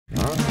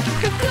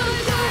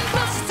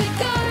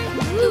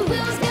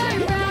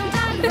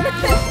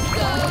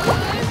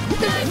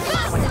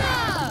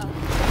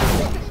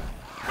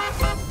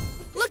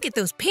at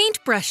those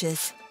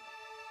paintbrushes.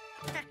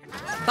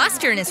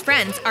 Buster and his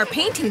friends are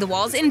painting the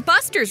walls in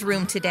Buster's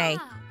room today.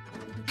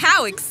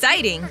 How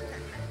exciting!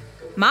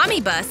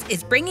 Mommy Bus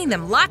is bringing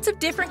them lots of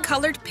different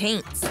colored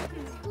paints.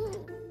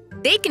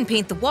 They can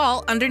paint the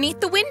wall underneath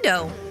the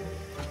window.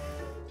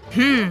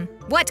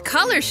 What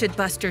color should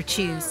Buster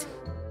choose?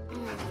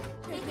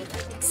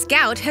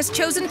 Scout has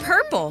chosen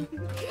purple.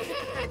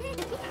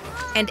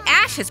 And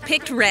Ash has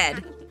picked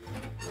red.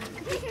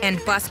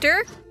 And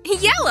Buster?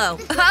 Yellow,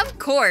 of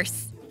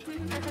course.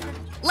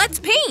 Let's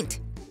paint.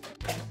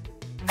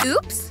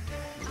 Oops.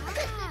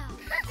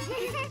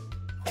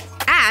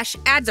 Ash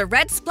adds a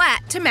red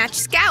splat to match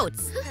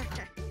Scout's.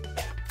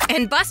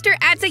 And Buster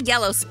adds a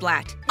yellow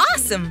splat.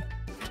 Awesome!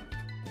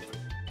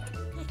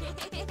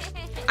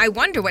 I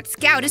wonder what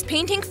Scout is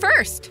painting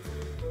first.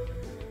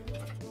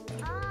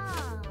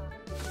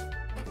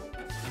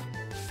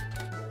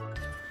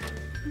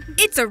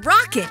 It's a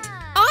rocket!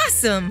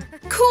 Awesome!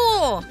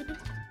 Cool!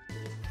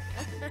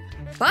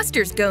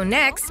 Buster's go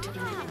next.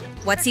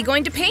 What's he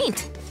going to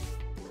paint?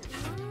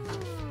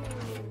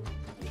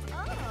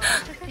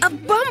 A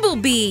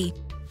bumblebee!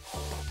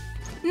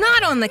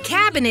 Not on the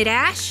cabinet,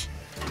 Ash!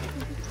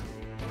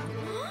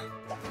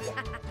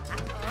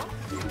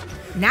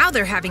 Now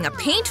they're having a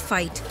paint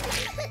fight.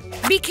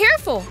 Be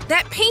careful!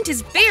 That paint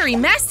is very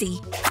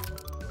messy.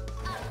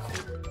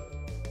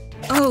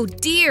 Oh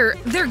dear,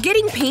 they're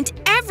getting paint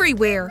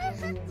everywhere.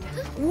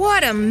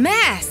 What a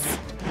mess!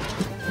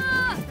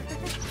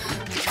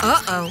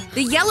 Uh-oh,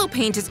 the yellow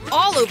paint is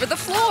all over the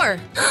floor.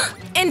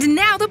 And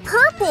now the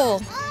purple!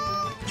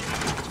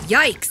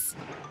 Yikes!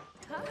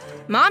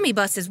 Mommy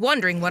Bus is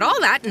wondering what all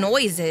that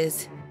noise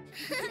is.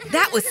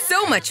 That was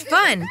so much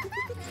fun!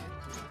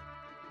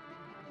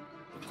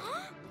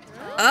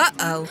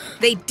 Uh-oh,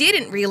 they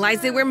didn't realize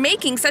they were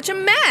making such a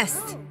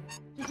mess.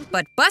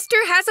 But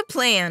Buster has a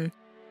plan.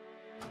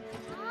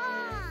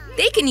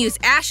 They can use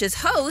Ash's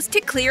hose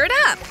to clear it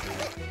up.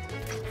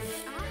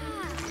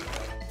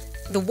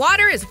 The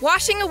water is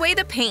washing away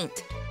the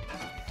paint.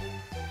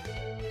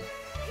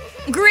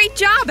 Great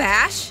job,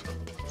 Ash!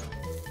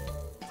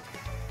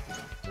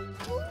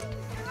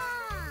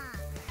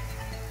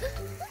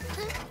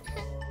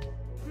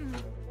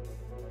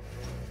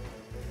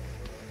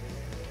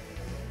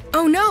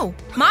 Oh no!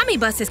 Mommy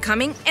Bus is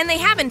coming and they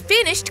haven't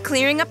finished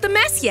clearing up the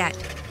mess yet.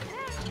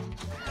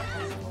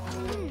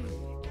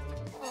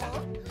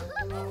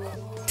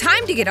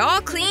 Time to get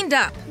all cleaned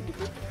up.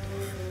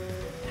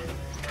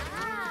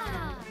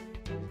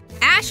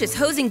 Ash is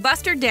hosing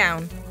Buster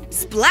down.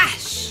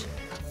 Splash!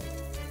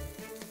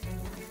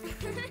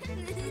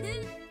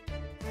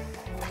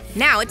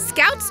 Now it's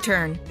Scout's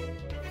turn.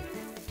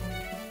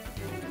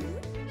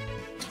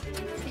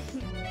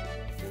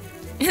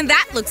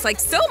 That looks like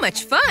so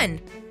much fun!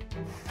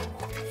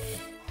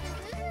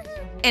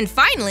 And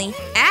finally,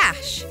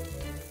 Ash.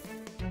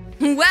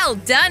 Well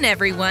done,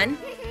 everyone!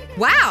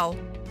 Wow,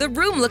 the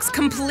room looks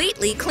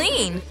completely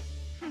clean.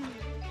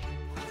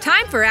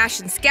 Time for Ash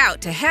and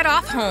Scout to head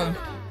off home.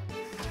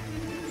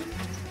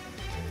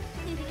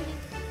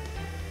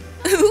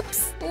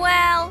 Oops!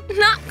 Well,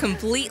 not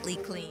completely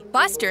clean.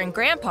 Buster and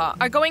Grandpa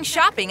are going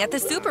shopping at the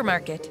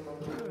supermarket.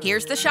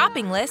 Here's the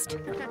shopping list.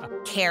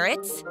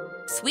 Carrots,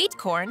 sweet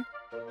corn,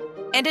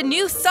 and a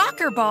new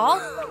soccer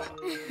ball.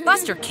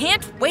 Buster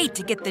can't wait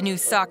to get the new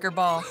soccer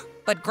ball.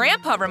 But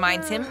Grandpa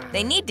reminds him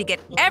they need to get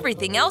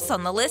everything else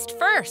on the list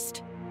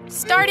first.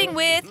 Starting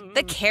with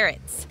the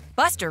carrots.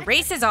 Buster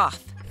races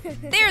off.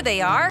 There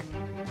they are.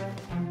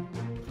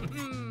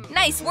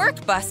 Nice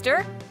work,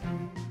 Buster.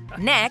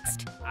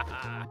 Next,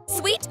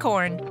 sweet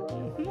corn.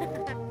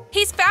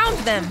 He's found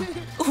them.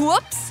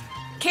 Whoops!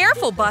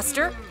 Careful,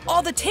 Buster.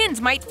 All the tins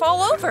might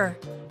fall over.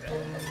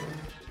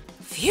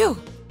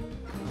 Phew!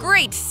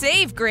 Great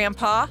save,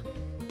 Grandpa.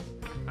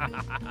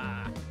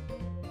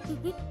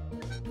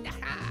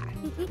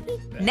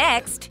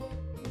 Next.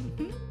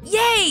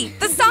 Yay!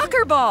 The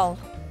soccer ball!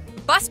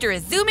 Buster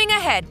is zooming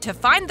ahead to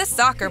find the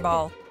soccer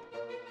ball.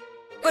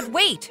 But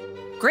wait!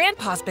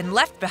 Grandpa's been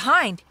left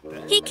behind.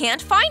 He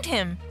can't find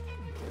him.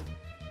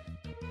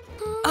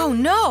 Oh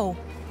no!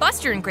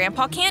 Buster and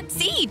Grandpa can't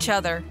see each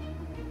other.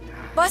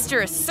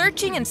 Buster is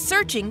searching and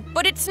searching,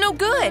 but it's no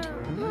good.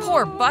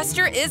 Poor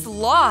Buster is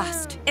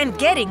lost and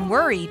getting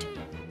worried.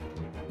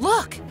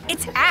 Look,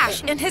 it's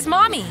Ash and his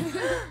mommy.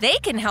 They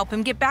can help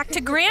him get back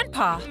to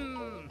Grandpa.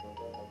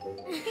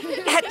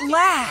 At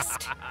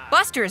last!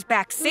 Buster is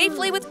back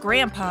safely with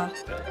Grandpa.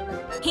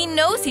 He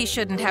knows he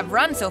shouldn't have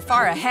run so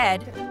far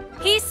ahead.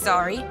 He's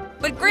sorry,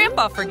 but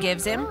Grandpa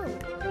forgives him.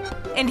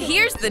 And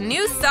here's the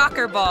new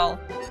soccer ball.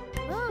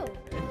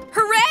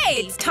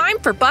 Hooray! It's time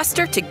for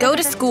Buster to go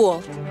to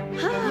school.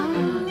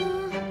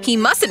 He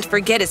mustn't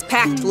forget his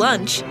packed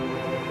lunch.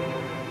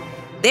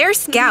 There's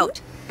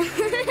Scout.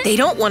 They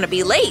don't want to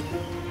be late.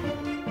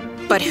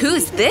 But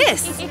who's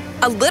this?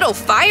 A little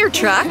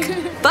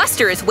Firetruck?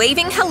 Buster is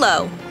waving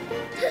hello.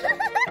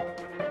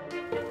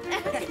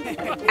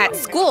 At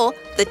school,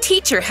 the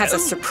teacher has a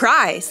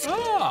surprise.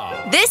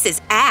 This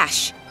is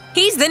Ash.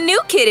 He's the new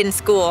kid in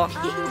school.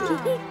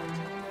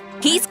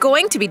 He's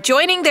going to be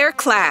joining their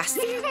class.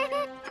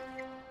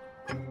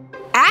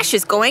 Ash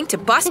is going to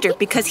Buster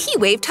because he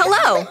waved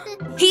hello.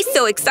 He's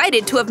so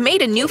excited to have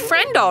made a new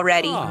friend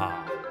already.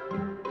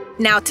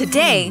 Now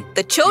today,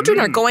 the children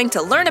are going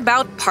to learn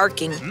about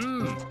parking.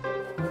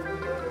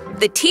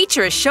 The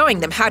teacher is showing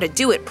them how to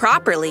do it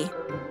properly.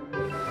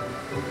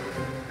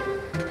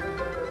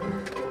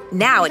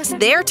 Now it's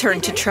their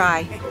turn to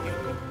try.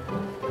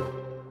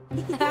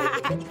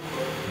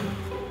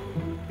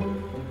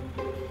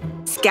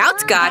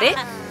 Scout's got it.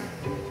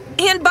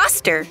 And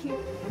Buster.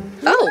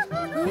 Oh.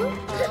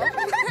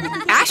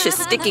 Ash is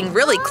sticking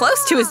really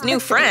close to his new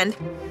friend.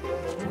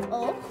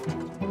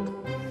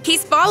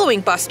 He's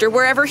following Buster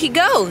wherever he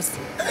goes.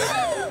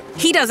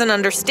 He doesn't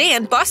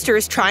understand Buster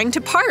is trying to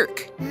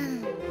park.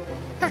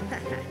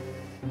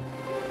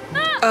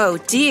 Oh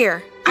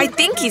dear, I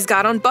think he's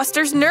got on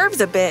Buster's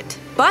nerves a bit.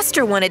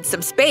 Buster wanted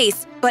some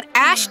space, but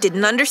Ash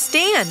didn't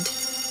understand.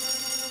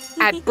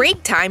 At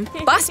break time,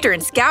 Buster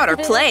and Scout are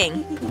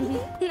playing.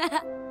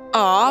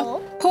 Aw,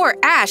 poor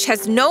Ash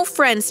has no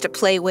friends to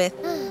play with.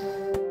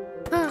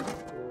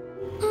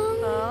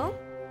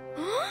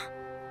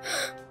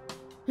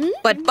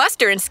 But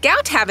Buster and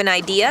Scout have an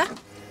idea.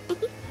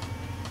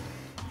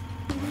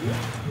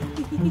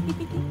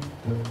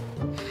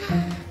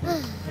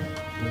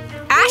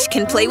 Ash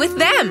can play with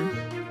them.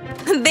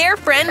 They're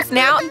friends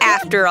now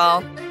after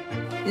all.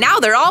 Now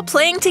they're all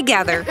playing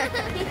together.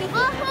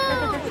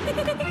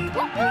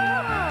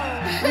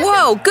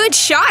 Whoa, good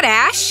shot,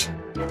 Ash!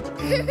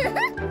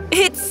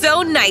 It's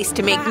so nice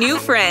to make new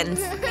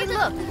friends. Hey,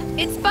 look,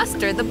 it's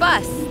Buster the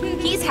bus.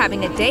 He's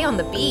having a day on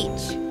the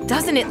beach.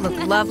 Doesn't it look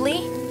lovely?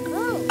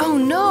 Oh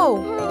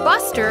no!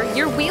 Buster,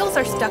 your wheels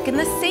are stuck in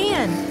the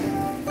sand.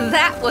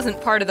 That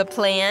wasn't part of the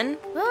plan.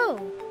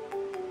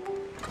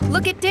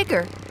 Look at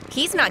Digger.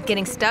 He's not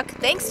getting stuck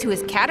thanks to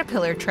his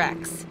caterpillar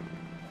tracks.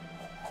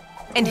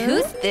 And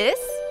who's this?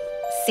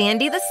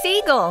 Sandy the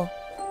seagull.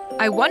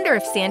 I wonder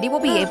if Sandy will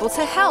be able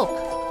to help.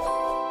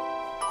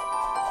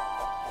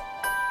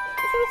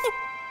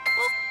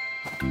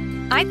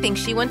 I think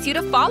she wants you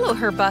to follow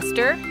her,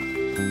 Buster.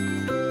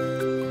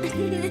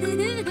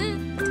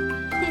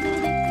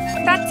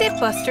 That's it,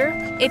 Buster.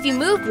 If you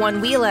move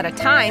one wheel at a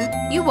time,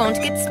 you won't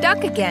get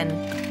stuck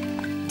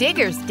again.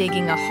 Digger's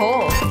digging a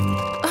hole.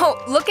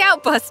 Oh, look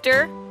out,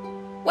 Buster!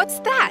 What's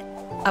that?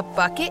 A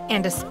bucket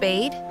and a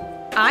spade?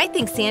 I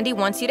think Sandy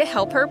wants you to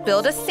help her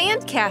build a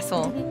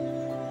sandcastle.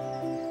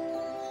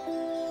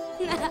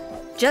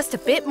 Just a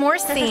bit more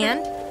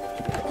sand.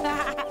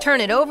 Turn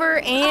it over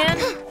and…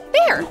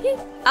 there!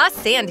 A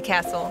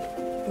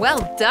sandcastle.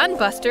 Well done,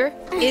 Buster.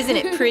 Isn't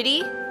it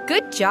pretty?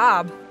 Good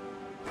job.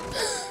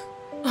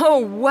 Oh,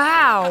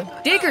 wow!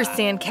 Digger's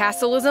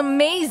sandcastle is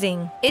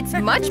amazing. It's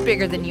much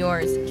bigger than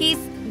yours.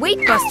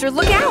 Wait, Buster,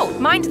 look out!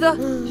 Mind the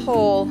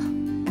hole.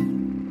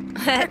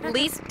 At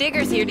least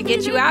Digger's here to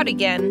get you out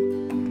again.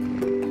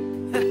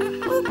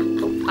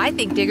 I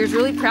think Digger's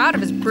really proud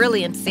of his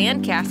brilliant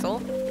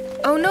sandcastle.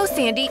 Oh no,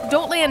 Sandy,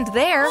 don't land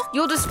there.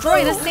 You'll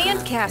destroy the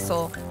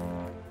sandcastle.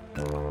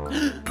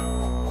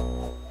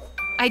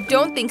 I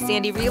don't think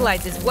Sandy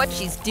realizes what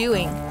she's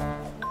doing.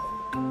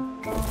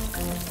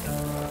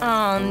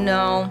 Oh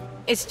no,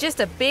 it's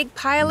just a big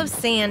pile of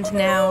sand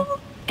now.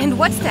 And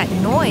what's that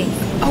noise?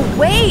 A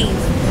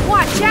wave!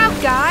 Watch out,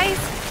 guys!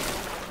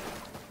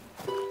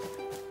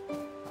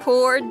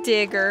 Poor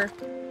Digger.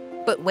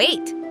 But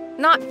wait,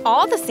 not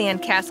all the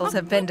sandcastles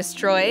have been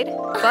destroyed.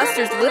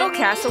 Buster's little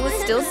castle is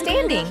still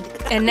standing.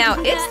 And now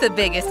it's the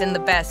biggest and the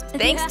best,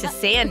 thanks to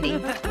Sandy.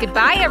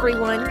 Goodbye,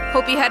 everyone.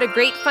 Hope you had a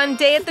great fun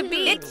day at the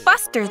beach. It's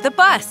Buster the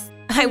bus.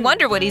 I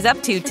wonder what he's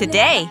up to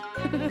today.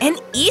 An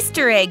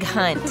Easter egg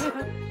hunt.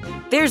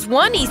 There's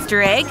one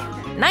Easter egg.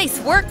 Nice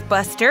work,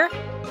 Buster.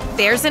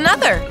 There's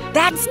another.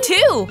 That's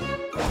 2.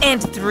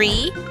 And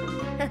 3,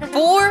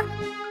 4,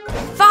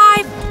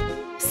 5.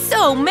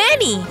 So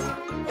many!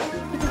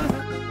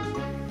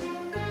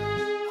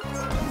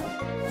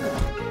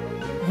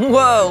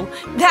 Whoa,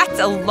 that's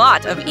a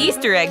lot of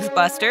Easter eggs,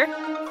 Buster.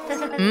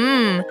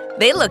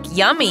 They look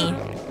yummy.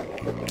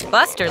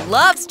 Buster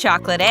loves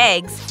chocolate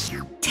eggs.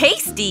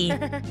 Tasty!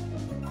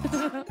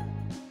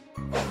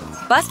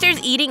 Buster's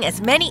eating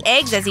as many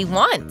eggs as he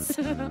wants.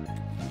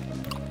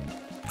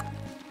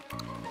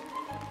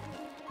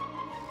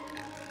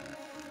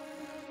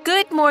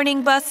 Good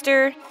morning,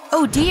 Buster.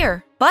 Oh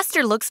dear,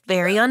 Buster looks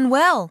very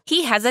unwell.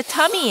 He has a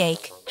tummy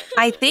ache.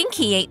 I think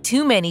he ate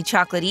too many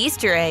chocolate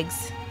Easter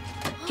eggs.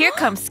 Here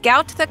comes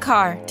Scout the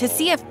car to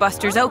see if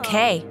Buster's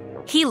okay.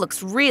 He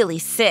looks really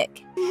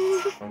sick.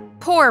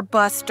 Poor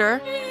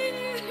Buster.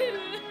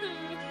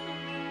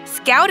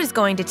 Scout is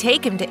going to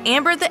take him to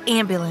Amber the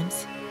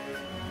ambulance.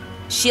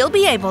 She'll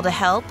be able to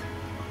help.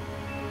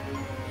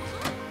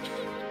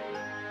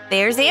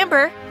 There's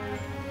Amber.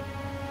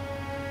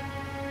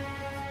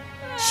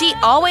 She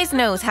always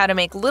knows how to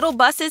make little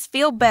buses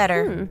feel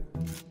better.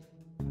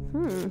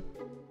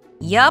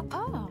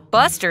 Yup,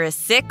 Buster is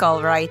sick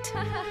all right.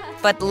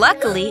 But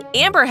luckily,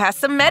 Amber has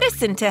some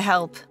medicine to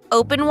help.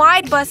 Open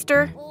wide,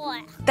 Buster.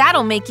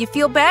 That'll make you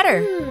feel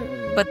better.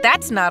 But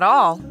that's not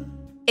all.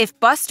 If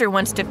Buster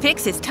wants to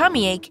fix his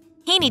tummy ache,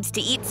 he needs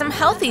to eat some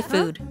healthy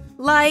food,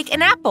 like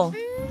an apple.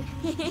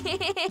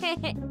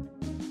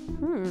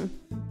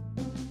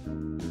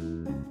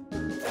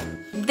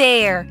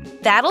 There,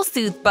 that'll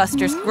soothe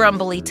Buster's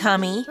grumbly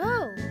tummy.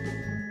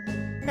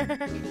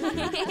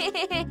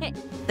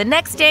 The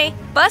next day,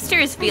 Buster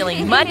is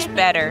feeling much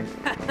better.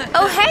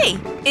 Oh hey,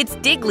 it's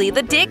Digley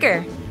the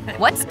digger.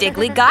 What's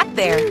Digley got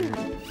there?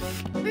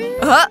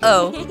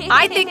 Uh-oh,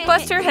 I think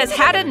Buster has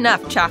had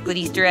enough chocolate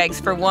Easter eggs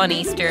for one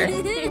Easter.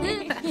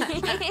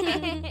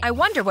 I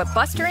wonder what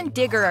Buster and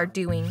Digger are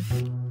doing.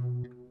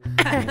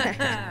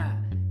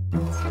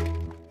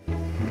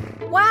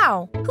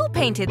 Wow, who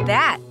painted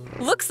that?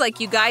 Looks like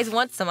you guys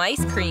want some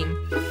ice cream.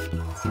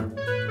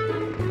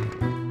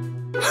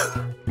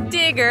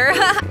 Digger,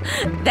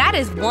 that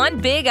is one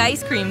big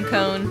ice cream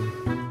cone.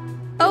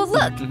 Oh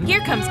look,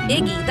 here comes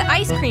Iggy, the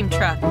ice cream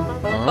truck.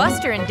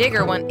 Buster and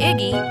Digger want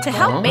Iggy to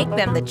help make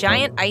them the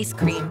giant ice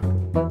cream.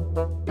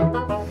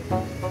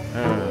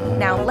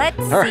 Now let's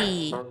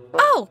see.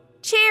 Oh,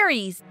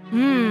 cherries.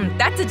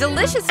 That's a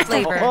delicious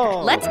flavor.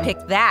 Let's pick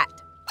that.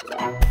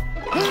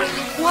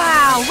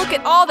 Wow, look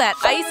at all that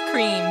ice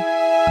cream.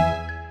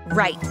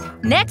 Right,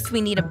 next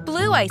we need a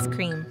blue ice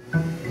cream.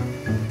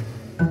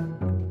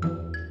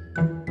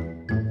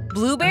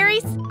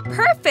 Blueberries?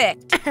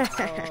 Perfect!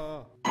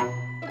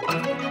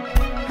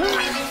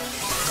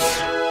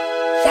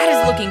 That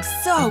is looking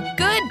so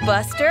good,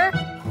 Buster.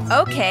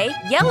 Okay,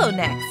 yellow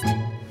next.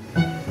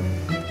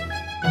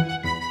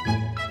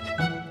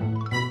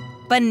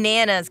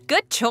 Bananas,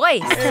 good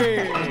choice.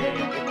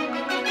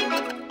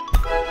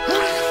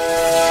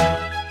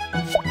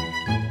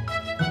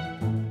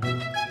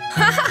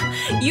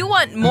 You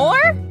want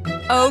more?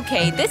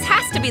 Okay, this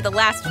has to be the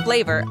last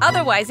flavor,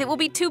 otherwise it will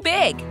be too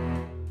big.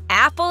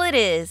 Apple it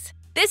is.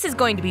 This is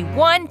going to be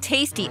one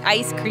tasty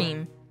ice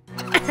cream.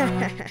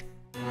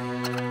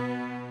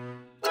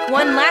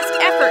 One last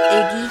effort,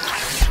 Iggy.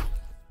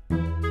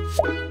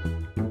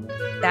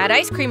 That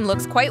ice cream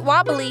looks quite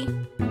wobbly.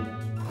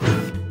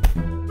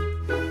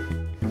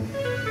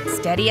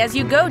 Steady as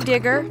you go,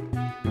 Digger.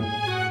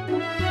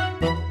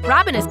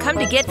 Robin has come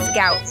to get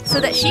Scout so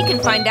that she can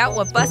find out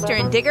what Buster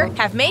and Digger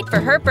have made for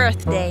her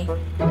birthday.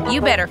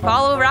 You better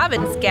follow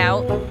Robin,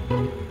 Scout.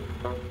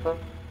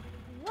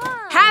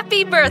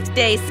 Happy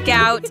birthday,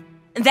 Scout!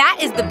 That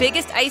is the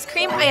biggest ice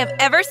cream I have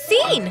ever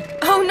seen!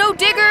 Oh no,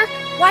 Digger!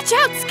 Watch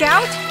out,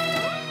 Scout!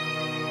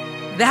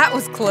 That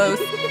was close.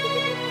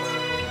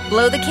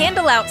 Blow the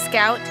candle out,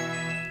 Scout.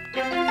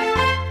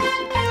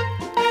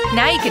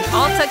 Now you can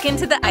all tuck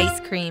into the ice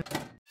cream.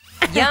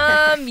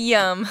 Yum,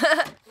 yum.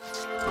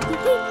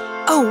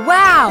 Oh,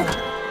 wow!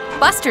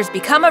 Buster's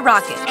become a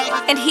rocket,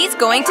 and he's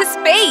going to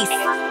space!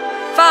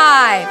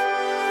 5,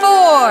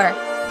 4,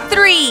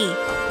 3,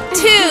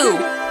 2,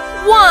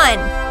 1,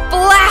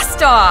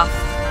 blast off!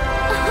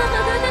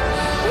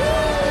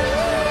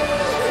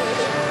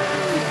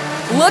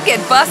 Look at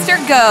Buster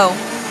go!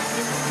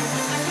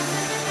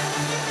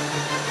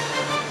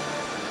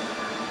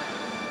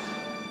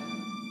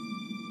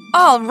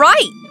 All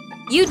right!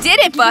 You did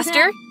it,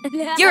 Buster!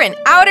 You're in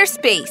outer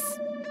space!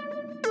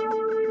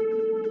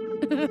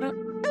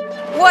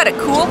 What a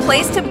cool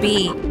place to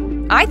be!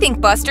 I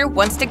think Buster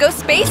wants to go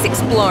space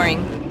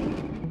exploring.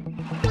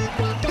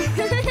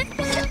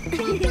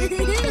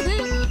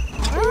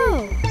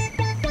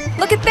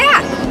 Look at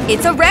that!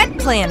 It's a red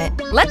planet.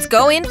 Let's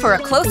go in for a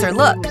closer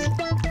look.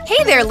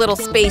 Hey there, little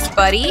space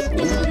buddy.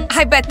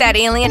 I bet that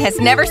alien has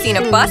never seen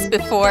a bus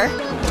before.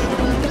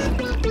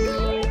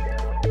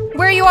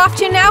 Where are you off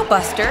to now,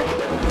 Buster?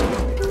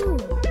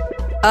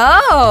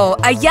 Oh,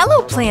 a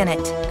yellow planet.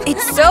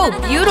 It's so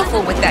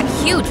beautiful with that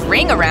huge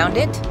ring around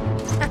it.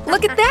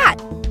 Look at that.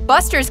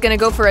 Buster's gonna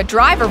go for a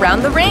drive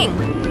around the ring.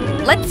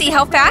 Let's see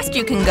how fast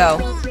you can go.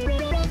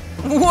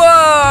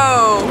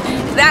 Whoa!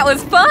 That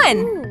was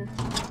fun!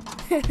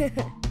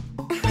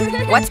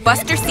 What's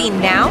Buster seen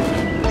now?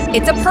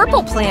 It's a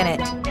purple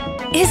planet.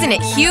 Isn't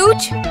it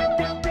huge?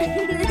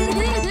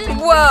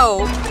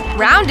 Whoa!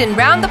 Round and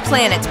round the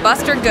planets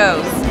Buster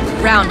goes.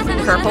 Round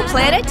the purple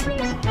planet,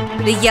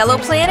 the yellow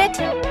planet,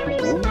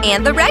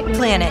 and the red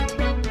planet.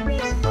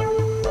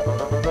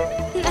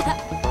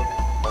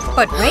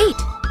 But wait!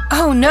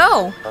 Oh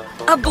no!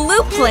 A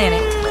blue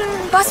planet!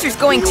 Buster's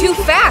going too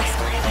fast!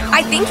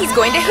 I think he's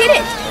going to hit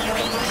it!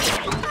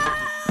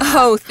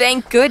 Oh,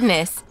 thank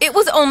goodness! It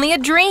was only a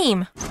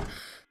dream!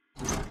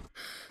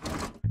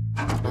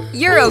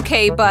 You're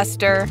okay,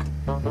 Buster.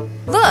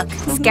 Look,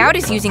 Scout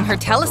is using her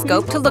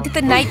telescope to look at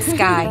the night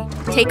sky.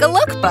 Take a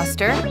look,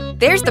 Buster.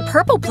 There's the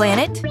purple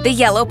planet, the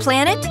yellow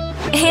planet,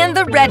 and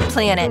the red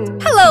planet.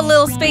 Hello,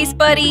 little space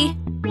buddy.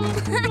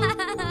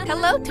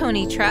 Hello,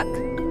 Tony Truck.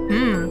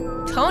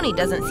 Tony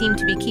doesn't seem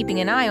to be keeping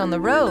an eye on the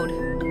road.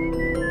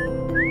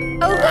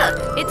 Oh,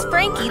 look, it's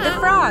Frankie the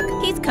frog.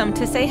 He's come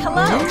to say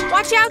hello.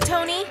 Watch out,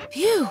 Tony.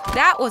 Phew,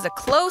 that was a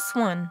close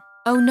one.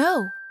 Oh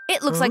no,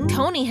 it looks like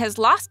Tony has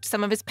lost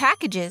some of his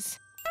packages.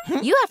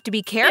 You have to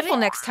be careful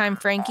next time,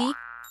 Frankie.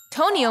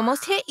 Tony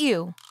almost hit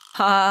you.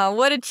 Ah,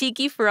 what a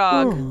cheeky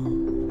frog.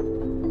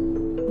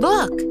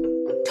 Look,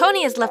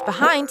 Tony has left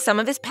behind some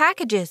of his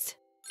packages.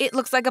 It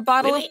looks like a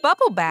bottle of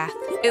bubble bath.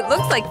 It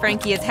looks like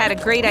Frankie has had a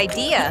great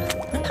idea.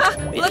 Ha!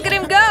 Look at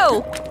him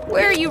go!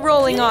 Where are you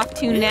rolling off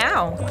to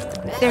now?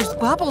 There's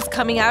bubbles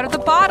coming out of the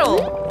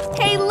bottle.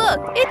 Hey, look!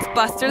 It's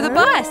Buster the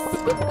bus.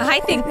 I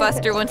think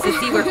Buster wants to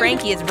see where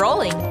Frankie is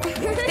rolling.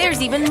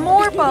 There's even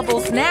more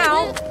bubbles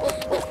now.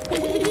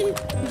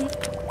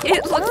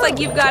 It looks like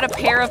you've got a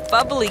pair of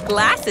bubbly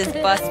glasses,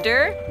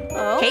 Buster.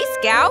 Hey,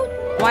 Scout.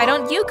 Why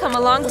don't you come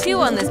along too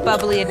on this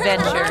bubbly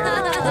adventure?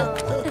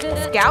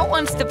 Scout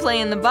wants to play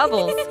in the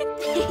bubbles.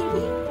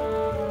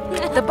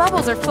 The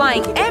bubbles are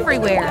flying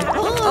everywhere.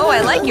 Oh,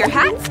 I like your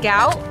hat,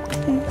 Scout.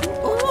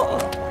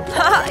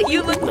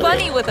 You look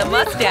funny with a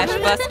mustache,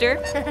 Buster.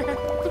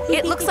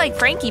 It looks like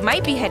Frankie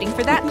might be heading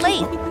for that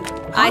lake.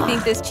 I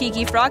think this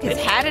cheeky frog has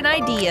had an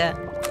idea.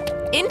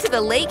 Into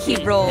the lake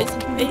he rolls.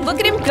 Look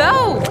at him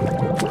go!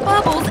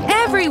 Bubbles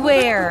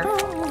everywhere!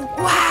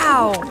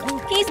 Wow!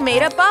 He's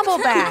made a bubble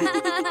bath.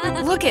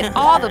 Look at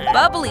all the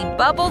bubbly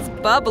bubbles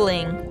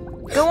bubbling.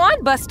 Go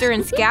on, Buster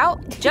and Scout.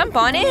 Jump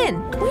on in.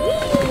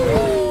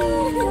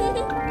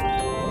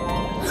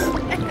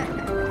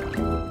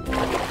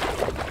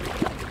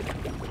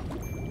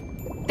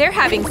 They're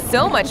having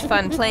so much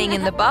fun playing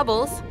in the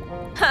bubbles.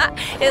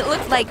 It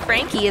looks like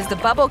Frankie is the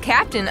bubble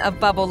captain of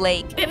Bubble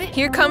Lake.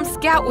 Here comes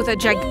Scout with a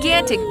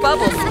gigantic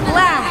bubble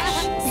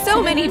splash.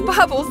 So many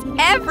bubbles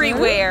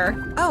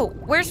everywhere. Oh,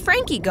 where's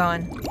Frankie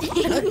gone?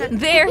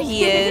 There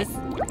he is.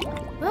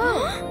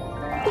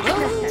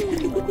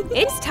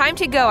 It's time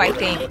to go, I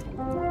think.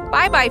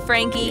 Bye-bye,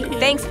 Frankie.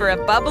 Thanks for a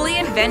bubbly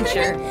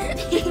adventure.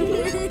 It's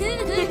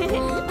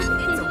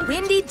a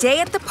windy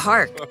day at the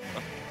park.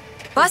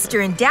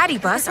 Buster and Daddy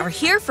Bus are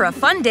here for a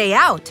fun day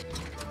out.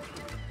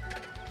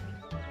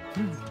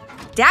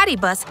 Daddy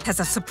Bus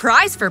has a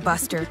surprise for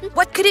Buster.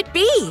 What could it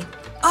be?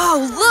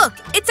 Oh, look!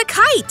 It's a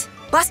kite!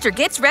 Buster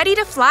gets ready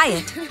to fly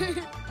it.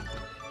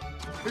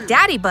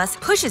 Daddy Bus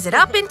pushes it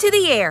up into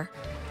the air.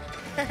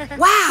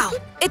 Wow!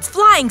 It's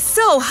flying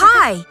so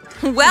high!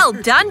 Well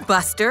done,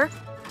 Buster!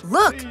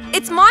 Look,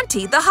 it's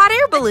Monty, the hot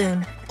air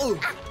balloon.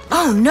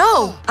 Oh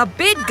no! A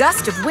big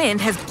gust of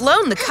wind has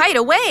blown the kite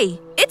away.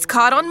 It's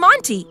caught on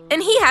Monty,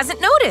 and he hasn't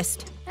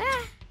noticed.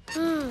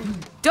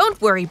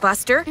 Don't worry,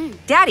 Buster.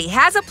 Daddy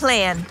has a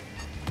plan.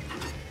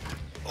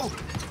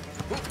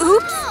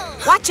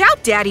 Oops! Watch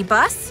out, Daddy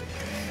Bus!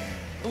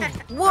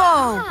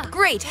 Whoa!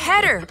 Great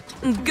header!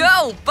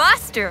 Go,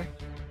 Buster!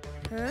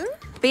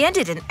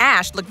 Bandit and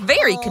Ash look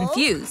very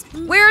confused.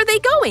 Where are they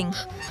going?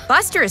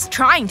 Buster is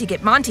trying to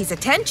get Monty's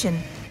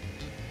attention.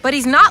 But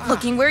he's not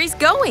looking where he's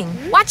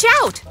going. Watch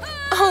out!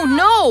 Oh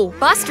no!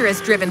 Buster has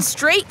driven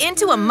straight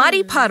into a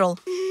muddy puddle.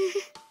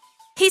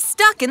 He's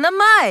stuck in the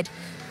mud.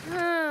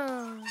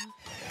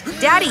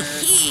 Daddy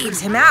heaves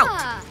him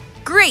out.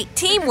 Great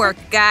teamwork,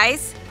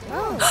 guys.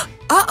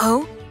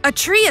 Uh-oh! A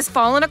tree has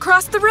fallen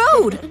across the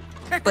road.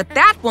 But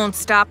that won't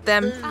stop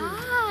them.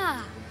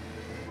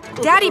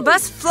 Daddy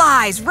Bus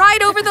flies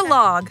right over the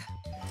log.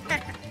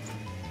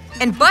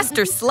 And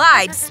Buster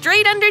slides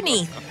straight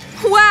underneath.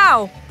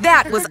 Wow!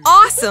 That was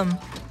awesome!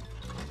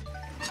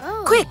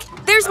 Quick!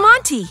 There's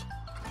Monty!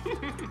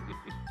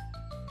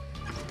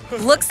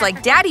 Looks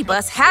like Daddy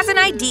Bus has an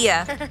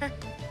idea.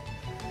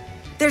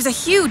 There's a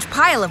huge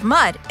pile of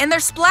mud, and they're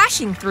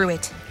splashing through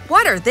it.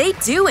 What are they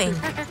doing?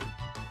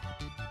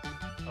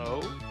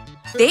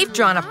 They've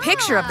drawn a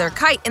picture of their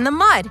kite in the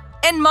mud,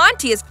 and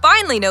Monty has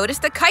finally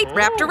noticed the kite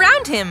wrapped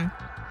around him.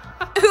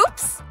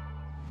 Oops!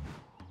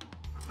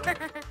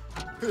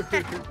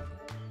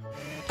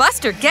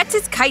 Buster gets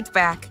his kite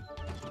back.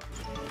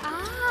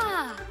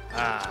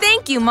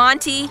 Thank you,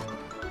 Monty.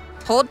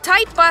 Hold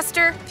tight,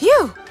 Buster.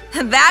 Phew!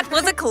 That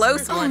was a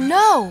close one. Oh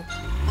no!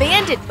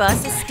 Bandit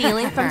Bus is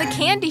stealing from the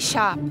candy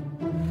shop.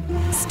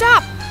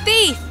 Stop,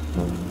 thief!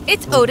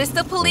 It's Otis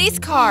the police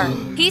car.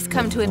 He's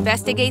come to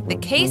investigate the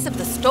case of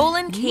the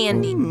stolen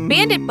candy.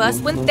 Bandit Bus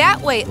went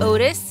that way,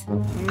 Otis.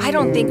 I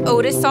don't think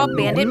Otis saw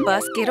Bandit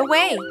Bus get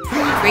away.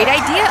 Great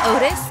idea,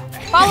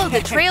 Otis. Follow the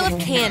trail of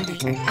candy.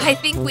 I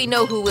think we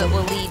know who it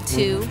will lead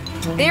to.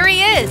 There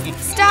he is.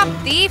 Stop,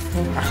 thief.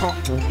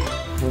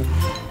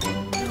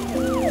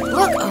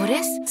 Look,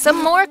 Otis,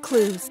 some more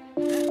clues.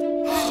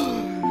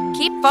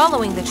 Keep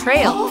following the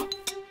trail.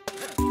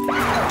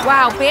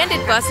 Wow,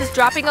 Bandit Bus is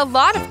dropping a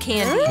lot of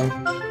candy.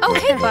 Oh,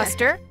 hey,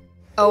 Buster.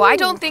 Oh, I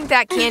don't think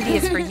that candy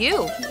is for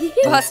you.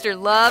 Buster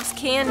loves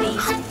candy.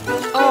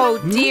 Oh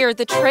dear,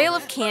 the trail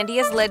of candy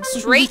has led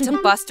straight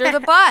to Buster the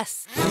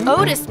Bus.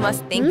 Otis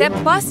must think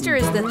that Buster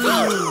is the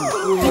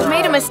thief. You've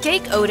made a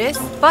mistake, Otis.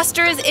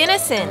 Buster is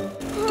innocent.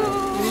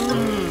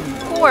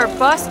 Poor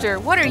Buster,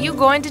 what are you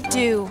going to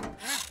do?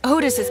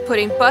 Otis is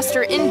putting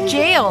Buster in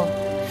jail.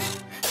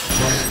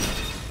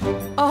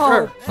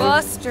 Oh,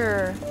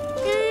 Buster.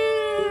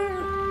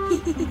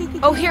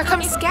 Oh, here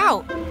comes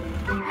Scout.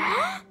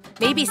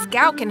 Maybe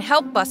Scout can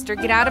help Buster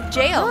get out of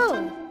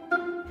jail.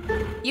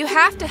 You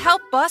have to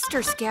help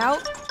Buster,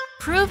 Scout.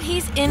 Prove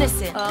he's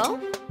innocent.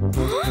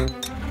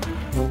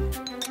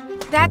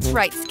 That's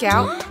right,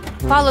 Scout.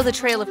 Follow the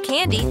trail of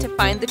candy to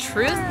find the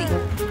true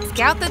thief.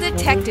 Scout the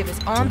detective is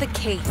on the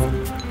case.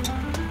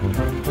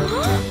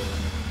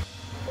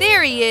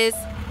 There he is!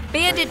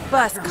 Bandit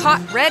Bus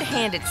caught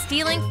red-handed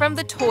stealing from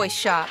the toy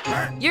shop.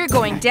 You're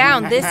going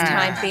down this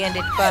time,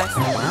 Bandit Bus.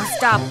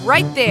 Stop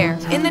right there,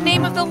 in the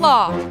name of the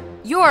law.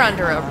 You're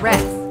under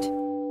arrest.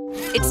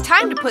 It's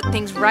time to put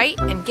things right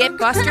and get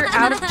Buster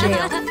out of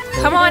jail.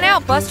 Come on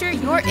out, Buster,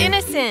 you're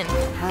innocent.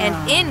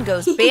 And in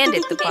goes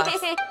Bandit the Bus.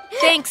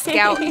 Thanks,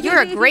 Scout, you're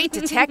a great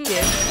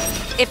detective.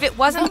 If it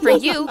wasn't for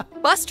you,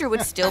 Buster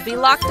would still be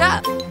locked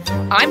up.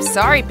 I'm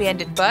sorry,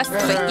 Bandit Bus,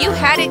 but you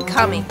had it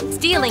coming.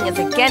 Stealing is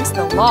against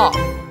the law.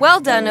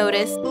 Well done,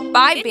 Otis.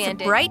 Bye,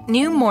 Bandit. It's a bright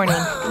new morning,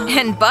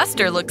 and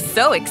Buster looks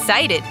so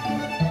excited.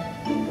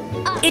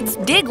 It's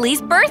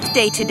Digley's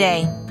birthday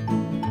today.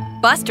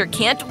 Buster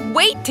can't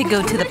wait to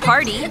go to the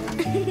party.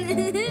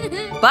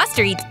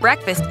 Buster eats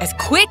breakfast as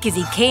quick as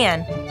he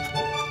can.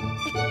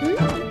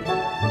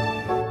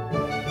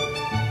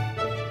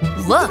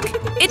 Look,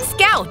 it's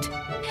Scout.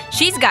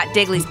 She's got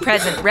Digley's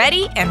present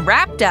ready and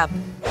wrapped up.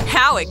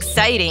 How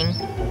exciting!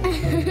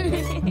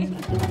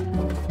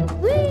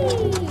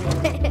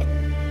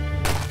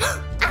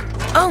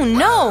 Oh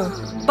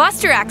no!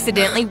 Buster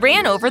accidentally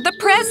ran over the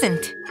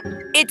present.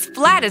 It's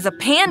flat as a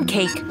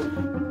pancake.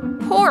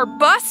 Poor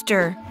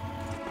Buster.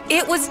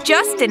 It was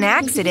just an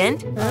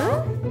accident.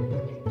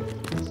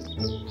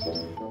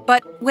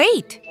 But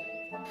wait,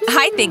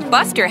 I think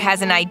Buster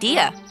has an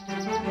idea.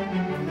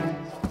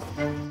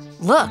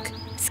 Look,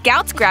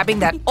 Scout's grabbing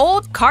that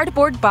old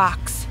cardboard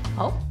box.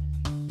 Oh.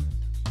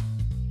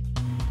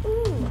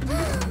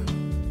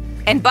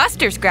 And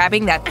Buster's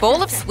grabbing that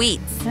bowl of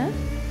sweets. Huh?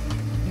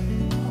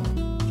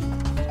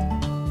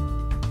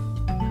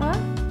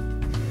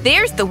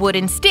 There's the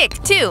wooden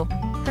stick, too.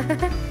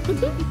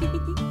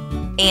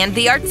 And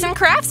the arts and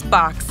crafts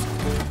box.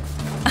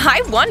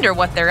 I wonder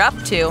what they're up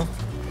to.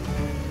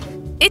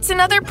 It's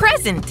another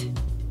present.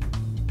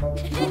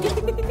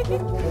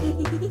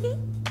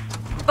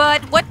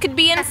 But what could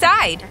be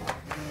inside?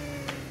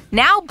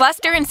 Now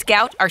Buster and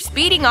Scout are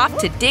speeding off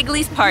to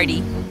Digley's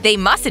party. They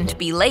mustn't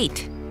be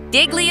late.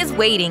 Digley is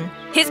waiting.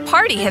 His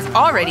party has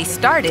already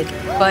started.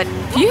 But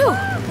phew,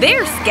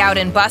 there's Scout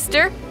and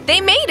Buster. They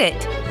made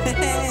it.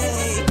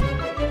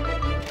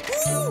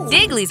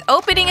 Digley's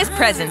opening his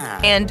present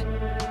and…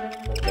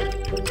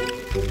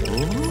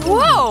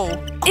 Whoa!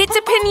 It's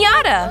a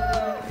piñata!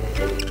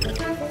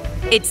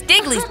 It's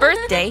Digley's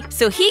birthday,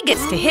 so he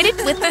gets to hit it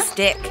with the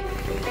stick.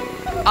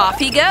 Off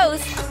he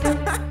goes.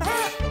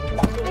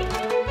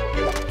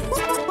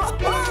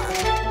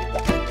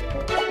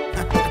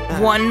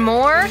 One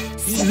more.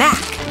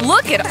 Smack!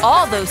 Look at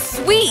all those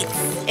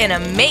sweets! An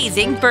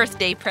amazing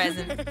birthday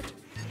present.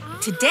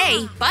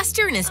 Today,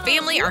 Buster and his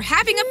family are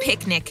having a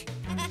picnic.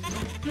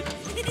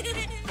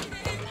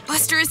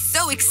 Buster is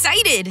so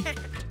excited!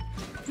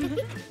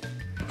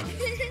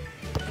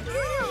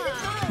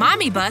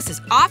 Mommy Bus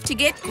is off to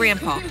get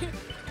Grandpa.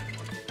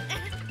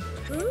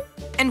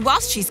 And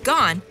while she's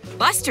gone,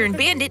 Buster and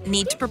Bandit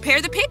need to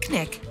prepare the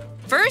picnic.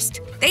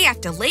 First, they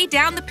have to lay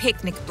down the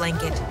picnic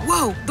blanket.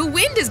 Whoa, the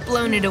wind has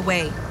blown it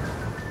away.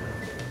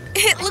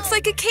 It looks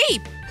like a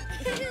cape.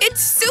 It's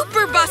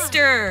Super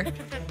Buster!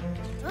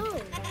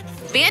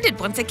 Bandit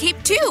wants a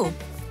cape too.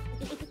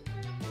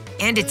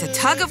 And it's a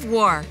tug of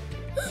war.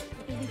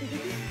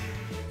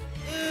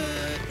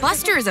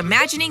 Buster is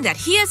imagining that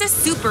he is a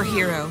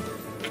superhero.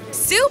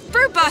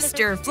 Super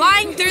Buster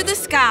flying through the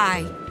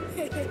sky.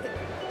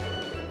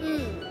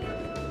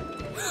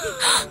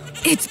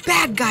 It's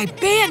bad guy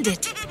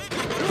Bandit.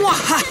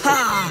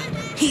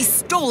 Mwahaha! He's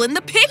stolen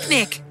the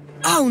picnic.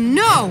 Oh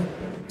no!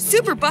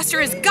 Super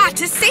Buster has got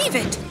to save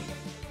it.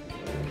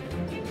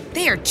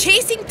 They are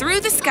chasing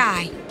through the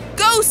sky.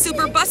 Go,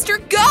 Super Buster,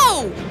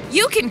 go!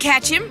 You can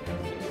catch him.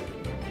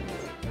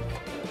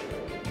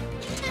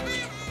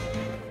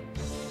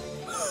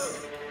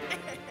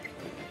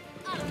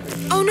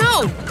 Oh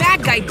no!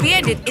 Bad guy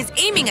Bandit is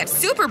aiming at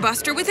Super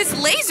Buster with his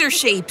laser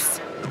shapes.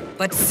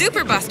 But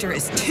Super Buster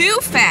is too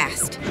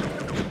fast.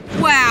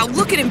 Wow,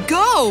 look at him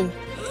go!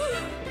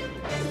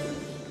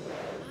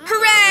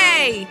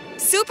 Hooray!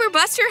 Super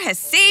Buster has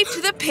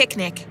saved the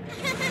picnic.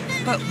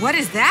 But what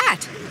is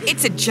that?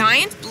 It's a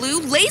giant blue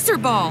laser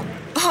ball.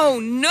 Oh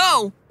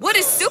no! What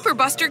is Super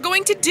Buster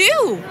going to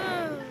do?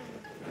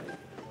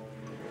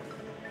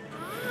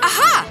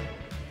 Aha!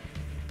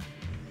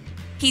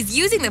 He's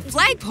using the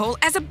flagpole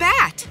as a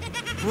bat.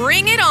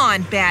 Bring it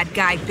on, bad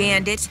guy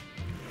Bandit.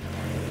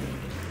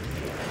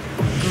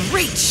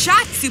 Great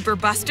shot, Super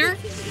Buster.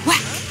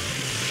 Whack!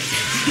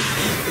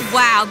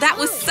 Wow, that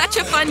was such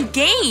a fun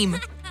game.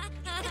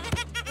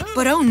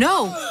 But oh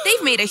no,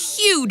 they've made a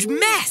huge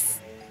mess.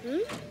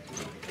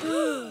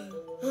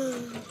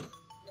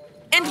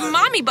 And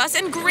Mommy Bus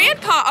and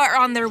Grandpa are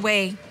on their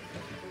way.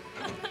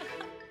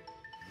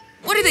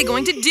 What are they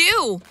going to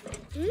do?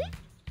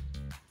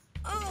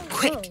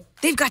 Quick,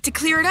 they've got to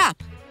clear it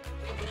up.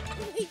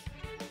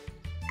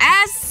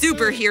 As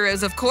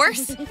superheroes, of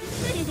course.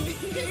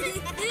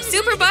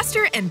 Super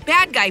Buster and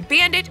Bad Guy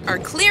Bandit are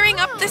clearing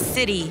up the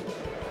city.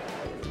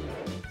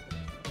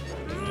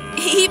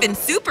 Even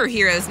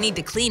superheroes need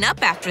to clean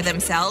up after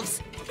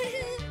themselves.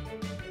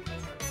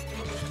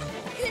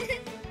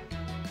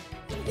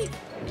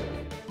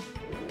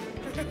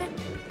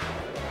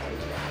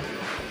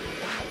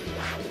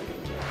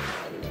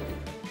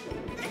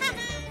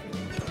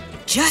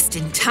 Just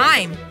in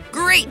time!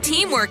 Great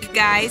teamwork,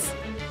 guys!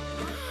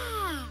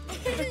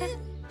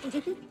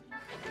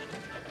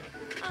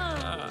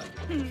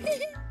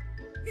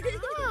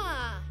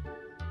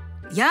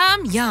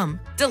 Yum, yum!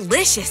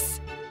 Delicious!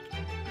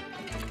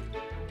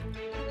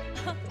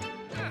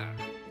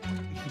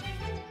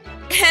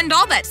 And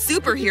all that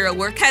superhero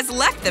work has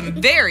left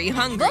them very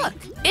hungry. Look,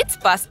 it's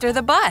Buster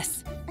the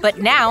Bus. But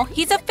now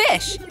he's a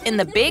fish in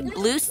the big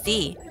blue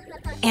sea.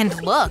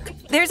 And look,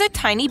 there's a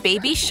tiny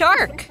baby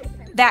shark.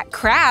 That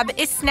crab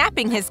is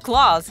snapping his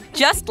claws,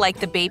 just like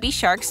the baby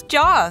shark's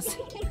jaws.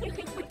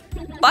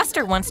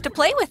 Buster wants to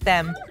play with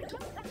them.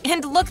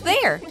 And look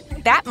there,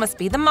 that must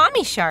be the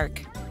mommy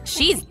shark.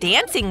 She's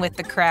dancing with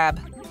the crab.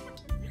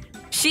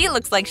 She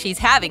looks like she's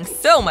having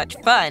so much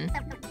fun.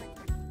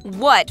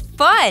 What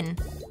fun!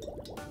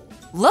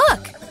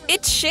 Look,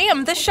 it's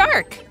Sham the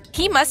shark.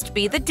 He must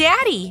be the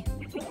daddy.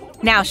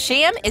 Now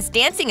Sham is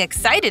dancing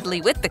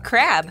excitedly with the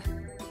crab.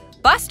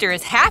 Buster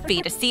is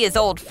happy to see his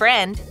old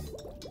friend.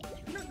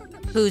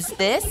 Who's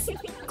this?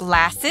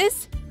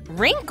 Glasses?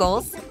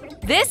 Wrinkles?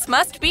 This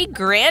must be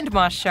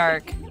Grandma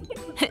Shark.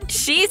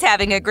 She's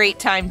having a great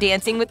time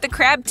dancing with the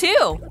crab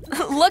too.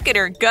 Look at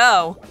her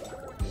go.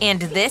 And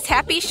this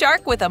happy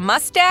shark with a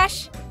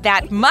mustache?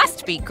 That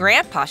must be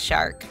Grandpa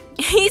Shark.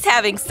 He's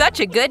having such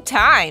a good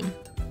time.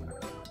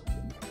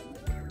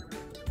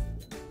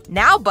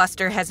 Now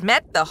Buster has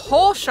met the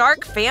whole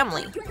shark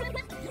family.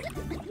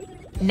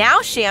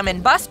 Now Sham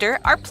and Buster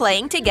are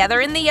playing together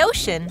in the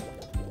ocean.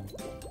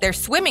 They're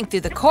swimming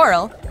through the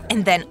coral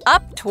and then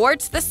up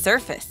towards the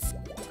surface.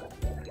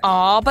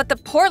 Aw, but the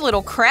poor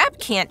little crab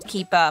can't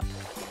keep up.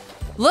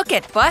 Look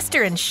at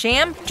Buster and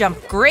Sham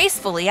jump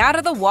gracefully out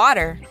of the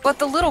water, but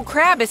the little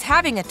crab is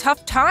having a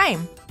tough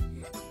time.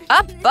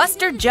 Up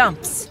Buster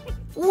jumps.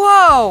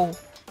 Whoa!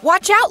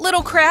 Watch out,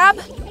 little crab!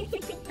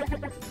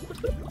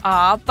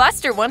 Aw,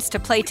 Buster wants to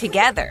play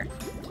together.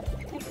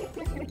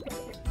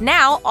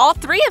 Now all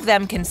three of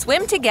them can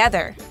swim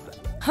together.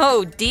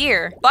 Oh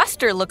dear,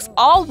 Buster looks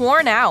all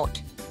worn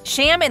out.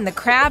 Sham and the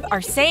crab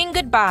are saying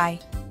goodbye.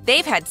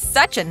 They've had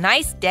such a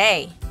nice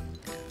day.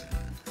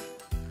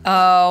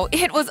 Oh,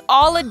 it was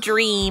all a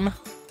dream.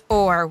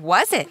 Or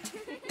was it?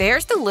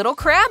 There's the little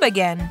crab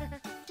again.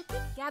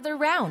 Gather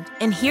round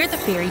and hear the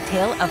fairy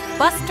tale of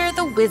Buster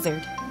the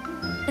Wizard.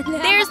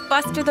 There's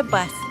Buster the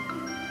Bus.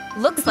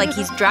 Looks like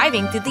he's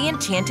driving through the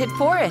enchanted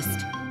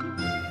forest.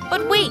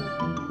 But wait,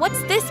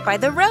 what's this by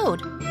the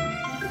road?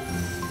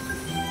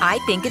 I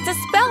think it's a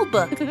spell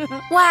book.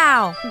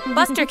 Wow,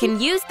 Buster can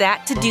use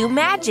that to do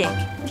magic.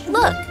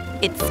 Look,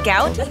 it's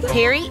Scout,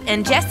 Terry,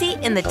 and Jessie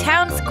in the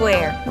town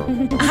square.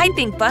 I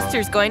think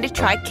Buster's going to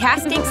try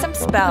casting some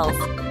spells.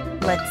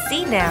 Let's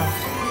see now.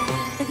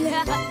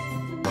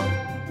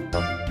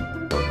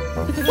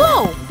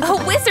 Whoa,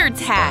 a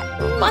wizard's hat!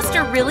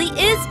 Buster really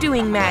is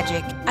doing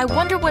magic. I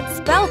wonder what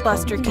spell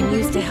Buster can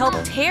use to help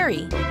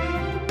Terry.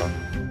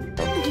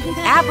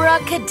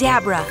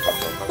 Abracadabra!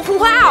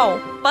 Wow!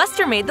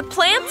 Buster made the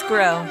plants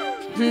grow.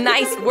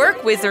 Nice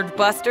work, Wizard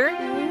Buster.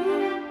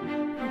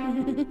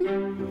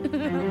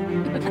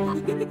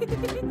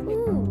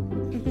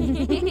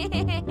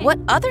 What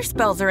other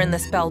spells are in the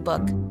spell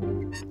book?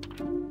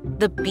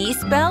 The bee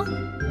spell?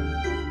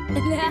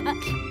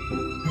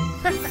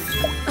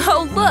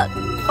 Oh,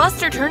 look!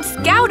 Buster turned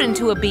Scout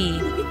into a bee.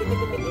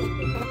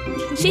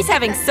 She's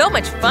having so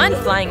much fun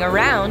flying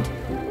around.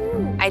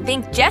 I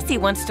think Jessie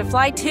wants to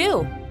fly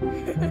too.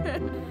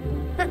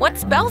 What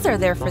spells are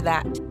there for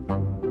that?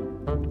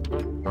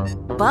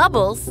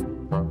 Bubbles?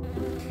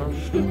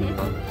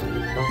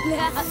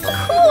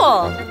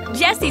 Cool!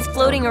 Jessie's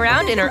floating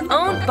around in her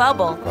own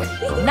bubble.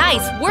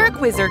 Nice work,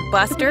 Wizard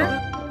Buster.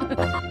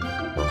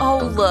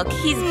 Oh, look,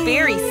 he's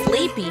very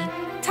sleepy.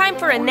 Time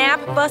for a nap,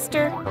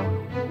 Buster.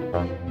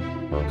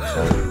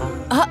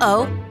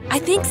 Uh-oh, I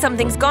think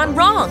something's gone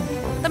wrong.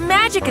 The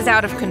magic is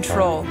out of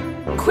control.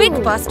 Quick,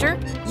 Buster,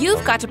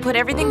 you've got to put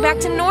everything back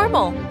to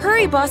normal.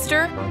 Hurry,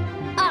 Buster.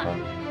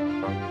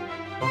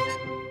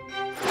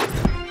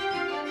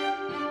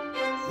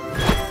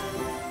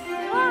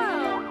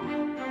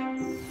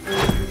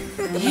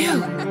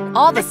 Phew,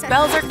 all the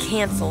spells are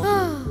canceled.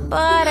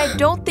 But I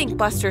don't think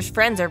Buster's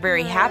friends are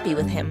very happy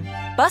with him.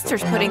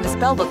 Buster's putting the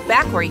spellbook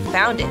back where he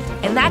found it.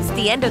 And that's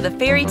the end of the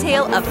fairy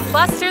tale of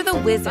Buster the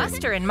Wizard.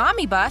 Buster and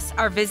Mommy Bus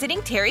are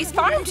visiting Terry's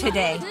farm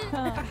today.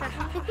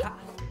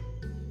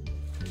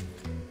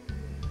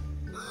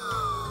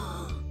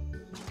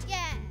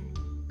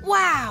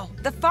 Wow,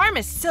 the farm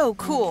is so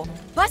cool.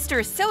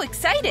 Buster is so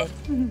excited.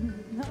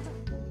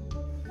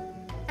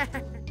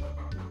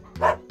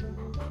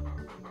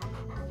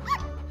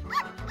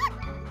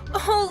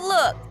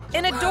 Oh, look,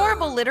 an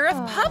adorable litter of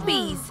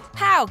puppies.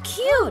 How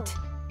cute.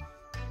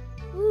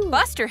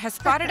 Buster has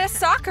spotted a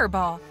soccer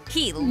ball.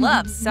 He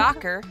loves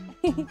soccer.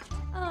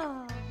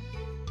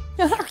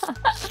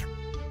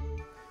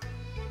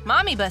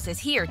 Mommy Bus is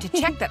here to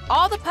check that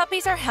all the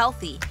puppies are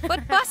healthy,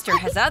 but Buster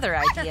has other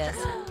ideas.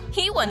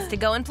 He wants to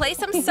go and play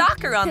some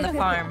soccer on the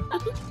farm.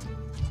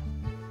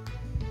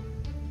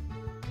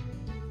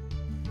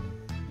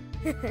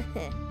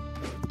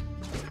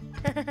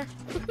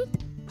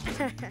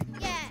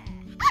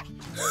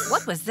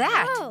 What was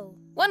that?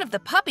 One of the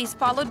puppies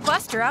followed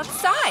Buster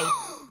outside.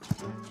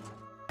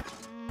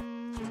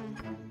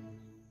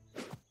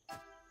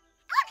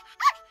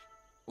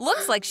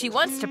 Looks like she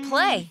wants to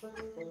play.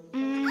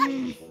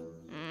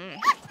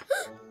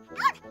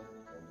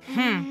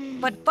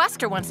 But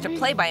Buster wants to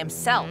play by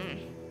himself.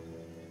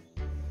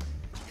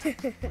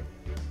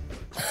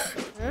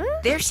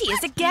 There she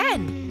is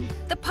again.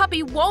 The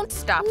puppy won't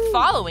stop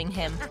following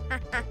him.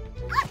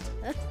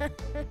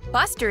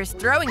 Buster is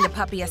throwing the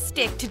puppy a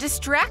stick to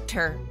distract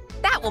her.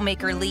 That will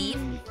make her leave.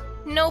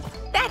 Nope,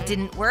 that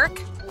didn't work.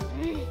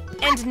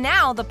 And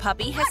now the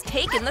puppy has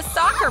taken the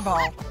soccer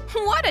ball.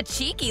 What a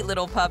cheeky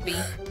little puppy.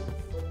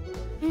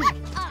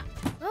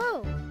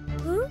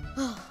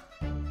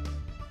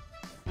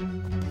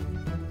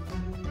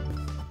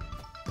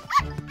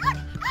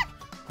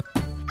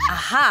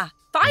 Aha!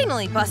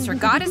 Finally, Buster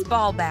got his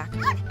ball back.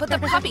 But the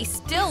puppy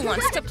still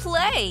wants to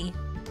play.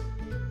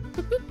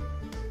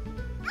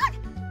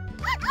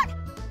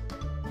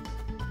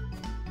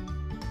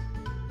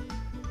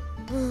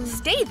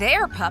 Stay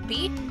there,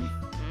 puppy.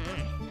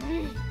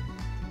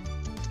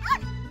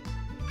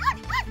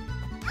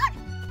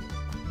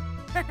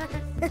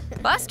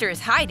 Buster is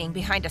hiding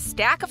behind a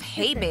stack of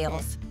hay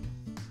bales.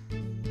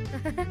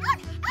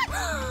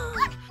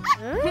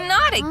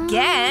 Not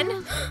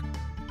again!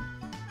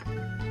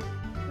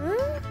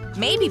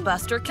 Maybe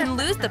Buster can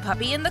lose the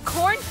puppy in the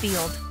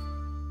cornfield.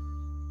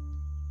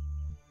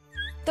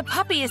 The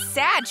puppy is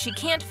sad she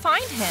can't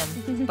find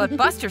him, but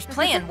Buster's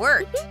plan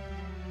worked.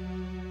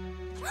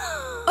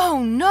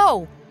 Oh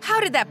no! How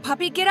did that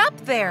puppy get up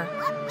there?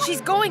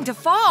 She's going to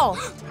fall.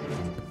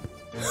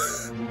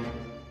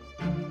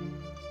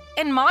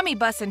 And Mommy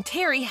Bus and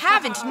Terry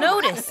haven't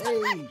noticed.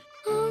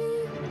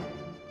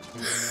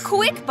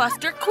 Quick,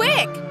 Buster,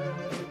 quick!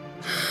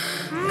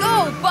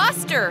 Go,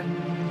 Buster!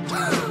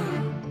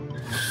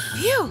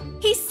 Phew!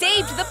 He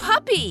saved the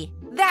puppy!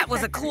 That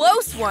was a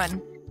close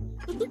one.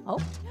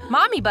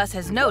 Mommy Bus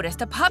has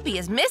noticed a puppy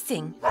is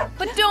missing.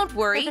 But don't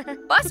worry,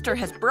 Buster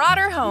has brought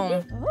her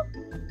home.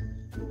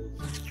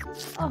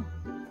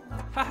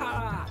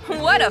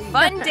 What a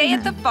fun day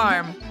at the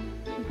farm.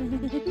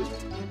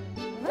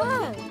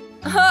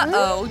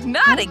 Uh-oh,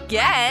 not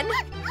again.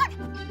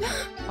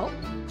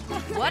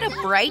 What a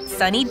bright,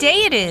 sunny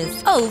day it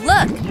is. Oh,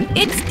 look,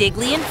 it's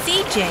Digley and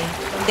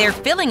CJ. They're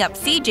filling up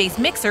CJ's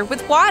mixer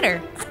with water.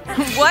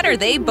 What are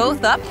they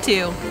both up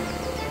to?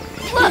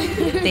 Look,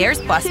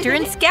 there's Buster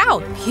and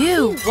Scout.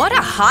 Phew, what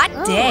a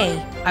hot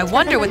day. I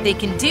wonder what they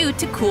can do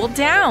to cool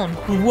down.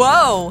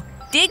 Whoa,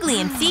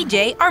 Digley and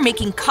CJ are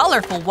making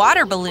colorful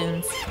water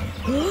balloons.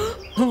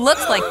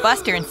 Looks like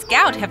Buster and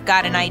Scout have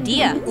got an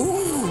idea.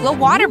 A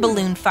water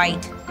balloon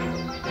fight.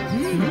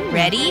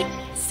 Ready,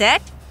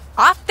 set,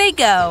 off they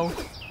go.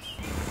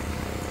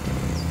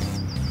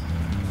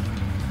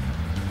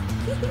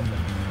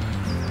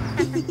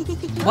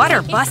 What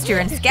are Buster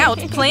and Scout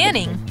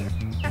planning?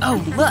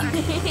 Oh, look,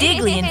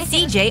 Digley and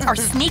CJ are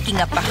sneaking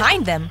up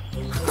behind them.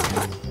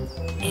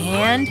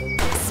 And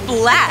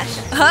splash!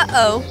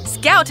 Uh-oh,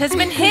 Scout has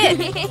been hit.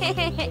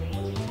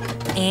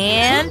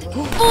 And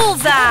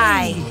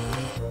bullseye!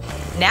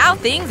 Now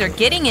things are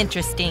getting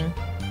interesting.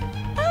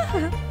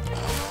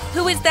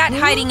 Who is that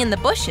hiding in the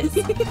bushes?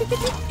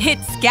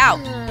 It's Scout.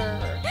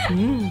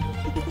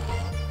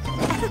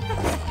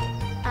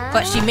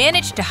 But she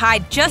managed to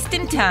hide just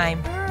in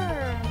time.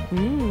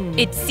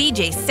 It's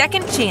CJ's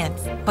second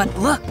chance. But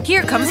look,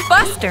 here comes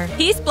Buster.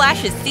 He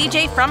splashes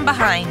CJ from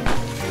behind.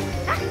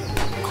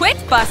 Quit,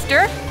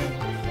 Buster!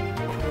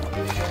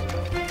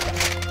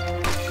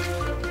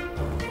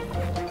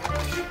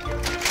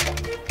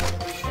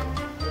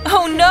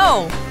 Oh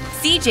no!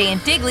 CJ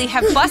and Digley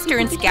have Buster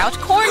and Scout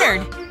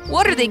cornered.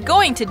 What are they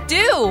going to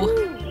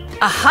do?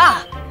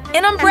 Aha!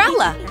 An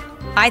umbrella!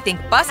 I think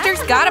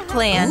Buster's got a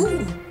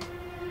plan.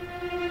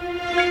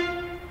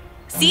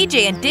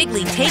 CJ and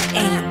Digley take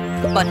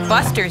aim, but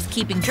Buster's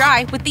keeping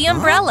dry with the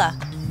umbrella.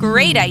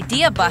 Great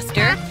idea,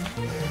 Buster.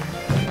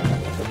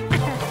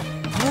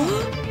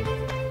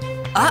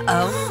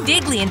 Uh-oh,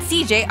 Digley and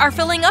CJ are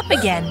filling up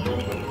again.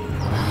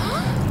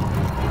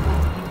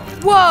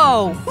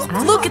 Whoa!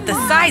 Look at the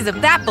size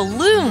of that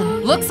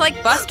balloon! Looks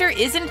like Buster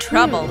is in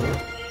trouble.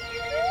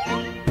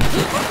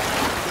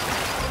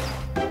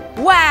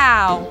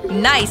 Wow!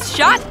 Nice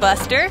shot,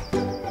 Buster!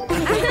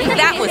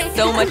 That was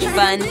so much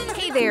fun.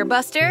 Hey there,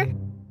 Buster.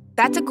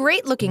 That's a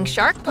great-looking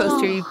shark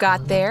poster you've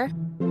got there.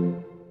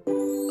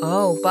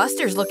 Oh,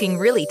 Buster's looking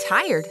really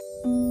tired.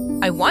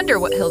 I wonder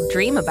what he'll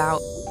dream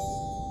about.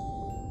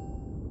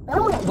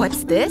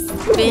 What's this?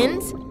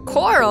 Fins?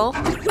 Coral?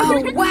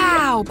 Oh,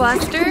 wow,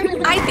 Buster!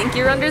 I think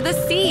you're under the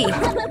sea.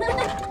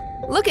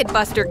 Look at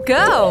Buster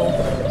go!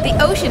 The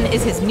ocean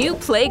is his new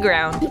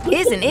playground.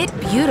 Isn't it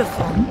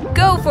beautiful?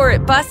 Go for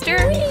it, Buster!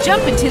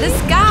 Jump into the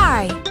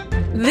sky!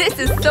 This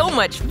is so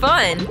much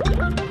fun!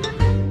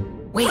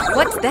 Wait,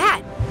 what's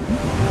that?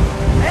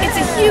 It's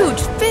a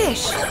huge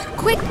fish!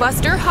 Quick,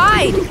 Buster,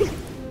 hide!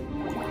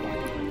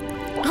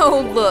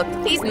 Oh, look,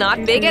 he's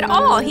not big at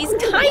all. He's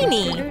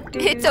tiny.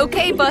 It's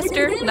okay,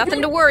 Buster.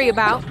 Nothing to worry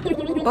about.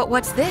 But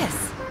what's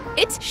this?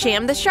 It's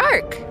Sham the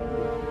shark.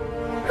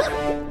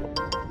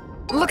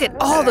 Look at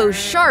all those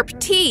sharp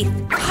teeth.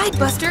 Hide,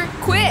 Buster,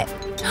 quick.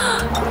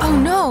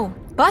 Oh, no.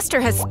 Buster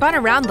has spun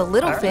around the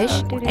little fish,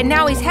 and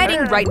now he's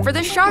heading right for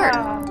the shark.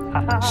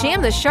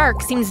 Sham the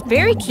shark seems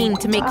very keen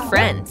to make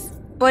friends,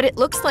 but it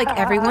looks like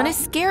everyone is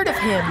scared of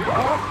him.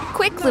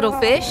 Quick, little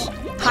fish.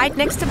 Hide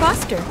next to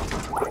Buster.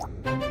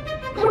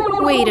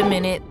 Wait a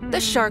minute, the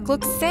shark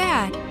looks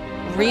sad.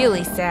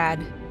 Really sad.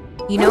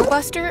 You know,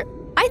 Buster,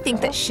 I think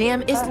that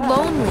Sham is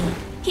lonely.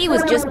 He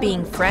was just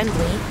being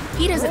friendly.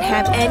 He doesn't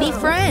have any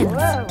friends.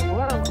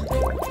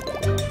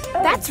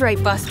 That's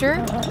right, Buster.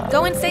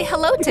 Go and say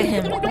hello to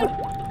him.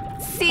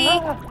 See,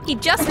 he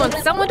just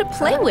wants someone to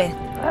play with.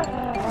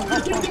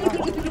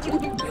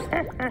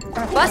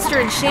 Buster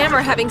and Sham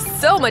are having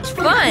so much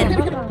fun.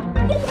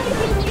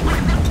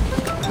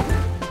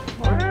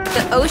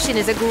 The ocean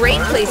is a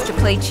great place to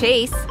play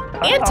chase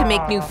and to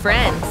make new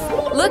friends.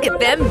 Look at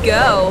them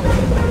go!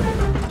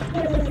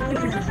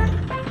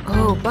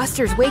 Oh,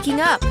 Buster's waking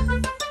up.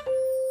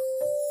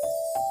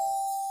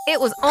 It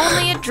was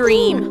only a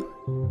dream.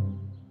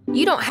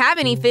 You don't have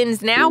any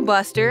fins now,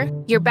 Buster.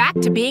 You're back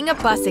to being a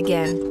bus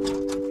again.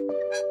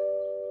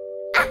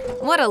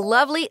 What a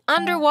lovely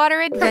underwater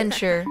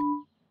adventure.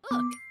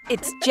 Look,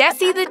 it's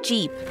Jessie the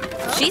Jeep.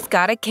 She's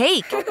got a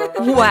cake.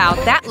 Wow,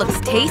 that looks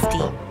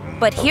tasty.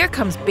 But here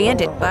comes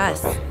Bandit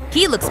Bus.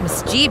 He looks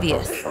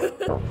mischievous.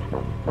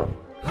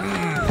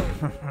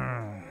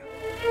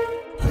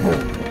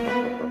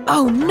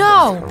 Oh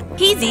no!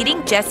 He's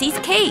eating Jessie's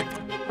cake.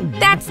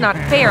 That's not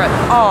fair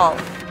at all.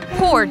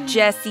 Poor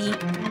Jessie.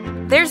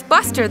 There's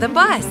Buster the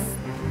bus.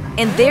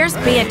 And there's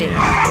Bandit,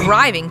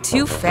 driving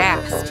too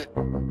fast.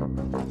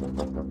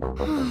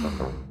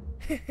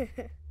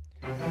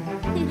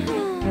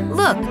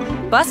 Look,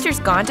 Buster's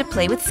gone to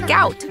play with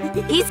Scout.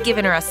 He's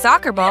given her a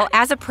soccer ball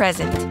as a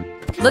present.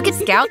 Look at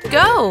Scout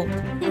go!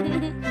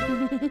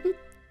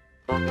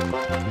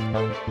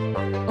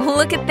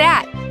 Look at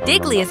that!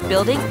 Digley is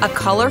building a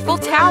colorful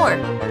tower.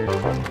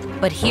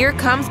 But here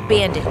comes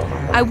Bandit.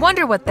 I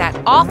wonder what that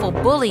awful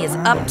bully is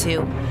up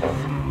to.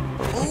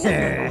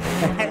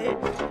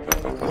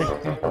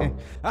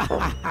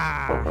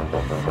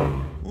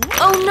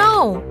 Oh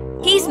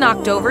no! He's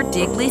knocked over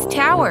Digley's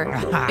tower.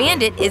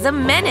 Bandit is a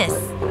menace.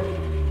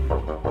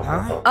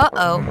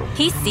 Uh-oh,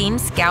 he's seen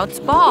Scout's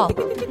ball.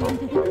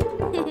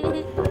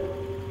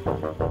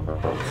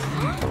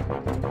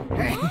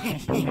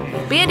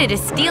 Bandit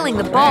is stealing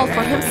the ball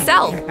for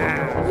himself.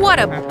 What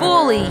a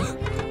bully!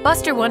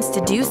 Buster wants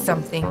to do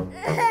something.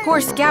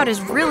 Poor Scout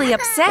is really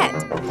upset.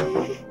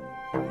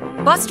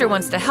 Buster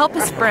wants to help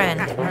his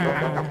friend.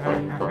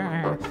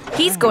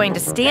 He's going to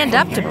stand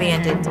up to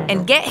Bandit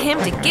and get him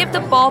to give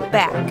the ball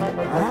back.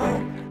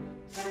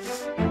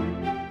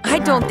 I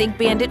don't think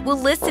Bandit will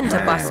listen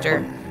to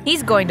Buster.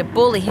 He's going to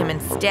bully him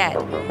instead.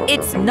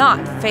 It's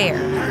not fair.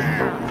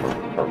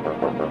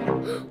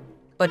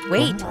 But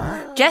wait,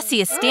 Jessie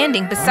is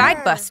standing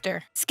beside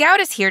Buster. Scout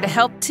is here to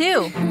help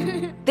too.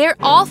 They're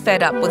all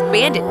fed up with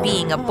Bandit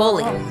being a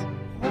bully.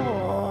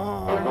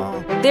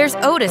 There's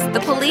Otis,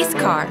 the police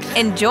car,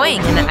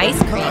 enjoying an ice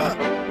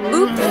cream.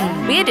 Oops,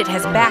 Bandit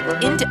has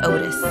backed into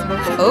Otis.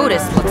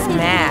 Otis looks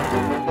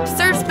mad.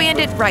 Serves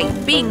Bandit right,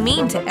 being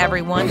mean to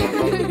everyone.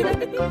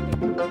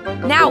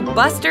 Now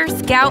Buster,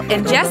 Scout,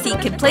 and Jessie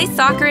can play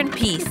soccer in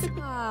peace.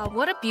 Ah,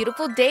 what a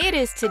beautiful day it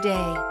is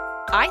today.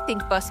 I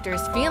think Buster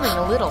is feeling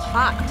a little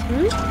hot.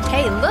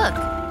 Hey, look,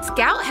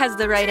 Scout has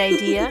the right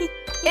idea.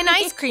 An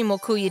ice cream will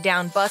cool you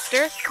down,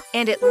 Buster,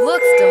 and it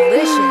looks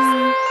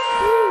delicious.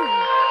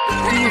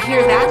 Do you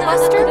hear that,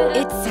 Buster?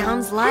 It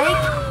sounds like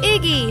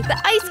Iggy,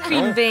 the ice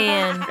cream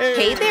van.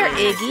 Hey there,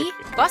 Iggy.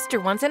 Buster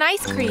wants an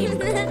ice cream.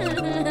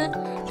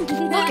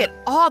 Look at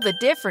all the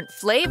different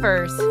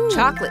flavors.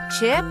 Chocolate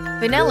chip,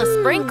 vanilla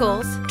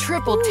sprinkles,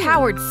 triple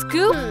towered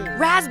scoop,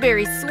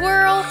 raspberry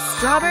swirl,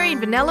 strawberry and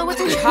vanilla with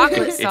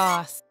chocolate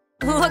sauce.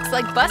 Looks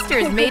like Buster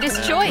has made his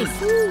choice.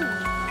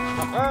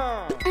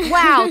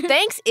 Wow,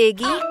 thanks,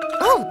 Iggy.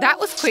 Oh, that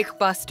was quick,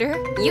 Buster.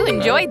 You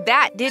enjoyed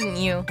that, didn't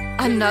you?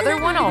 Another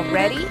one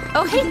already?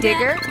 Oh, hey,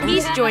 Digger.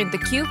 He's joined the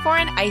queue for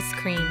an ice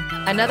cream.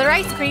 Another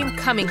ice cream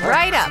coming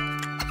right up.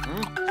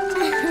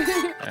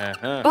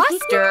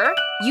 Buster,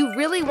 you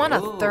really want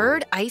a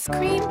third ice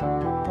cream?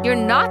 You're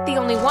not the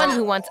only one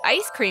who wants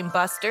ice cream,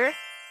 Buster.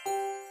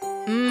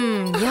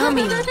 Mmm,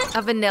 yummy.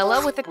 A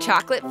vanilla with a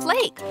chocolate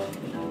flake.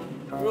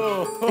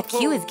 The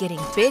queue is getting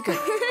bigger.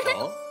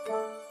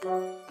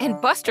 And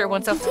Buster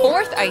wants a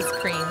fourth ice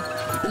cream.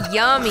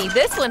 Yummy,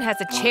 this one has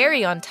a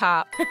cherry on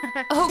top.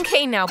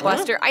 Okay now,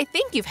 Buster, I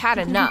think you've had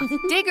enough.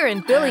 Digger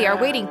and Billy are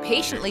waiting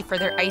patiently for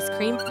their ice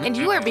cream, and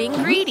you are being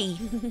greedy.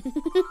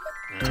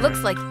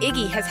 Looks like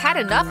Iggy has had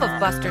enough of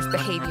Buster's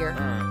behavior.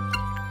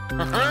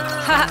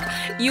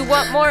 Ha! You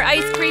want more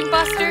ice cream,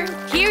 Buster?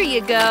 Here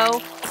you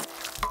go.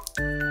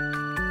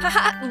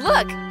 Haha,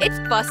 look, it's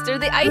Buster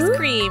the ice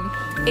cream.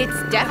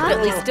 It's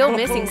definitely still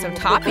missing some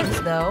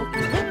toppings, though.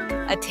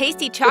 A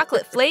tasty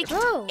chocolate flake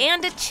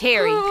and a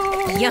cherry.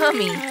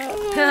 Yummy.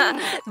 That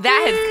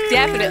has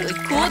definitely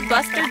cooled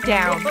Buster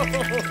down.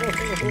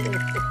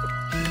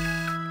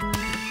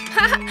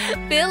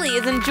 Billy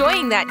is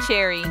enjoying that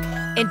cherry.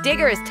 And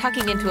Digger is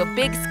tucking into a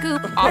big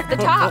scoop off the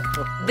top.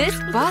 This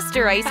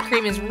Buster ice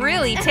cream is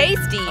really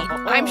tasty.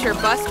 I'm sure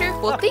Buster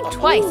will think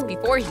twice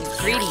before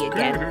he's greedy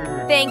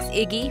again. Thanks,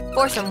 Iggy,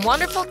 for some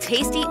wonderful,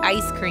 tasty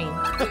ice cream.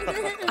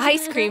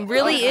 Ice cream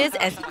really is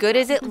as good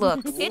as it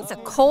looks. It's a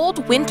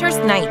cold winter's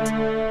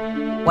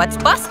night. What's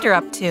Buster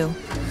up to?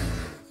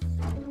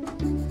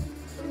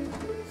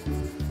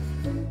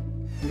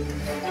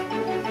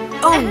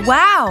 Oh,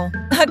 wow!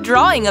 A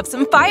drawing of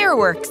some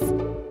fireworks.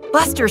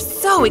 Buster's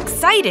so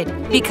excited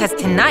because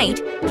tonight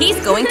he's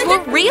going to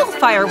a real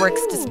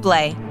fireworks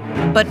display.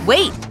 But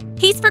wait,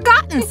 he's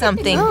forgotten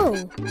something.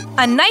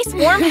 A nice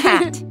warm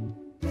hat.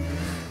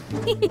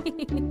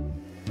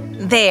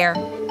 There.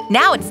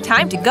 Now it's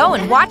time to go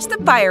and watch the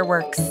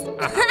fireworks.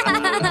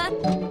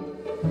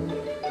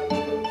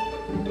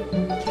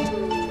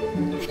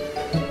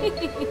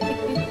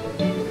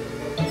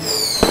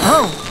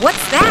 Oh,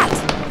 what's that?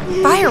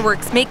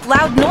 Fireworks make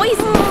loud noises.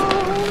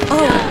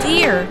 Oh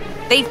dear,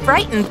 they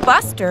frightened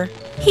Buster.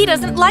 He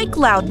doesn't like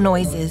loud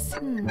noises.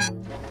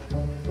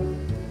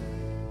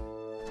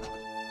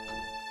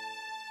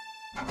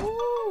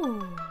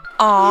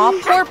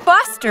 Aw, poor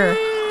Buster.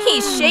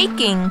 He's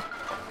shaking.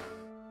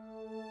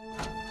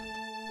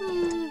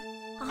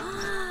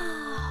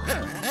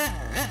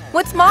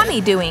 What's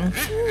Mommy doing?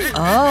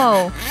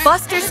 Oh,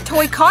 Buster's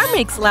toy car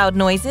makes loud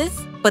noises,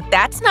 but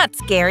that's not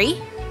scary.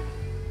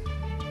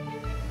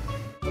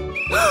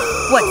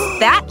 What's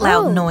that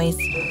loud noise?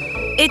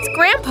 It's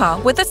Grandpa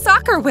with a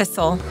soccer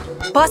whistle.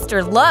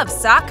 Buster loves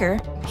soccer.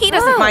 He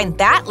doesn't mind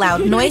that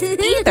loud noise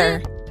either.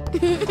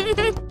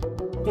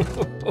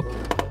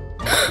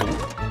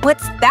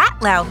 What's that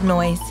loud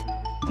noise?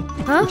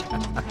 Huh?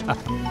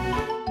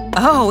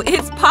 Oh,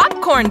 it's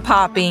popcorn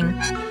popping.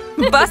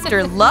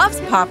 Buster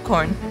loves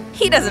popcorn.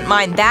 He doesn't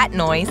mind that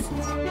noise.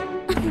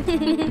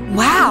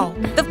 Wow,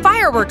 the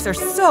fireworks are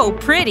so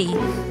pretty.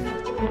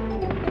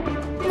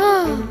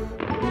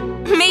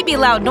 Maybe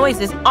loud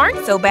noises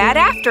aren't so bad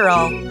after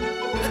all.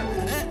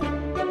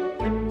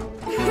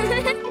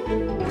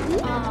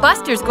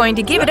 Buster's going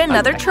to give it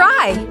another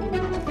try.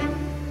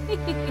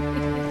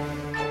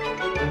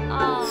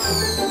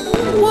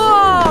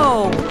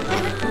 Whoa!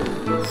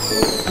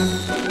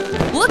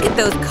 Look at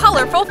those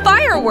colorful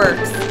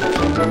fireworks!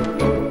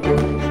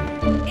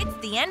 It's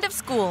the end of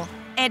school,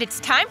 and it's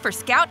time for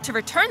Scout to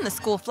return the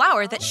school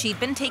flower that she'd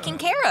been taking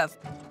care of.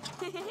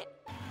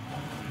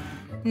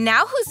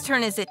 Now whose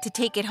turn is it to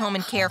take it home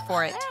and care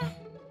for it?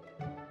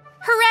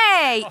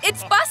 Hooray!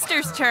 It's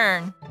Buster's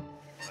turn!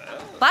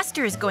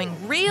 Buster is going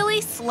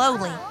really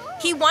slowly.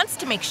 He wants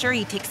to make sure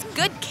he takes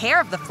good care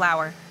of the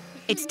flower.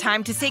 It's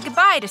time to say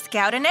goodbye to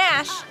Scout and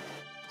Ash.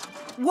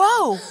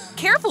 Whoa!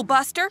 Careful,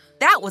 Buster!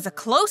 That was a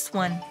close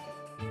one.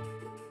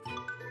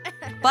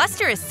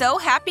 Buster is so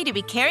happy to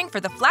be caring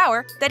for the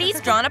flower that he's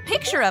drawn a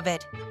picture of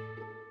it.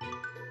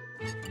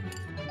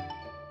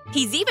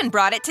 He's even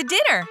brought it to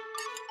dinner.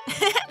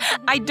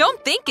 I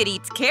don't think it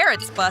eats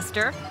carrots,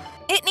 Buster.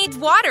 It needs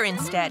water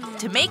instead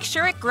to make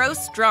sure it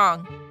grows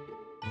strong.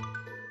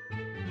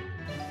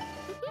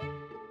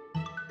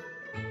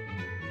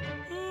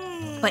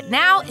 But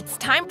now it's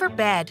time for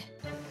bed.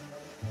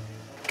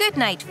 Good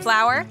night,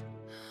 flower.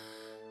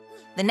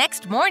 The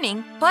next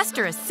morning,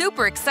 Buster is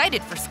super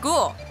excited for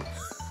school.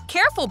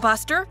 Careful,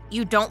 Buster.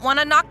 You don't want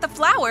to knock the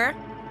flower.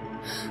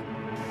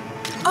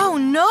 Oh,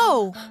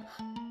 no!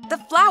 The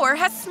flower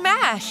has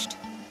smashed.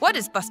 What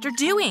is Buster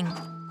doing?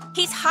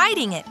 He's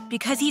hiding it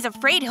because he's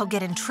afraid he'll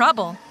get in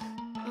trouble.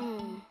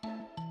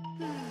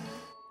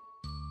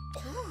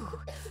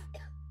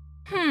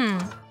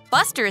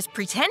 Buster is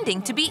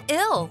pretending to be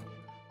ill.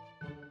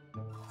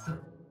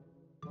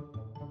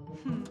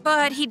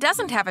 But he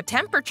doesn't have a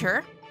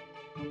temperature.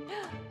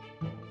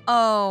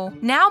 Oh,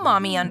 now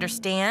Mommy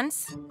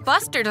understands.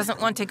 Buster doesn't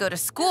want to go to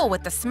school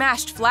with the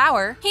smashed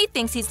flower. He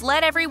thinks he's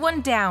let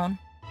everyone down.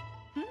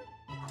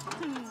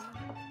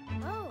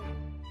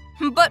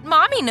 But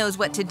Mommy knows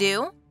what to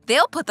do.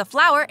 They'll put the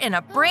flower in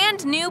a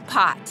brand new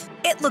pot.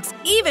 It looks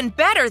even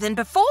better than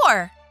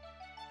before.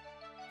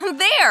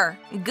 There,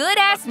 good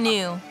as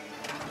new.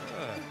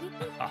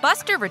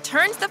 Buster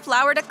returns the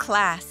flower to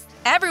class.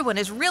 Everyone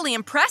is really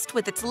impressed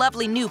with its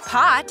lovely new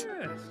pot.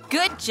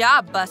 Good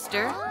job,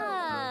 Buster.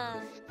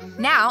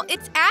 Now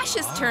it's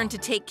Ash's turn to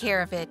take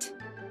care of it.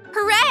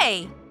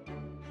 Hooray!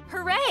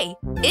 Hooray!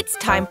 It's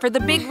time for the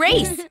big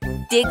race.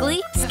 Digley,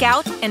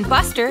 Scout, and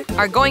Buster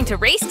are going to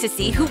race to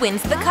see who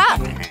wins the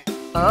cup.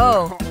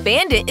 Oh,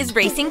 Bandit is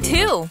racing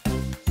too.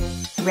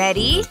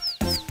 Ready,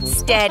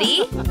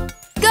 steady,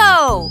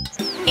 go!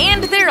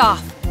 And they're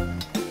off.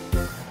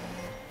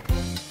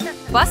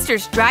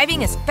 Buster's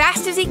driving as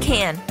fast as he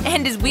can,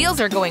 and his wheels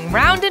are going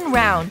round and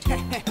round.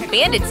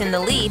 Bandit's in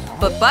the lead,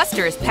 but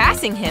Buster is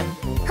passing him.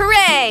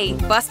 Hooray!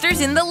 Buster's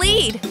in the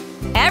lead.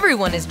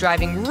 Everyone is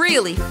driving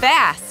really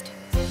fast.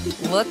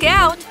 Look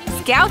out!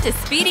 Scout is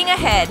speeding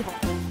ahead.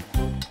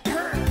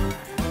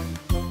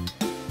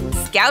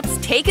 Scout's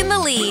taken the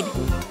lead.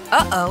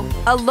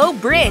 Uh-oh, a low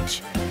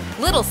bridge.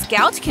 Little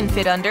Scout can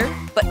fit under,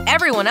 but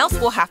everyone else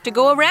will have to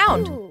go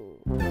around.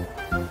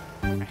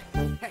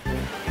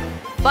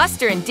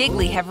 Buster and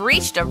Digley have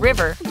reached a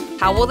river.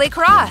 How will they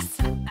cross?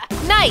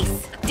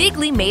 Nice!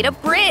 Digley made a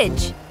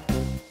bridge.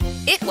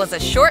 It was a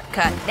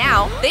shortcut.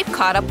 Now they've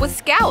caught up with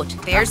Scout.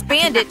 There's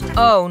Bandit.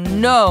 Oh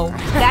no!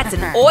 That's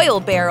an oil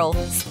barrel,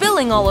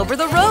 spilling all over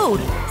the road.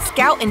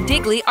 Scout and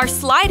Digley are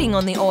sliding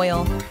on the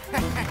oil.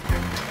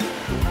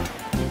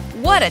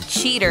 What a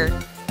cheater!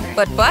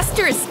 But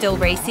Buster is still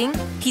racing.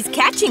 He's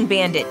catching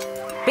Bandit.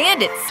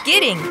 Bandit's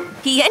skidding.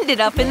 He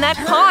ended up in that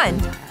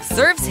pond.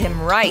 Serves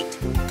him right.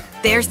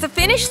 There's the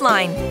finish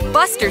line.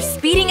 Buster's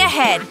speeding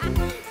ahead.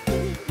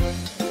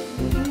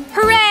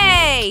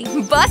 Hooray!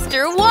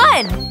 Buster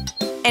won!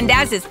 And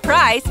as his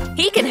prize,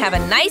 he can have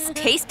a nice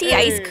tasty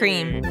ice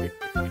cream.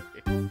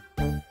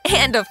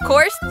 And of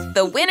course,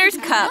 the winner's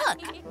cup.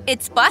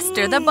 It's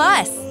Buster the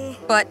bus.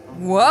 But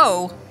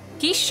whoa,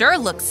 he sure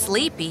looks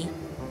sleepy.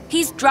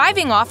 He's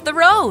driving off the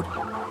road.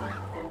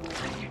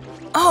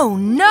 Oh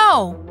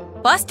no!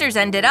 Buster's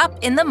ended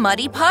up in the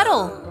muddy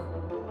puddle.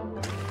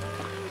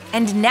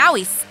 And now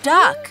he's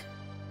stuck.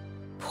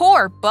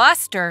 Poor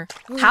Buster.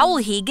 How will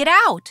he get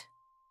out?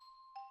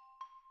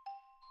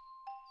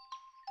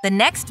 The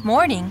next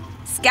morning,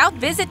 Scout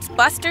visits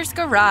Buster's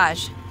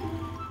garage.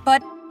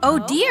 But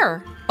oh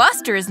dear,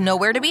 Buster is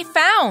nowhere to be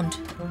found.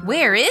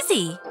 Where is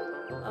he?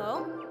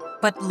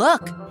 But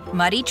look,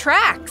 muddy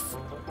tracks.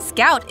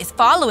 Scout is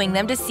following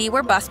them to see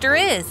where Buster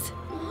is.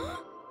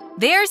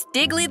 There's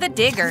Digley the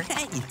digger.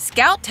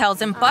 Scout tells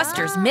him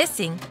Buster's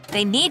missing.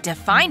 They need to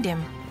find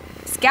him.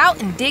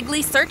 Scout and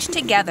Digley search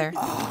together.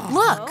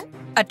 Look,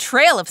 a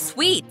trail of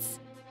sweets.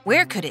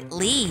 Where could it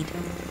lead?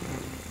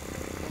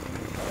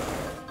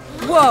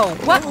 Whoa,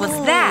 what was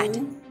that?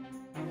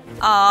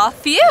 Aw,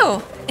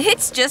 phew!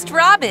 It's just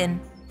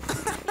Robin.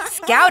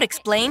 Scout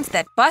explains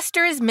that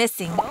Buster is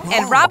missing,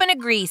 and Robin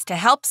agrees to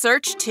help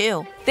search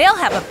too. They'll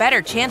have a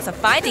better chance of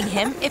finding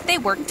him if they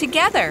work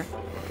together.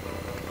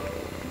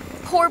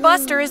 Poor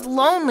Buster is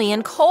lonely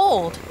and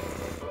cold.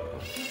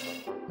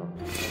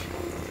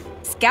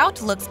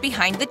 Scout looks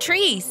behind the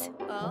trees.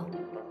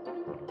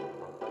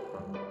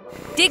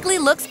 Digley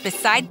looks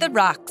beside the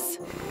rocks.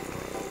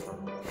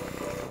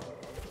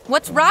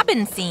 What's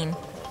Robin seen?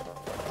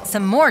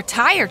 Some more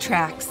tire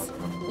tracks.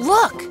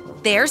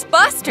 Look, there's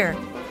Buster.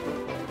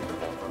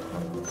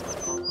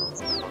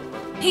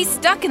 He's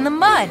stuck in the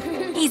mud.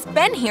 He's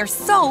been here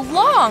so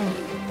long.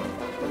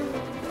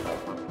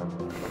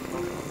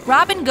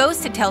 Robin goes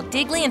to tell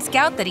Digley and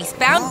Scout that he's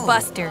found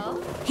Buster.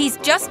 He's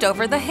just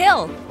over the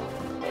hill.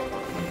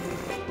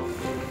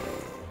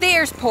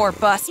 There's poor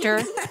Buster.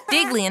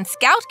 Digley and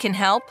Scout can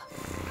help.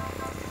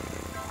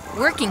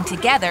 Working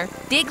together,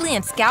 Digley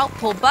and Scout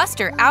pull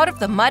Buster out of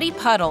the muddy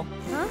puddle.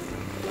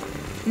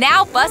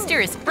 Now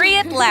Buster is free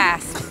at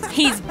last.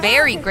 He's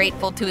very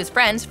grateful to his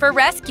friends for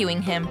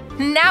rescuing him.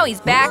 Now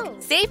he's back,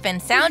 safe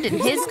and sound in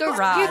his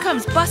garage. Here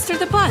comes Buster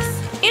the bus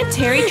and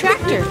Terry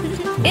Tractor.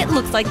 It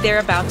looks like they're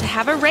about to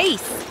have a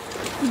race.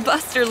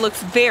 Buster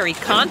looks very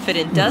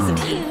confident, doesn't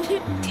he?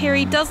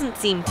 Terry doesn't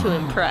seem too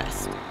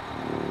impressed.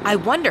 I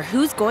wonder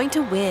who's going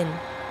to win.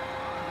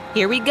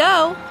 Here we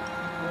go.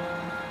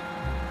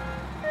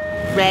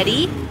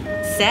 Ready,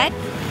 set,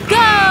 go!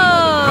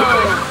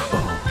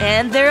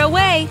 And they're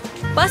away.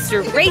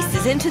 Buster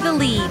races into the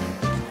lead.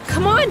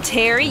 Come on,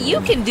 Terry,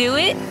 you can do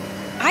it.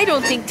 I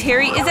don't think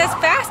Terry is as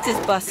fast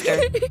as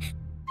Buster.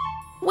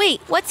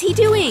 Wait, what's he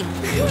doing?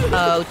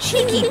 Oh,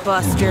 cheeky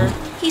Buster.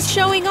 He's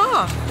showing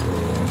off.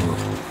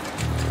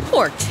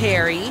 Poor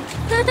Terry.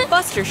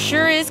 Buster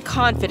sure is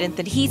confident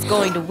that he's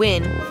going to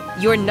win.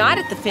 You're not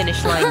at the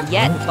finish line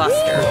yet,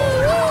 Buster.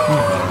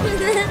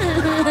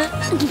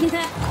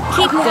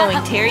 Keep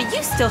going, Terry.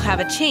 You still have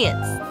a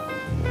chance.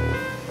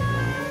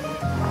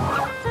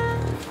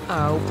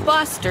 Oh,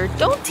 Buster,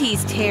 don't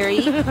tease Terry.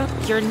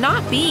 You're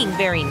not being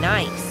very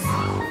nice.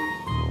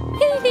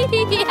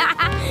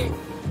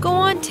 Go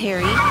on,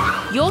 Terry.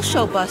 You'll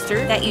show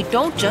Buster that you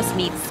don't just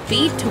need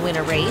speed to win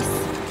a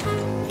race.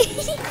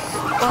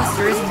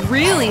 Buster is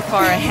really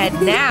far ahead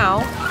now.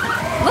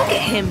 Look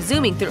at him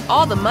zooming through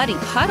all the muddy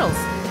puddles.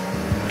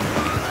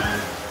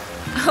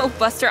 Oh,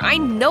 Buster, I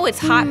know it's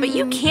hot, but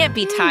you can't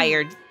be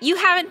tired. You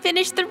haven't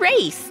finished the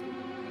race.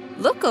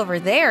 Look over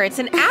there, it's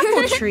an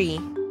apple tree.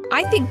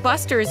 I think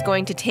Buster is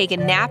going to take a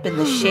nap in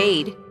the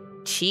shade.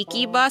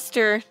 Cheeky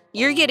Buster,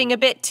 you're getting a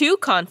bit too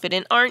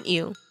confident, aren't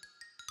you?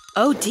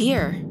 Oh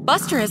dear,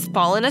 Buster has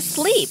fallen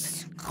asleep.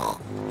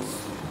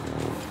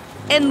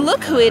 And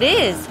look who it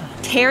is,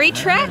 Terry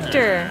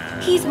Tractor.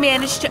 He's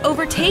managed to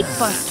overtake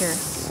Buster.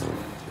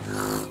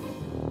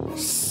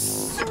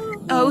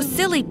 Oh,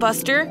 silly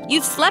Buster,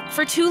 you've slept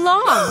for too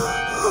long.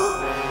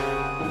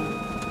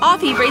 Off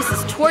he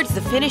races towards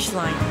the finish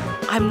line.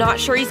 I'm not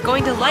sure he's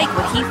going to like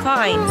what he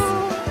finds.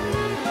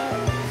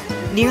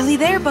 Nearly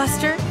there,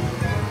 Buster.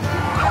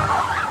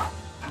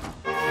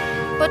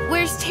 But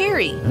where's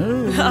Terry?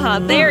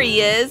 There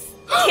he is.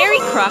 Terry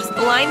crossed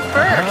the line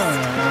first.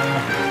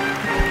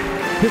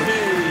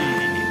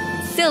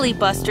 Silly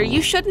Buster,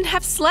 you shouldn't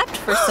have slept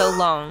for so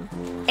long.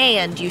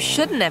 And you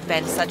shouldn't have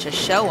been such a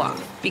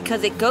show-off,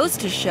 because it goes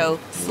to show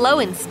slow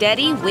and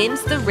steady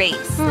wins the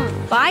race.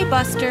 Bye,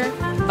 Buster.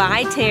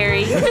 Bye,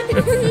 Terry.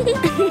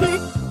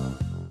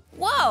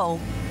 Whoa!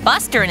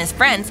 Buster and his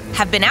friends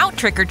have been out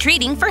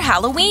trick-or-treating for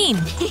Halloween.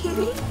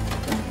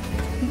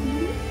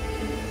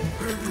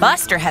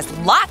 Buster has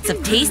lots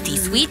of tasty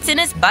sweets in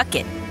his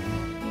bucket.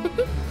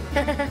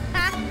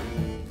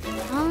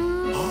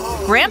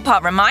 Grandpa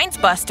reminds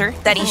Buster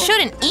that he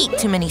shouldn't eat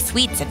too many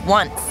sweets at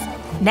once.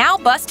 Now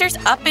Buster's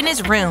up in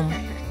his room.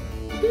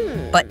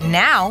 But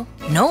now,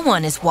 no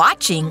one is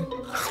watching.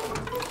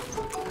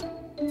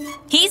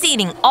 He's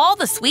eating all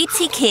the sweets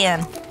he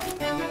can.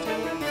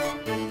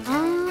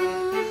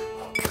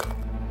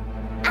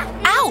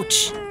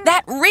 Ouch!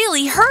 That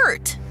really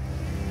hurt!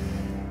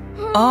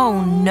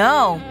 Oh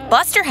no,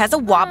 Buster has a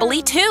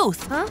wobbly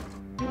tooth.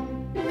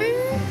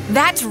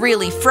 That's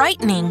really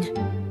frightening.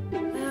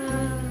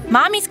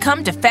 Mommy's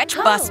come to fetch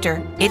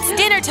Buster. It's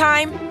dinner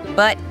time,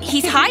 but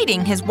he's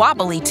hiding his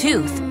wobbly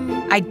tooth.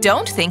 I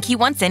don't think he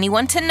wants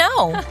anyone to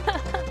know.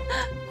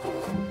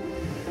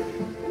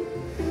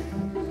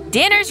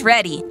 Dinner's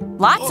ready.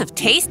 Lots of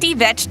tasty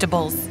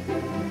vegetables.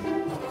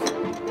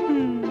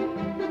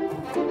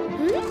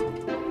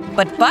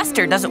 But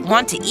Buster doesn't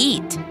want to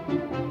eat.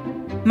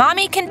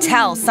 Mommy can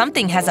tell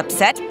something has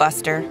upset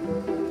Buster.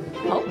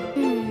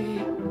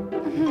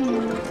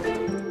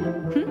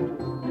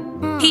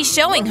 He's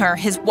showing her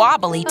his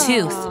wobbly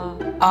tooth.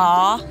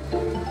 Aw.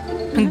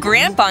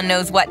 Grandpa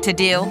knows what to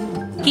do.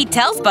 He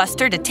tells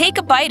Buster to take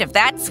a bite of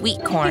that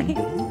sweet corn.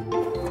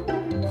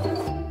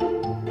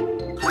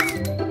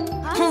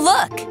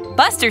 Look,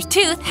 Buster's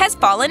tooth has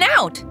fallen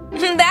out.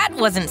 That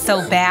wasn't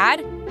so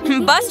bad.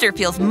 Buster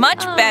feels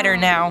much better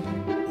now.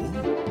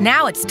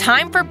 Now it's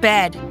time for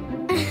bed.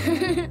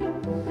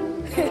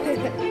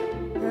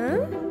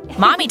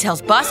 Mommy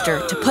tells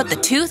Buster to put the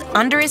tooth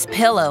under his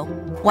pillow.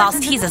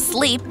 Whilst he's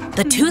asleep,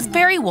 the tooth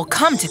fairy will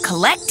come to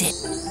collect it.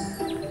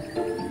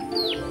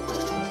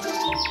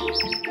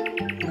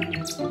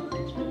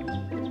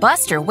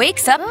 Buster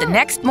wakes up the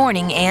next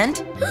morning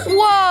and…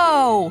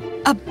 Whoa!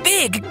 A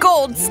big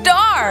gold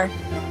star!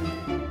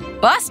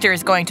 Buster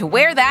is going to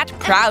wear that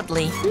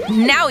proudly.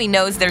 Now he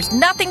knows there's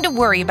nothing to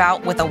worry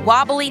about with a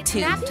wobbly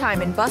tooth. Nap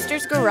time in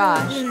Buster's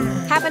garage.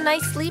 Have a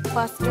nice sleep,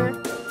 Buster.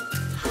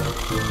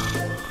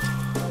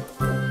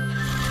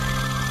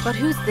 But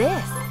who's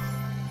this?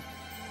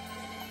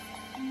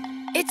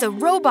 It's a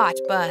robot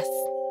bus.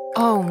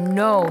 Oh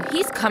no,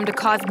 he's come to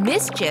cause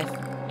mischief.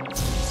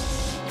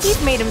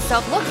 He's made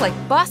himself look like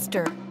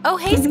Buster. Oh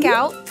hey,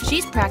 Scout.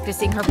 She's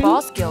practicing her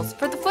ball skills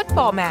for the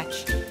football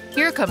match.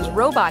 Here comes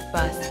Robot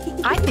Bus.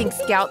 I think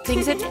Scout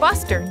thinks it's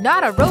Buster,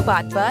 not a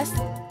robot bus.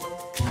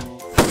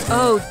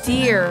 Oh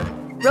dear.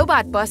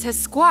 Robot Bus has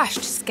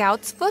squashed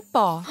Scout's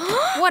football.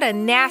 What a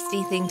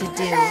nasty thing to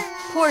do.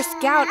 Poor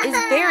Scout is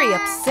very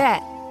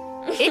upset.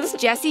 It's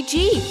Jessie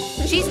G.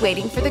 She's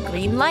waiting for the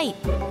green light.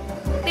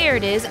 There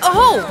it is.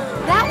 Oh,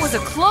 that was a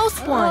close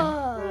one.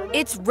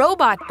 It's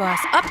Robot Bus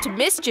up to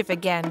mischief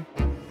again.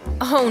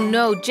 Oh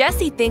no,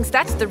 Jessie thinks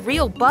that's the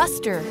real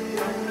Buster.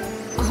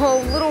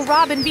 Oh, little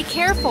Robin, be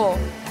careful.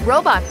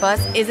 Robot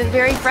Bus isn't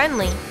very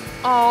friendly.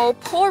 Oh,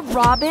 poor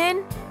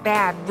Robin.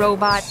 Bad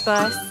Robot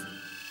Bus.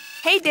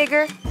 Hey,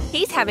 Digger.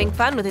 He's having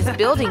fun with his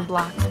building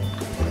blocks.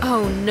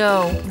 Oh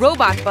no,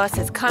 Robot Bus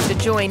has come to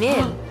join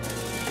in.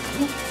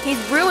 He's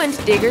ruined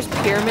Digger's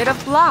pyramid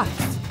of blocks.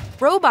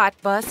 Robot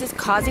Bus is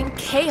causing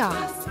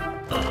chaos.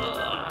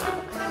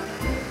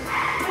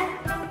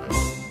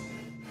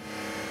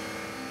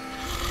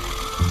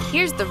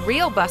 Here's the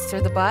real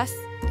Buster the Bus.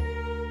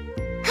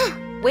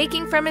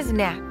 Waking from his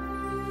nap.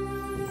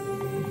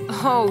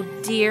 Oh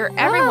dear,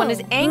 everyone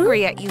is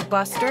angry at you,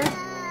 Buster.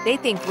 They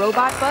think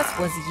Robot Bus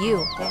was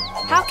you.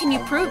 How can you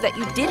prove that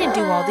you didn't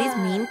do all these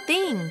mean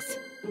things?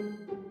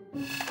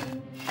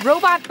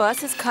 Robot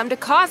Bus has come to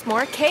cause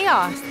more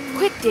chaos.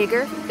 Quick,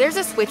 Digger, there's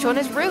a switch on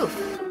his roof.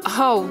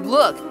 Oh,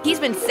 look, he's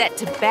been set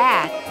to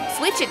bad.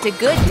 Switch it to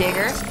good,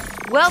 Digger.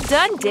 Well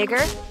done,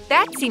 Digger.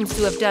 That seems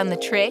to have done the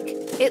trick.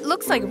 It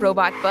looks like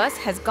Robot Bus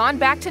has gone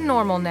back to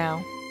normal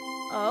now.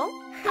 Oh?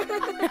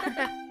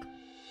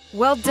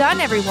 Well done,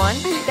 everyone.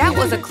 That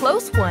was a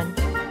close one.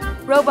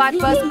 Robot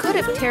Bus could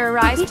have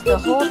terrorized the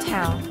whole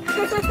town.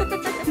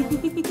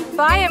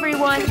 Bye,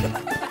 everyone.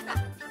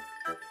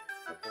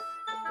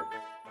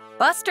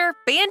 Buster,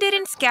 Bandit,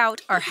 and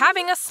Scout are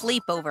having a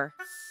sleepover.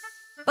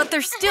 But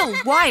they're still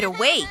wide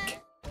awake.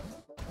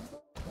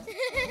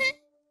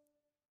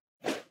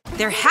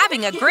 They're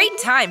having a great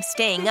time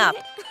staying up.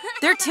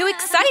 They're too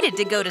excited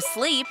to go to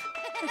sleep.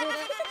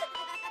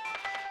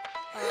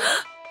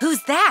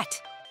 Who's that?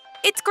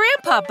 It's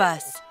Grandpa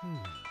Bus.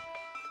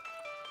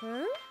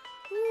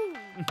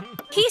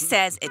 He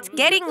says it's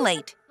getting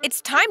late.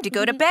 It's time to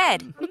go to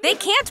bed. They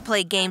can't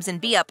play games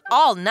and be up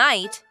all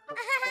night.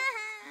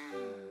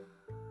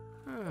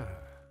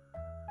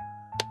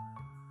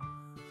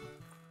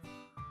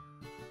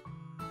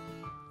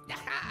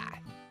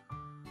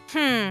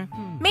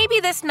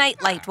 Maybe this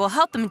nightlight will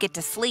help them get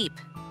to sleep.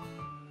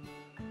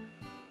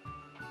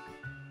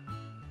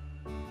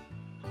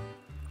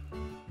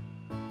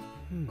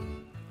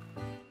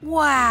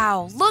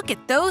 Wow, look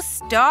at those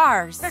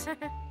stars.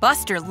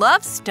 Buster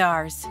loves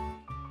stars.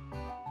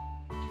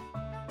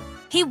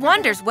 He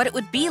wonders what it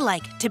would be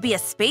like to be a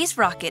space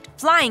rocket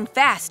flying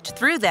fast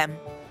through them.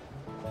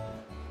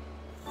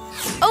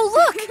 Oh,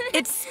 look!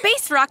 It's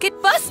Space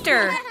Rocket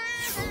Buster!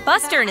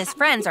 Buster and his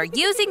friends are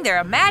using their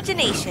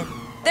imagination.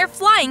 They're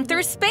flying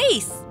through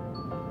space.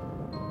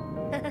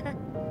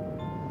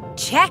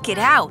 Check it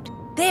out.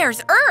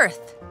 There's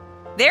Earth.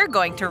 They're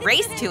going to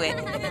race to it.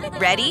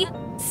 Ready,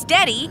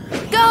 steady,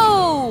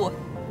 go!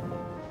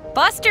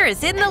 Buster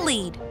is in the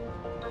lead.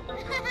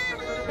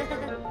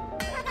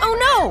 Oh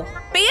no!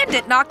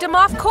 Bandit knocked him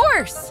off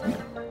course.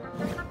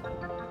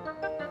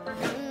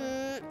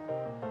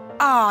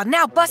 Aw,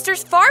 now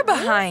Buster's far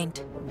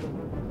behind.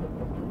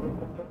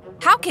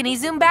 How can he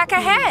zoom back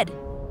ahead?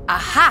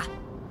 Aha!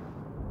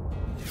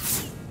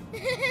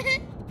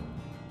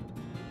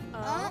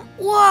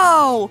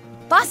 Whoa!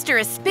 Buster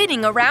is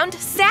spinning around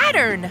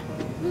Saturn.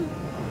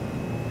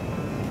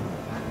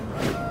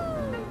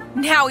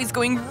 Now he's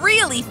going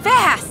really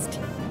fast.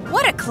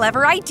 What a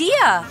clever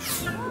idea!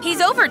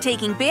 He's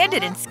overtaking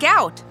Bandit and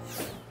Scout.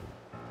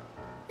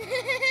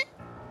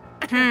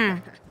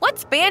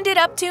 What's Bandit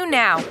up to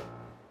now?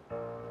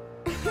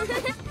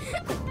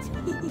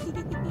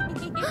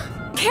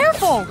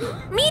 Careful!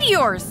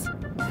 Meteors!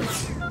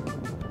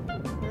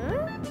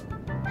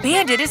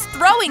 Bandit is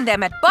throwing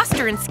them at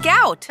Buster and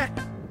Scout.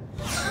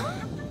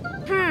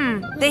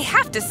 They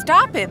have to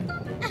stop him.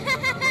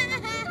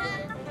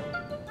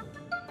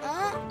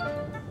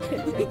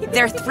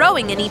 They're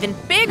throwing an even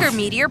bigger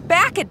meteor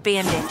back at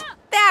Bandit.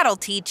 That'll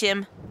teach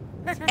him.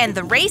 And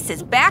the race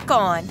is back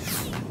on.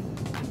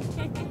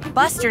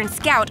 Buster and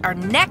Scout are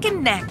neck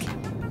and neck.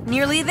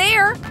 Nearly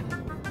there.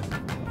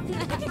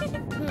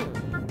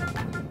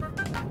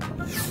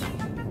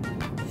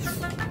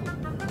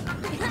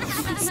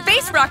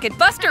 Space Rocket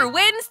Buster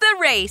wins the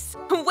race!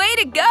 Way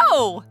to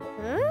go!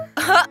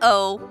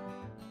 Uh-oh.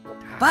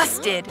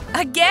 Busted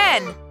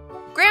again!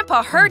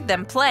 Grandpa heard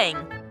them playing.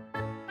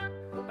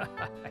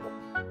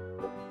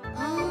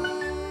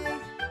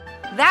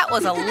 That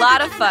was a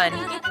lot of fun,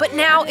 but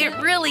now it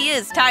really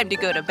is time to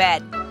go to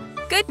bed.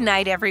 Good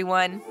night,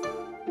 everyone.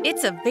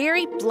 It's a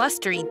very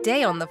blustery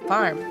day on the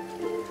farm.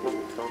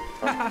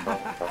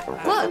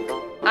 Look,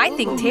 I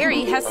think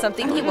Terry has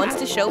something he wants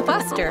to show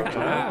Buster.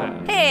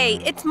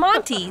 Hey, it's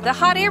Monty, the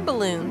hot air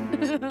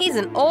balloon. He's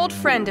an old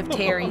friend of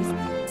Terry's.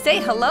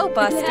 Say hello,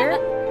 Buster.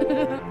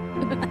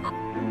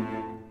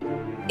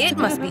 It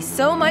must be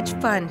so much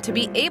fun to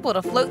be able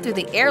to float through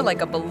the air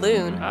like a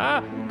balloon.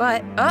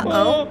 But,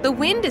 uh-oh, the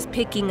wind is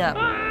picking up.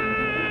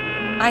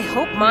 I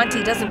hope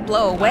Monty doesn't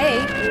blow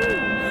away.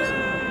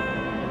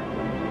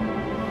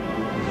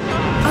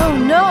 Oh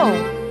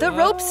no, the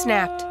rope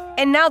snapped,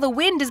 and now the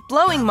wind is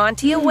blowing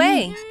Monty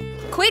away.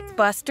 Quick,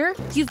 Buster,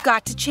 you've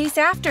got to chase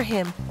after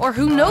him, or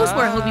who knows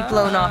where he'll be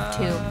blown off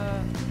to.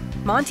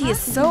 Monty is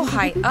so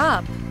high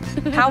up.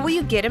 How will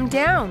you get him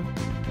down?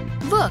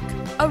 Look,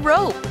 a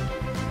rope.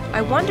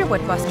 I wonder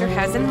what Buster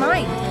has in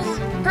mind.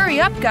 Hurry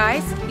up,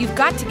 guys. You've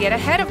got to get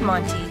ahead of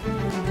Monty.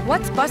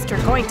 What's Buster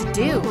going to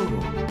do?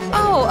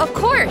 Oh, of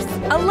course,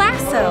 a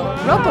lasso.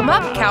 Rope him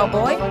up,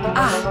 cowboy.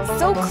 Ah,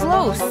 so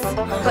close.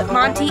 But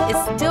Monty is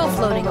still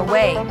floating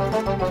away.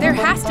 There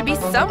has to be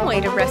some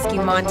way to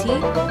rescue Monty.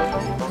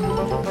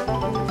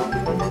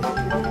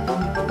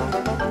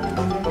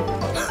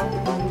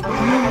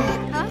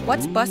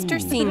 What's Buster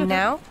seen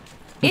now?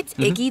 It's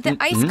Iggy the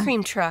ice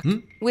cream truck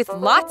with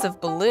lots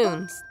of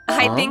balloons.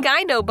 I think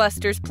I know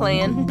Buster's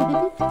plan.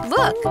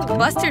 Look,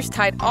 Buster's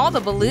tied all the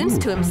balloons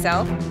to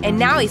himself, and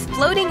now he's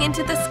floating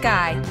into the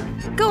sky.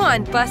 Go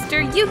on,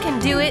 Buster, you can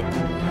do it.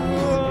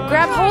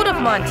 Grab hold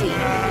of Monty.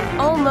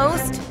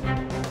 Almost.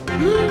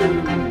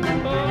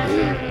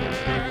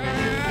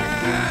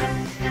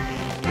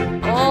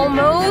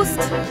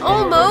 Almost.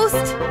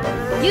 Almost.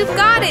 You've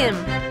got him.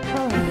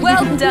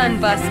 Well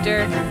done,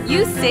 Buster.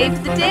 You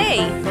saved the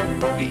day.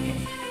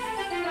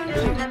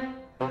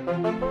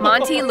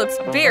 Monty looks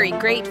very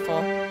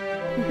grateful.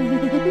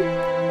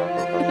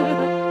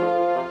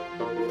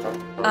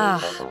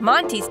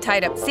 Monty's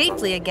tied up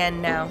safely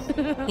again now.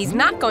 He's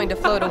not going to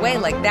float away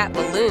like that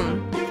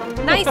balloon.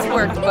 Nice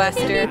work,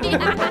 Buster.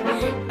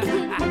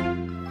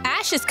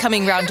 Ash is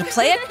coming round to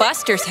play at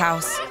Buster's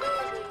house.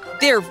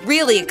 They're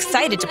really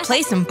excited to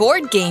play some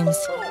board games.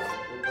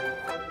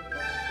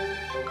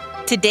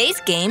 Today's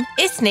game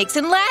is Snakes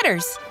and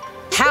Ladders.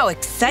 How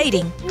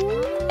exciting!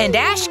 And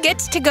Ash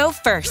gets to go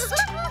first.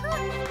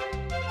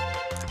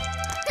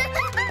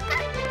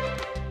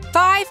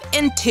 5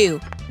 and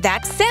 2.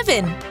 That's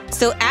 7.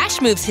 So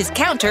Ash moves his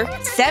counter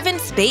 7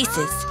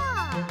 spaces.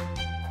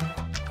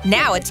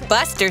 Now it's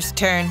Buster's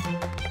turn.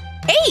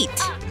 8.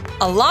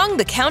 Along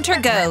the counter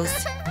goes.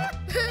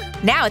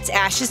 Now it's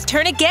Ash's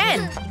turn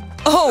again.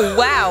 Oh,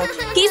 wow.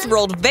 He's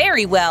rolled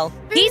very well.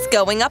 He's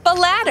going up a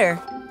ladder.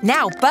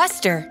 Now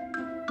Buster.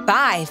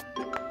 5.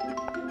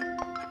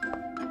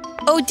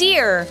 Oh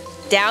dear.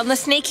 Down the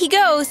snake he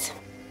goes.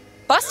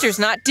 Buster's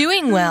not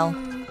doing well.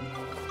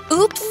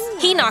 Oops,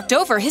 he knocked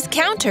over his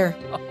counter.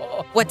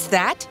 What's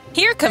that?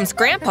 Here comes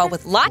Grandpa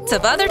with lots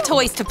of other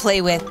toys to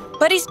play with,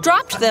 but he's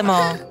dropped them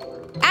all.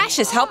 Ash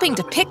is helping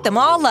to pick them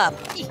all up.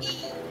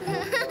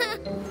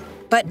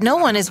 But no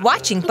one is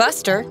watching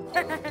Buster.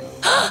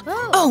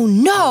 Oh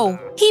no!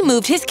 He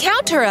moved his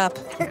counter up.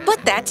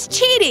 But that's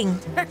cheating.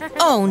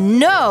 Oh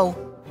no!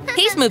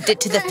 He's moved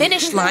it to the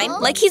finish line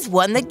like he's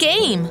won the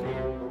game.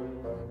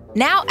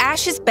 Now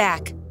Ash is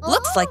back.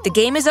 Looks like the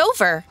game is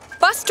over.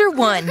 Buster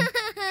won.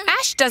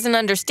 Ash doesn't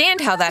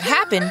understand how that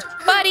happened,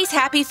 but he's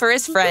happy for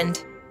his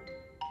friend.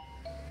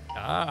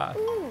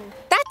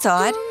 That's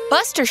odd.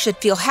 Buster should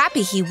feel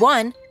happy he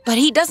won, but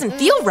he doesn't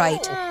feel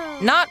right.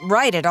 Not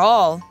right at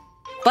all.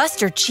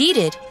 Buster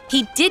cheated.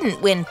 He didn't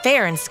win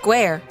fair and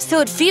square, so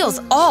it feels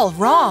all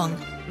wrong.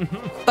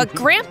 But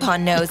Grandpa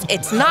knows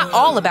it's not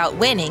all about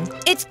winning.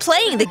 It's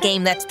playing the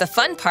game that's the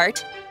fun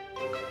part.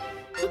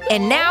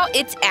 And now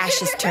it's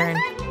Ash's turn.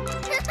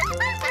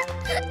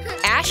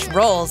 Ash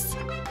rolls.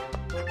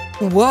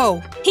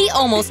 Whoa, he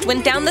almost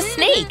went down the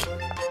snake.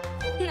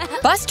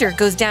 Buster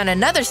goes down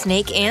another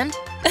snake and…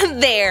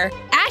 there!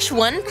 Ash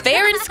won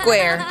fair and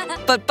square.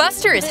 But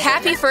Buster is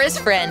happy for his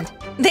friend.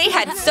 They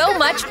had so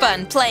much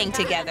fun playing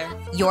together.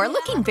 You're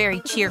looking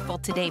very cheerful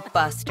today,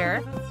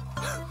 Buster.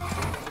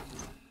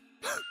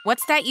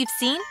 What's that you've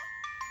seen?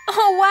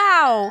 Oh,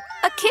 wow!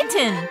 A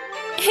kitten!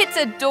 It's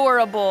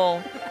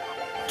adorable!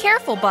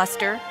 Careful,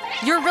 Buster.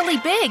 You're really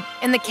big,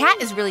 and the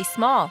cat is really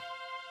small.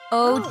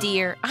 Oh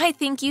dear, I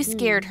think you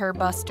scared her,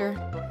 Buster.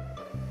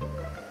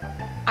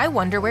 I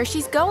wonder where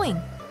she's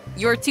going.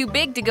 You're too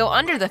big to go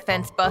under the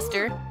fence,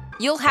 Buster.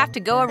 You'll have to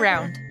go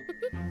around.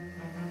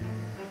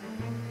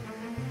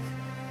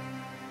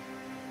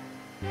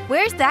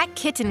 Where's that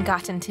kitten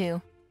gotten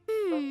to?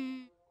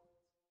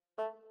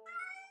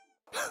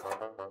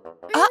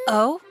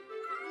 Uh-oh.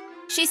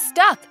 She's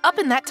stuck up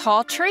in that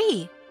tall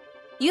tree.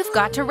 You've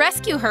got to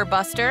rescue her,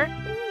 Buster.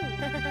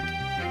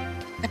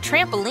 A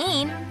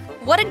trampoline?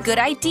 What a good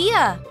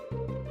idea!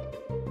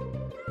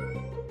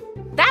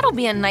 That'll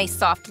be a nice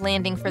soft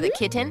landing for the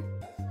kitten.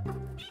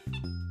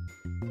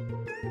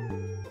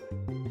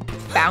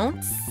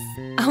 Bounce?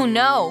 Oh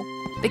no!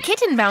 The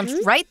kitten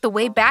bounced right the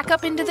way back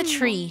up into the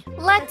tree.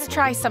 Let's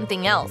try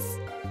something else.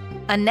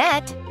 A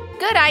net?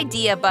 Good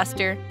idea,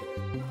 Buster.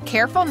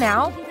 Careful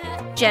now.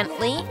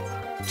 Gently.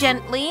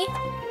 Gently.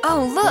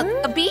 Oh, look,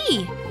 a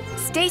bee.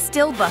 Stay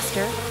still,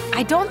 Buster.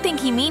 I don't think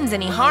he means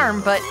any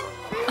harm, but…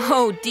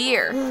 oh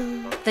dear.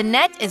 The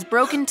net is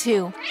broken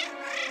too.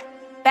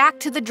 Back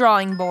to the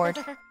drawing board.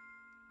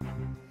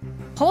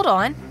 Hold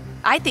on.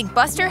 I think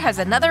Buster has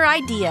another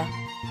idea.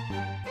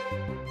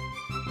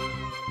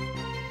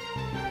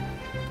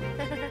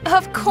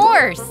 Of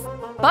course!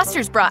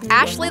 Buster's brought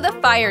Ashley the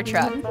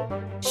Firetruck.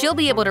 She'll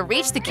be able to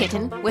reach the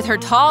kitten with her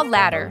tall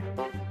ladder.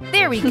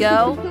 There we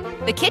go.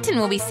 The kitten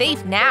will be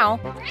safe now.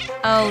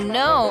 Oh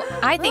no,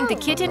 I think the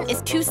kitten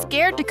is too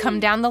scared to come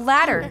down the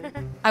ladder.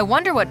 I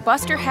wonder what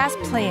Buster has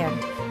planned.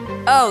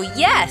 Oh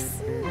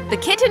yes! The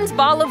kitten's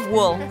ball of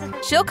wool.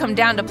 She'll come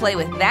down to play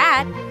with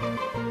that.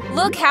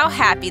 Look how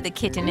happy the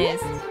kitten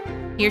is.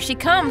 Here she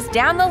comes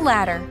down the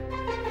ladder.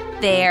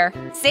 There,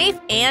 safe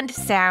and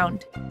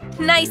sound.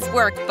 Nice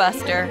work,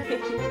 Buster.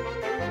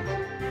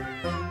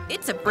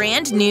 It's a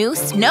brand new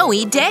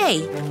snowy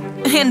day.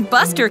 And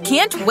Buster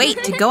can't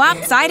wait to go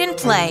outside and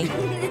play.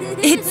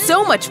 It's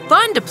so much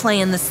fun to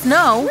play in the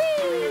snow.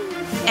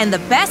 And the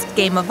best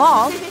game of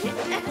all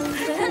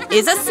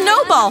is a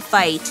snowball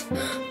fight.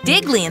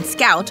 Digley and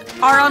Scout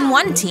are on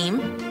one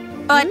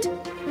team, but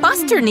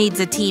Buster needs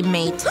a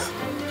teammate.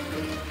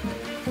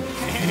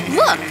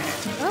 Look,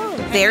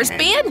 there's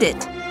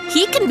Bandit.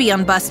 He can be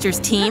on Buster's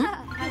team,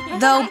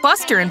 though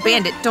Buster and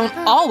Bandit don't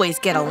always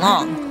get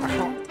along.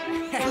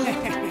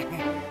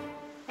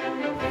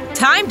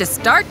 Time to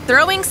start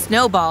throwing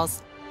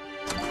snowballs.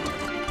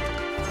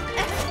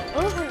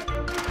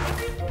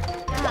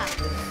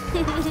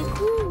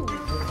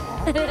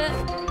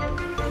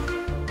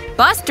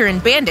 Buster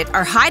and Bandit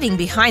are hiding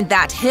behind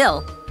that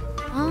hill.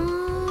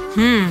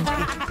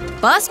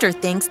 Buster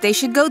thinks they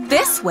should go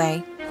this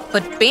way,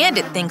 but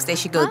Bandit thinks they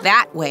should go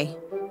that way.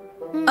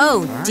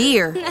 Oh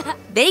dear,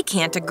 they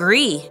can't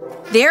agree.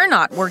 They're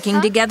not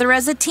working together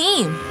as a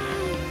team.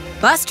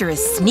 Buster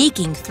is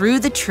sneaking through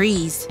the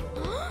trees,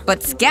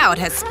 but Scout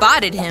has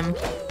spotted him.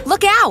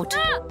 Look out!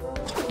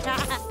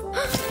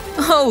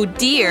 Oh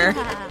dear.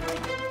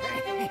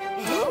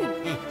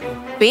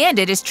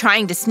 Bandit is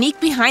trying to sneak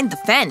behind the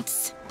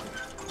fence.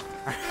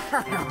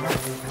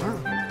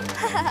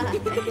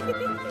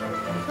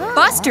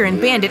 Buster and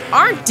Bandit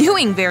aren't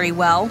doing very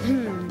well.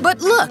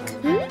 But look,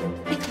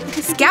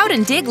 Scout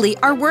and Digley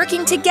are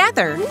working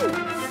together.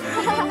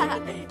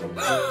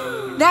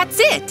 That's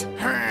it.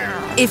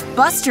 If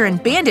Buster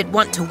and Bandit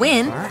want to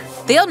win,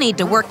 they'll need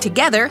to work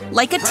together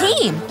like a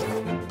team.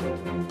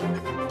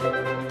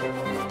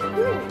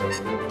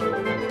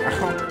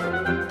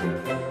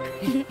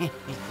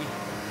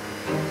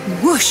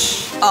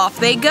 Whoosh! Off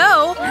they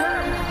go.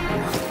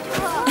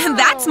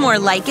 That's more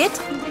like it.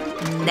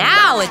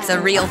 Now it's a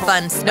real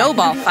fun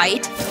snowball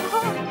fight.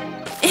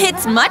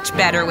 It's much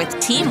better with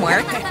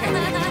teamwork.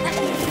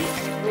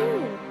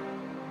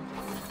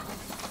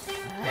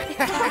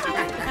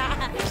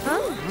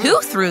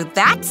 Who threw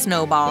that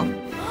snowball?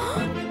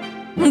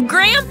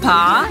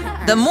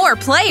 Grandpa! The more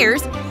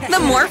players, the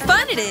more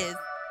fun it is.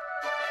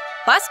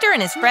 Buster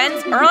and his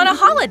friends are on a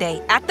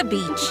holiday at the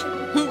beach.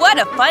 What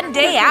a fun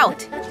day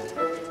out!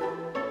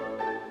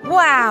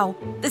 Wow,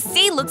 the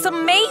sea looks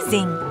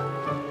amazing.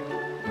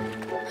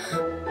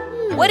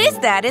 What is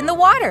that in the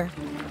water?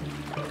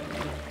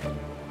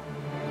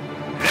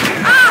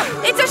 Ah!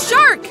 It's a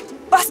shark!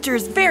 Buster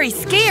is very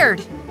scared.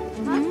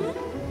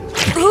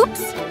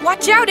 Oops!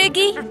 Watch out,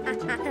 Iggy!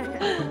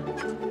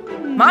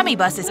 Mommy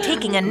Bus is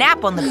taking a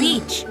nap on the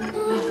beach.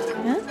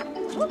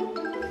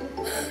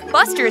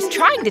 Buster is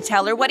trying to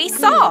tell her what he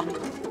saw.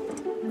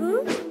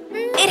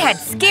 It had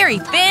scary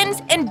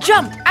fins and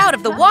jumped out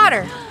of the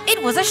water.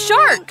 It was a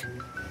shark.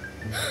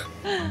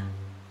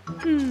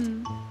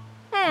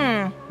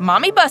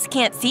 Mommy Bus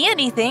can't see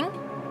anything.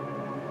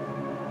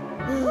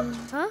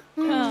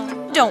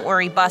 Don't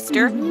worry,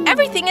 Buster.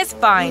 Everything is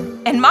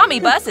fine, and Mommy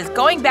Bus is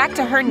going back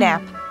to her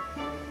nap.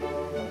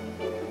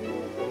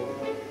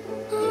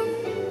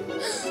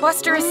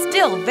 Buster is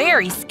still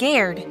very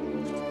scared.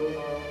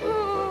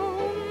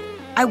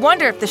 I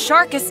wonder if the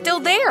shark is still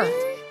there.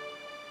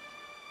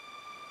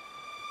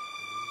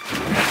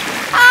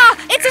 Ah!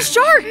 It's a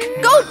shark!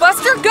 Go,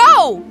 Buster,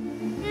 go!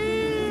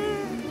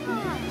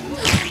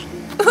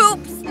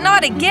 Oops,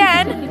 not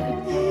again.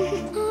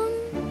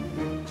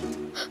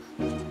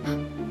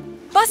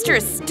 Buster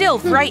is still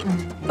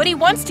frightened, but he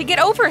wants to get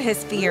over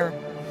his fear.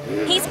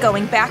 He's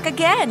going back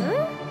again.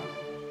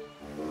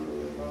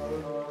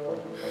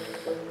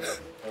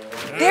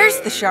 There's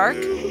the shark.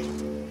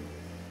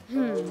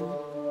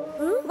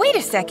 Wait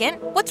a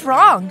second, what's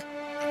wrong?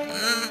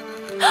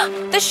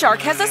 The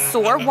shark has a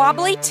sore,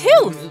 wobbly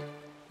tooth.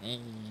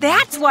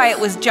 That's why it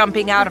was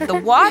jumping out of the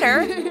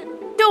water.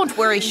 Don't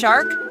worry,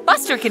 Shark.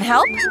 Buster can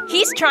help.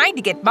 He's trying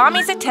to get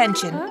Mommy's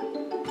attention.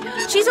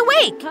 She's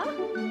awake.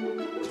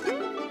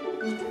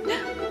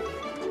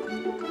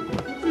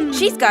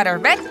 She's got her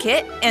vet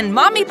kit, and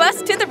Mommy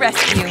Bus to the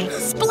rescue.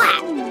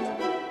 Splat!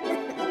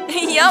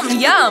 Yum,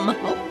 yum!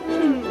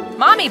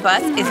 Mommy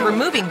Bus is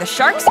removing the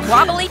shark's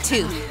wobbly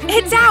tooth.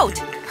 It's out!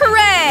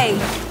 Hooray!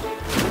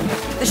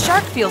 The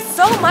shark feels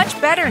so much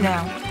better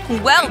now.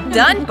 Well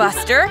done,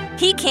 Buster!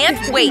 He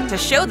can't wait to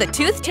show the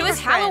tooth to his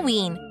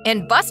Halloween,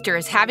 and Buster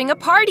is having a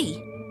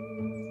party.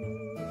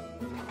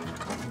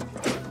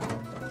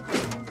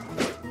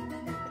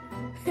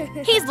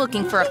 He's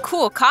looking for a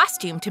cool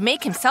costume to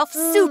make himself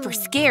super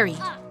scary.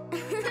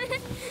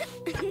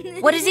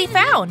 What has he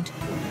found?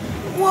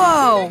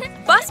 Whoa!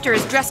 Buster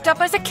is dressed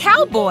up as a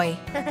cowboy.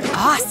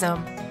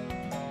 Awesome!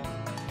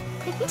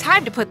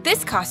 Time to put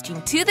this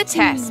costume to the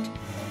test.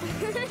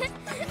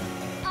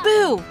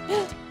 Boo!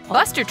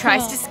 Buster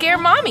tries to scare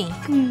Mommy.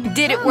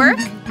 Did it work?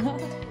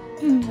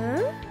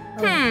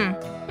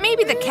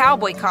 Maybe the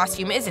cowboy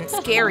costume isn't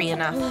scary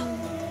enough.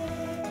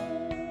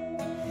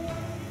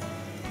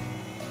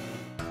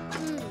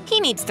 He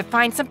needs to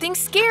find something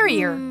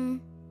scarier.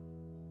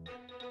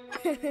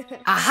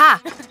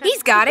 Aha!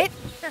 He's got it!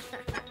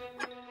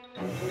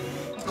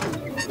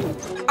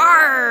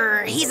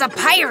 Arr! He's a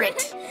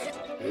pirate!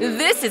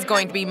 This is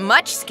going to be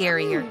much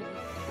scarier.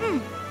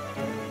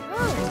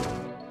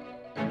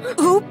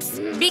 Oops!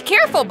 Be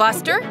careful,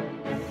 Buster!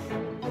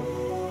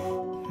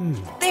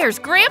 There's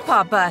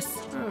Grandpa Bus!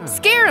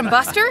 Scare him,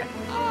 Buster!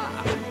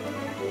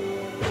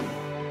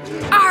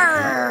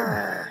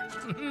 Arr!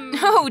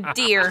 Oh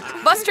dear,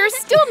 Buster is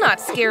still not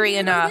scary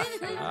enough.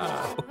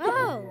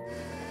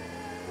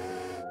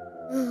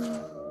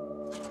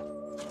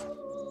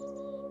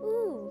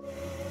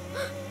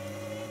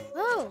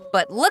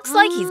 But looks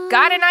like he's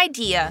got an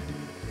idea.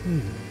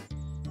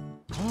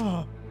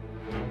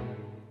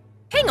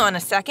 Hang on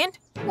a second.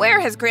 Where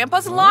has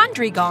Grandpa's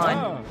laundry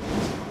gone?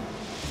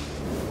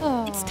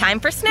 It's time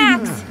for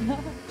snacks.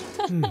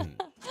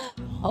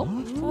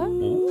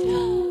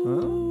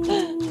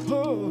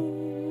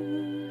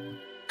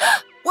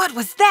 What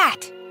was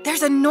that?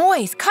 There's a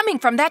noise coming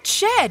from that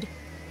shed.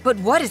 But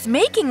what is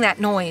making that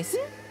noise?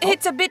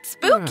 It's a bit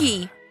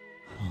spooky.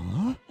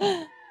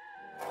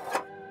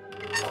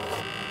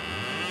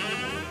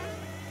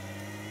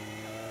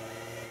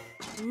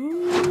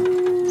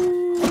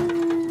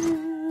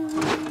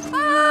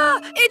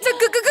 It's a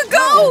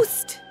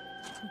ghost!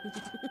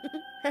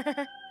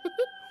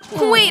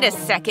 Wait a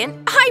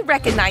second, I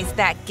recognize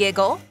that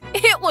giggle.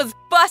 It was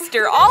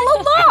Buster all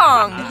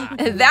along!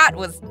 That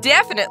was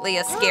definitely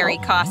a scary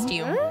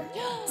costume.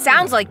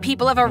 Sounds like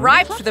people have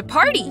arrived for the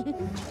party.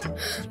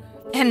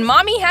 And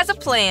Mommy has a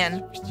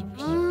plan.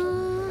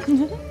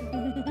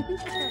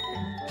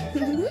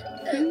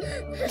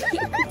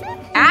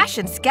 Ash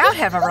and Scout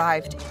have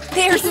arrived.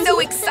 They're so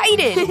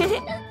excited!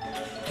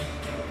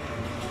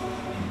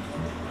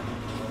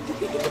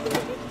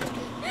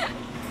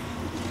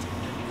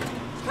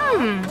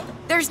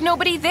 There's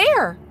nobody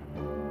there.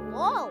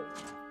 Whoa.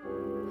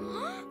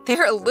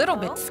 They're a little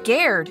bit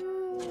scared.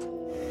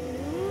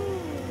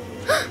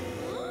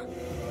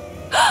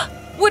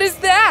 What is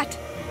that?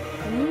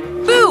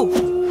 Boo!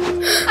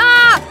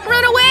 Ah!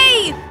 Run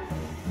away!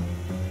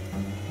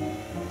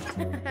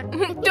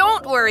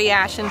 Don't worry,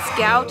 Ash and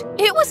Scout.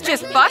 It was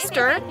just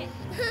Buster.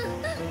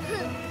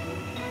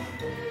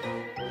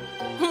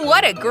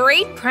 What a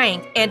great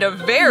prank and a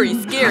very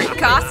scary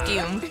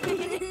costume.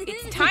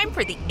 It's time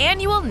for the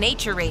annual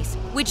nature race,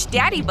 which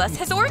Daddy Bus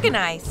has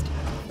organized.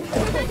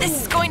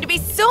 This is going to be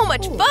so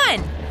much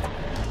fun!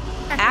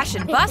 Ash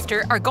and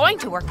Buster are going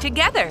to work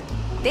together.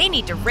 They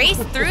need to race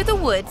through the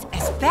woods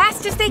as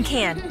fast as they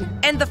can.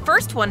 And the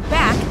first one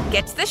back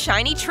gets the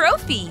shiny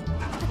trophy.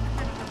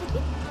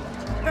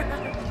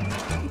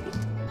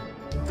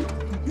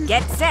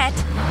 Get set,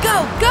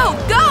 go, go,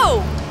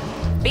 go!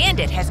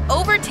 Bandit has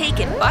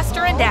overtaken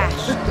Buster and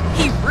Ash.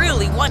 He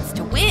really wants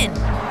to win.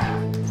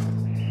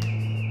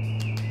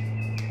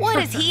 What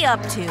is he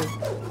up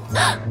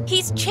to?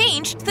 He's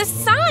changed the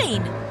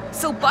sign!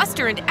 So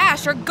Buster and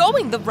Ash are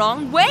going the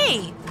wrong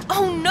way!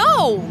 Oh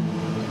no!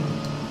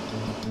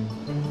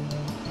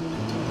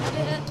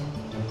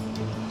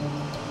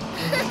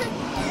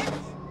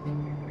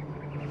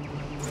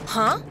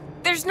 Huh?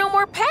 There's no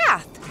more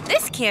path!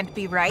 This can't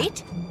be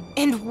right!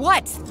 And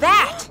what's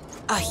that?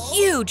 A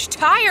huge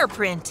tire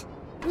print!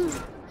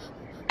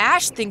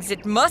 Ash thinks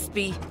it must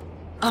be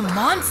a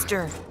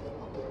monster.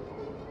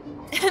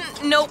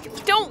 Nope,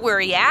 don't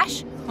worry,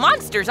 Ash.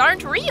 Monsters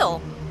aren't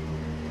real.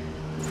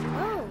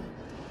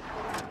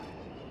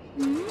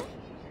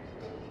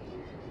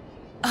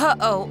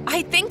 Uh-oh,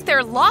 I think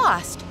they're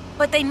lost,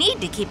 but they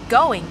need to keep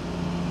going.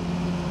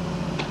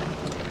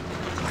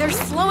 They're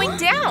slowing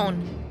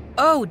down.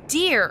 Oh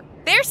dear,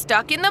 they're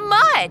stuck in the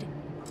mud.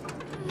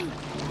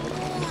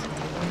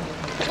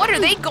 What are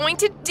they going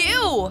to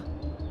do?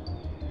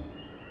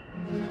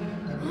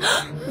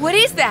 What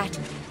is that?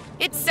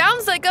 It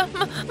sounds like a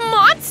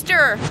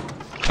monster!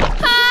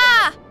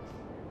 Ah!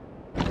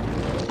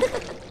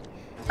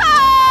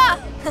 Ah!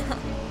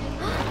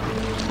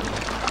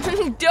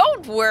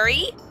 Don't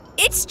worry,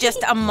 it's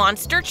just a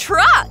monster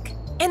truck,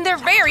 and they're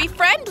very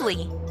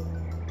friendly.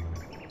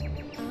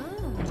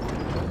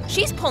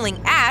 She's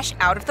pulling Ash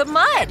out of the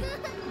mud.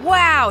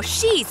 Wow,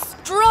 she's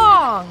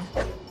strong!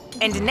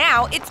 And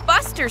now it's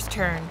Buster's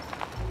turn.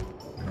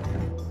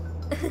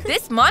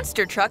 This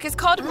monster truck is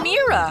called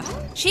Mira.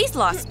 She's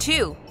lost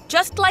too,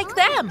 just like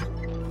them.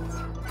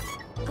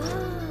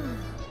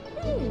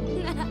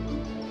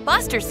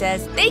 Buster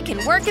says they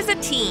can work as a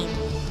team.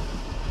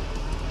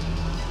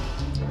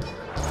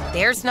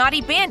 There's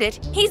Naughty Bandit.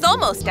 He's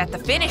almost at the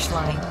finish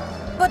line.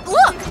 But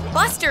look,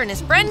 Buster and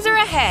his friends are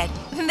ahead.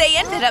 They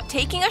ended up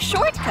taking a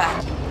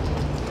shortcut.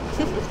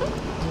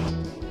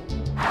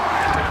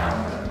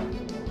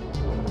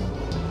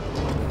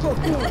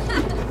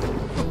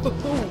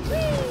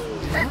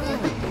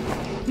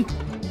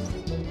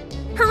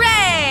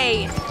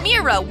 Hooray!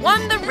 Mira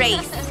won the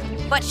race,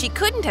 but she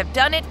couldn't have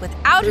done it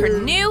without her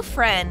new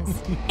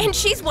friends. And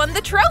she's won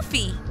the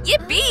trophy!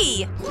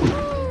 Yippee!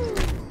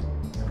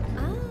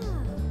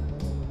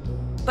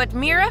 But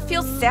Mira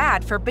feels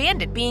sad for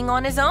Bandit being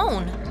on his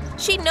own.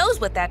 She knows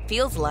what that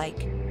feels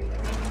like.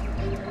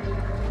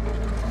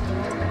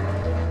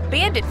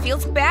 Bandit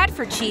feels bad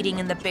for cheating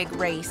in the big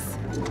race.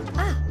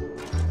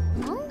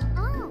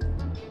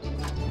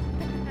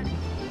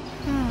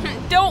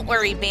 Don't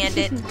worry,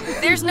 Bandit.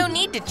 There's no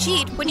need to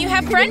cheat when you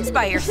have friends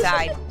by your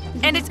side.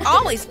 And it's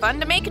always fun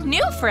to make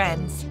new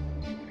friends.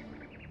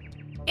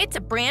 It's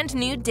a brand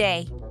new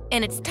day,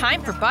 and it's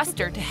time for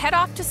Buster to head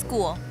off to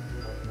school.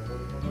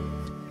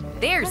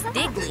 There's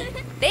Digley.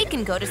 They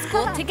can go to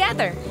school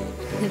together.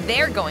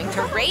 They're going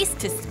to race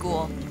to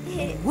school.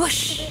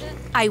 Whoosh!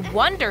 I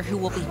wonder who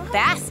will be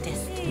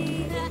fastest.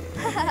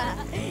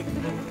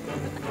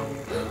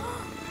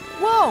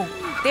 Whoa!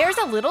 There's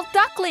a little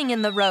duckling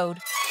in the road.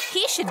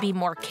 He should be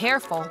more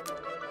careful.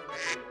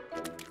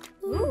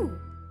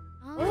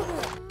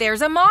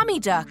 There's a mommy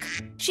duck.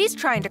 She's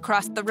trying to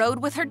cross the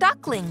road with her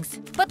ducklings.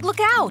 But look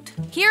out!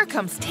 Here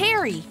comes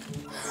Terry.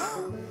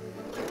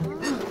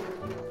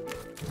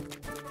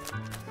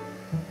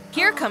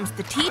 Here comes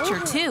the teacher,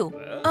 too.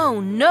 Oh,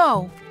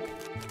 no.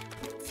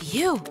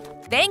 Phew.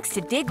 Thanks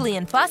to Digley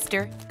and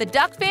Buster, the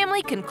duck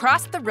family can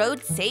cross the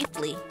road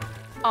safely.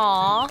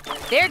 Aw,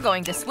 they're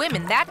going to swim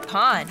in that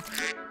pond.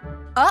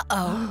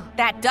 Uh-oh,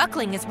 that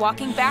duckling is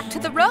walking back to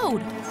the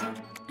road.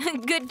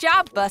 Good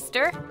job,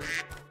 Buster.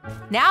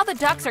 Now the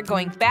ducks are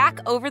going back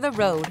over the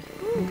road.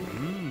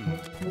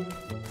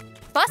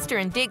 Buster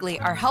and Digley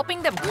are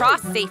helping them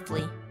cross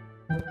safely.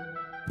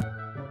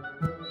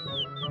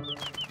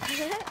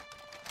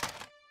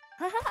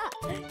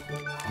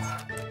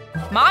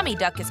 Mommy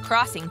Duck is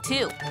crossing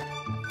too.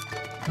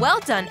 Well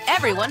done,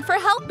 everyone, for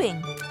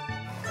helping.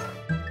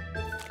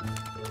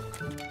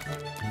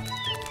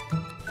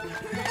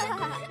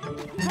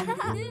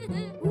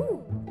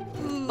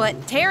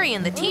 But Terry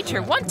and the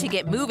teacher want to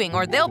get moving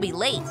or they'll be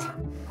late.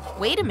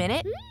 Wait a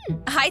minute.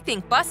 I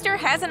think Buster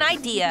has an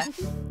idea.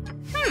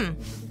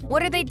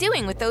 What are they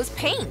doing with those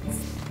paints?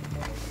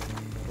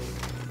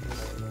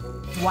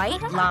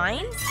 White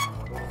lines?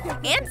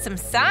 And some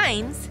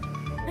signs.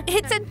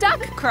 It's a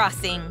duck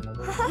crossing.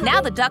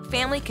 Now the duck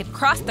family could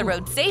cross the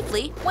road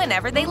safely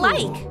whenever they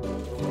like.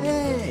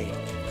 Hey!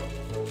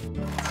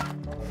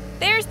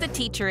 There's the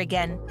teacher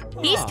again.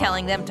 He's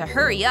telling them to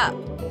hurry up.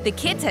 The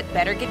kids had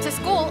better get to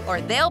school or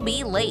they'll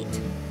be late.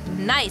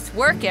 Nice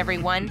work,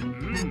 everyone.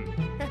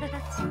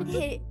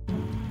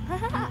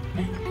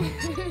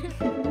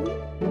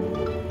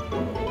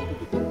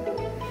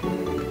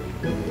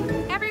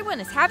 Everyone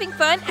is having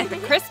fun at the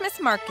Christmas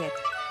market.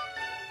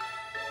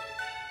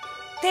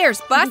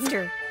 There's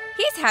Buster.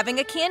 He's having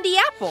a candy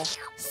apple.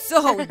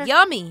 So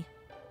yummy.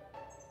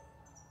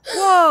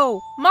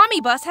 Whoa,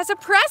 Mommy Bus has a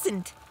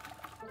present.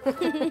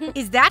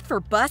 Is that for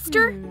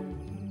Buster?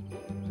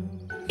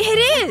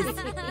 It is!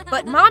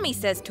 But Mommy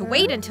says to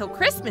wait until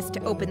Christmas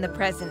to open the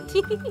present.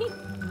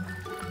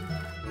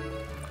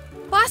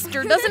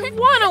 Buster doesn't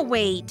want to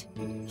wait.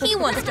 He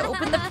wants to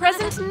open the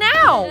present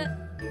now.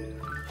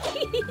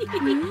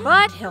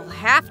 But he'll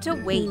have to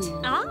wait.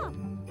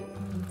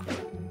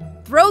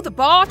 Throw the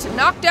ball to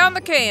knock down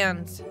the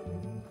cans.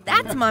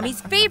 That's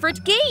Mommy's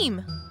favorite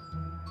game.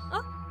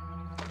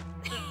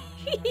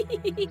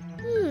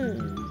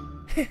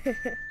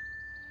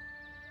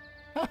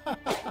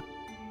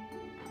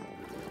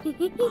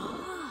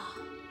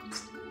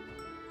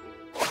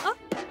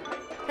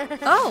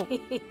 Oh.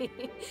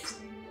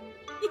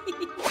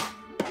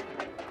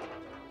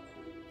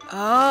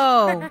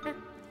 Oh.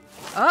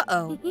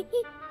 Uh-oh.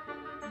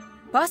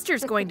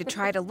 Buster's going to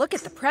try to look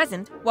at the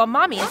present while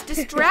Mommy is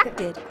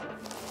distracted.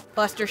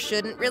 Buster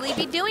shouldn't really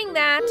be doing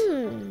that.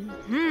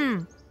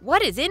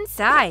 What is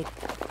inside?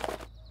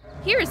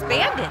 Here's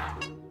Bandit.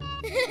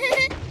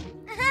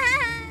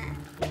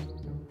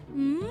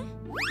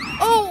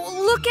 Oh,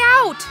 look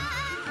out!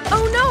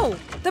 Oh no,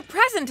 the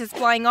present is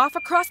flying off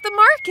across the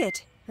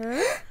market.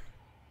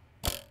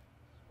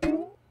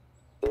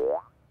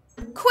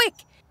 Quick,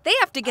 they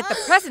have to get the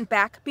present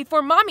back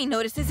before Mommy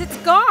notices it's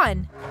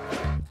gone.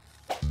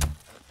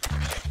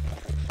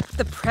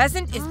 The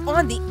present is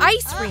on the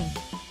ice rink.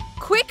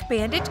 Quick,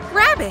 Bandit,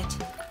 grab it.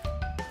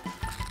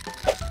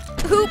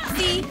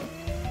 Oopsie.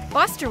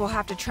 Buster will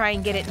have to try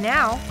and get it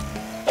now.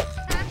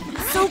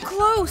 So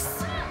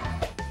close.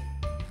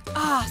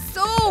 Ah,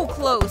 so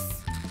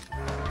close.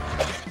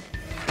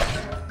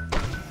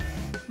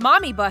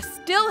 Mommy Bus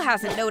still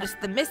hasn't noticed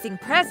the missing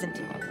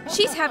present.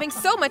 She's having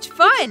so much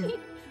fun.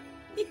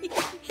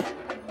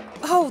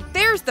 Oh,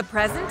 there's the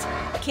present.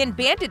 Can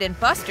Bandit and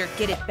Buster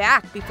get it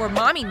back before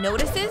Mommy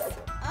notices?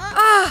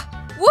 Ah,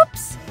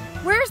 whoops.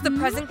 Where's the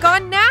present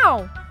gone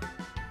now?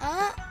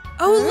 Oh,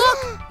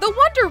 look, the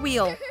Wonder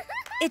Wheel.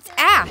 It's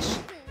Ash,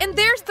 and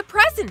there's the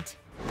present.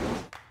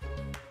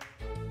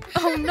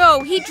 Oh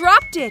no, he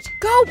dropped it.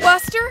 Go,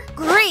 Buster.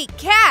 Great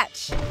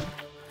catch.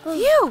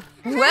 Phew.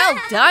 Well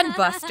done,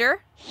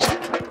 Buster.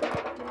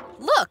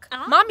 Look,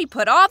 Mommy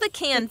put all the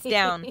cans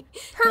down.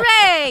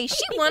 Hooray,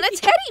 she won a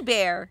teddy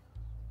bear.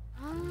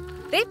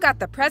 They've got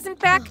the present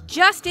back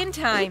just in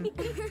time.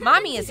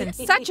 Mommy is in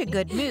such a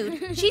good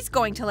mood, she's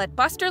going to let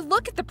Buster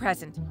look at the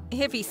present,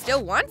 if he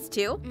still wants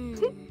to.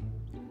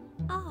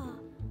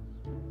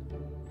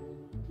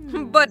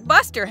 But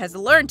Buster has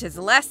learned his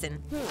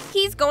lesson.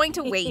 He's going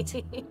to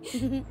wait.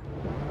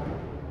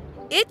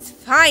 It's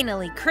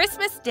finally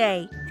Christmas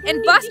Day,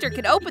 and Buster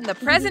can open the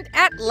present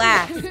at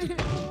last.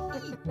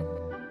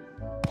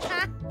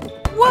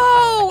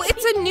 Whoa,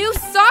 it's a new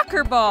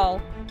soccer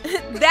ball.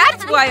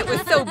 That's why it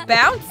was so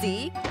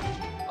bouncy.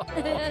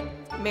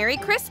 Merry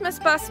Christmas,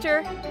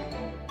 Buster.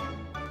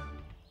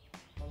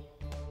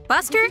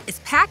 Buster is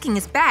packing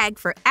his bag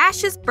for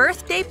Ash's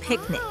birthday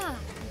picnic.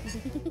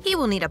 He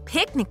will need a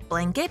picnic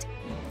blanket,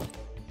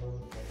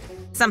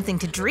 something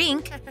to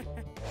drink.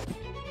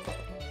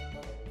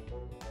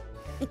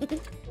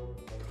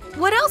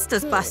 What else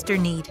does Buster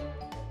need?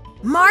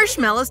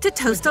 Marshmallows to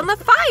toast on the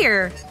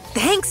fire.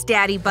 Thanks,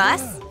 Daddy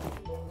Bus.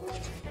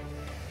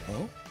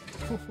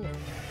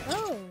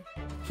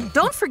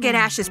 Don't forget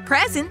Ash's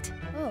present.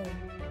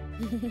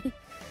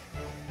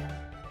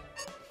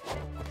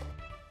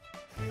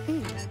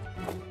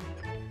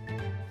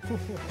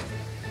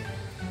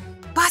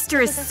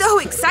 Buster is so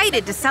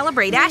excited to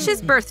celebrate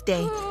Ash's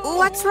birthday.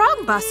 What's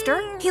wrong,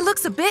 Buster? He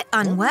looks a bit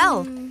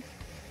unwell.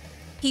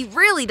 He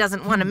really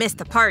doesn't want to miss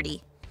the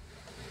party.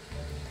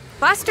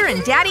 Buster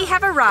and Daddy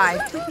have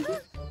arrived.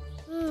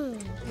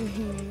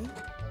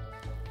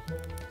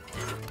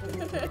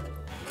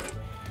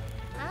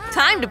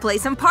 Time to play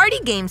some party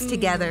games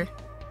together.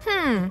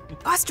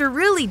 Buster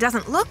really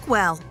doesn't look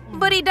well,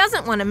 but he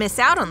doesn't want to miss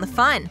out on the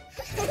fun.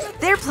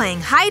 They're playing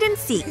hide and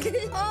seek.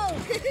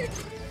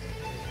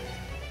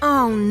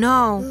 Oh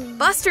no,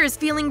 Buster is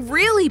feeling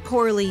really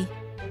poorly.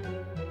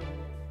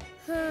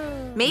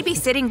 Maybe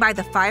sitting by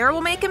the fire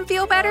will make him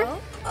feel better?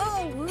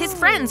 His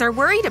friends are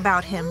worried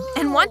about him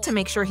and want to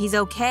make sure he's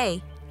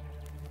okay.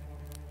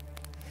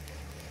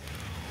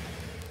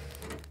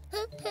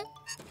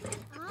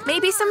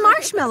 Maybe some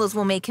marshmallows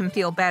will make him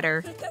feel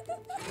better.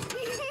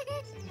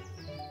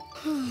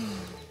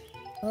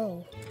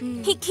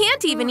 He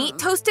can't even eat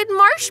toasted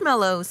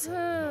marshmallows.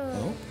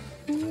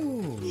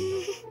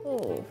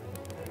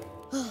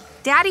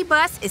 Daddy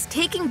Bus is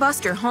taking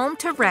Buster home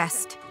to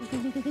rest.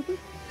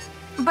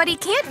 But he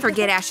can't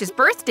forget Ash's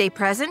birthday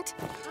present.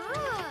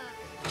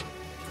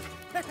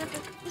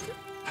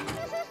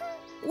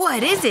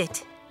 What is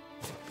it?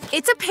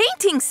 It's a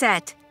painting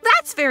set.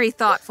 That's very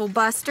thoughtful,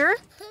 Buster.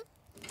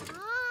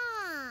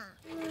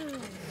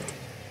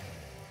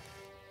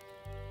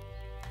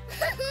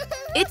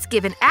 It's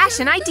given Ash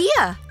an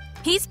idea.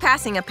 He's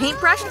passing a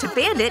paintbrush to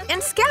Bandit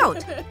and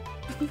Scout.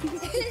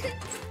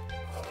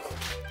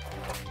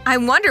 I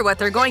wonder what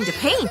they're going to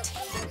paint.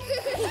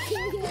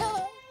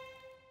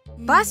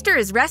 Buster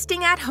is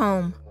resting at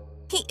home.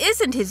 He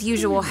isn't his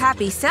usual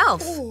happy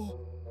self.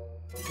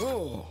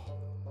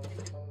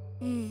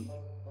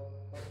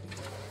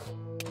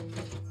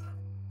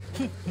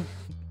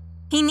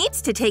 He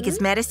needs to take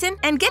his medicine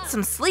and get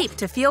some sleep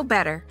to feel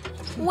better.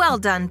 Well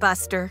done,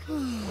 Buster.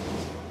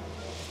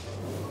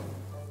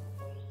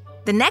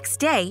 The next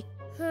day,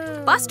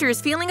 Buster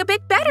is feeling a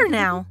bit better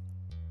now.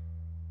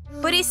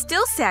 But he's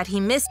still sad he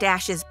missed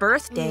Ash's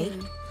birthday.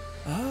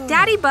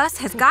 Daddy Bus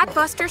has got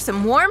Buster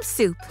some warm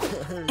soup.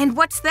 And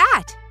what's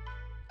that?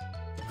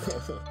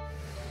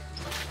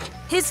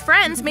 His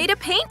friends made a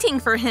painting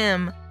for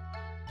him.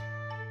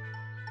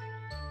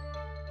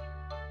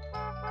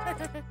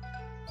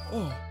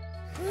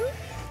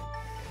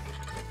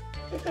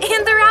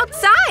 And they're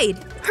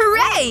outside!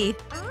 Hooray!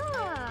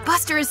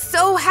 Buster is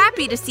so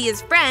happy to see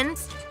his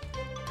friends.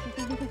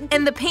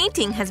 And the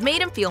painting has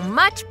made him feel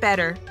much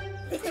better.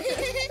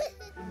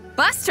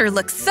 Buster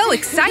looks so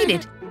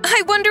excited.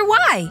 I wonder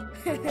why.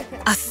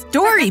 A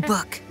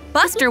storybook.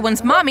 Buster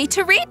wants Mommy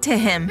to read to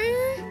him.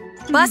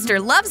 Buster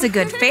loves a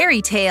good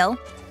fairy tale.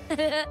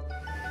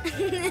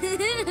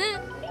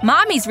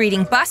 Mommy's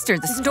reading Buster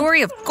the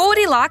story of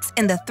Goldilocks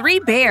and the 3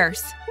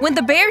 bears. When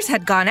the bears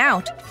had gone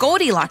out,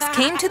 Goldilocks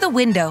came to the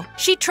window.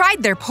 She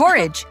tried their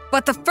porridge,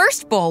 but the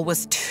first bowl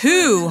was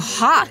too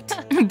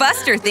hot.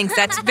 Buster thinks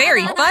that's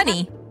very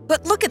funny.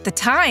 But look at the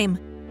time.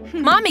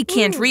 Mommy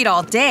can't read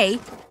all day.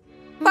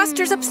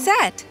 Buster's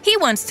upset. He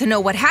wants to know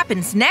what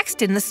happens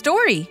next in the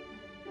story.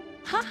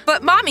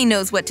 But Mommy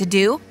knows what to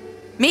do.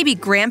 Maybe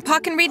Grandpa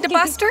can read to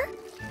Buster?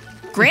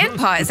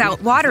 Grandpa is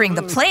out watering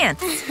the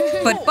plants,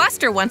 but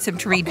Buster wants him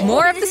to read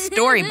more of the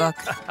storybook.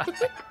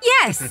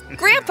 Yes,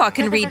 Grandpa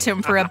can read to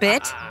him for a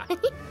bit.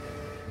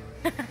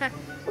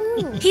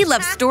 He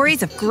loves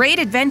stories of great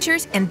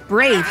adventures and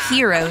brave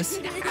heroes.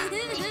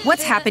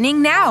 What's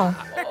happening now?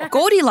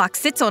 Goldilocks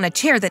sits on a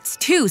chair that's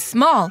too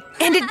small,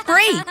 and it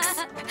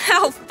breaks.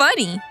 How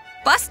funny!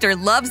 Buster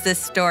loves this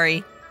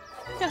story.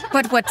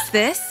 But what's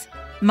this?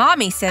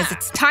 Mommy says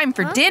it's time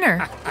for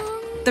dinner.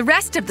 The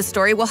rest of the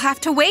story will have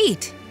to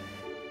wait.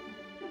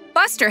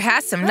 Buster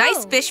has some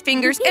nice fish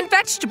fingers and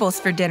vegetables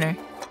for dinner,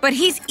 but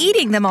he's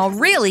eating them all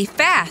really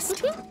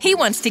fast. He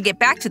wants to get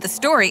back to the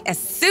story as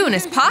soon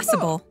as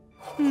possible.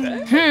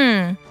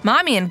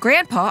 Mommy and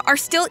Grandpa are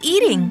still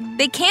eating.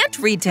 They can't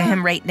read to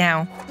him right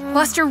now.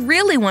 Buster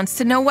really wants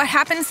to know what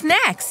happens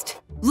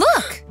next.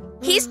 Look!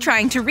 He's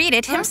trying to read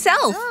it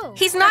himself.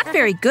 He's not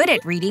very good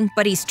at reading,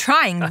 but he's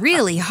trying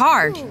really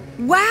hard.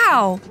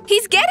 Wow!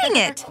 He's getting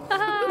it!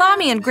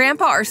 Mommy and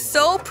Grandpa are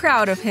so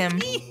proud of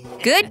him.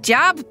 Good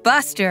job,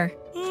 Buster.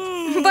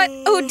 But,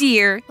 oh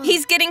dear,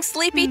 he's getting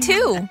sleepy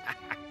too.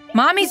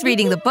 Mommy's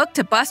reading the book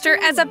to Buster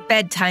as a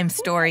bedtime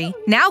story.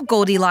 Now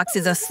Goldilocks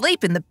is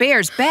asleep in the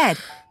bear's bed.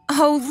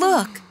 Oh,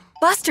 look,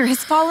 Buster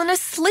has fallen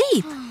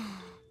asleep.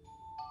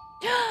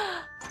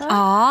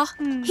 Aw,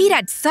 he'd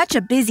had such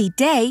a busy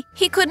day,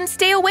 he couldn't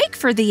stay awake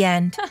for the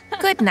end.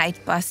 Good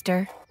night,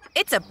 Buster.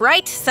 It's a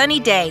bright, sunny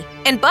day,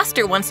 and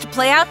Buster wants to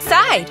play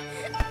outside.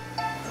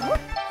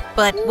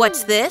 But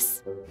what's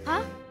this?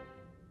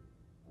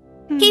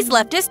 He's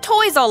left his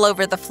toys all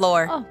over the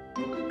floor.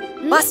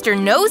 Buster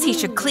knows he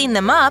should clean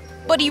them up,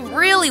 but he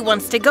really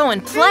wants to go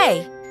and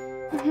play.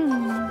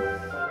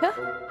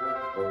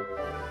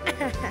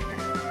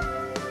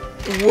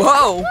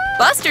 Whoa!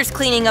 Buster's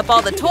cleaning up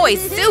all the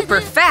toys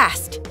super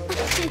fast.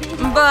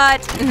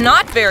 But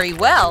not very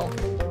well.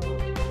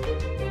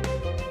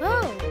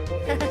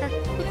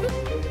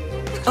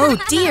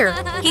 Oh dear,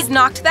 he's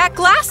knocked that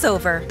glass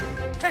over.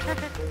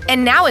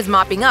 And now his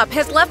mopping up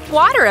has left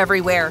water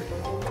everywhere.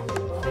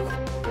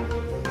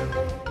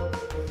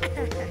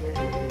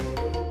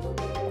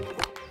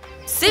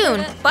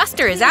 Soon,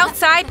 Buster is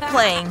outside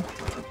playing.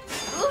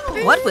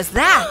 What was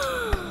that?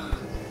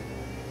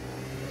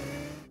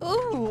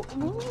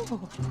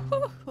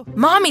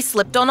 Mommy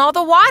slipped on all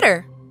the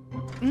water.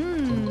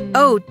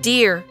 Oh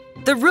dear,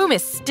 the room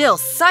is still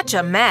such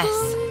a mess.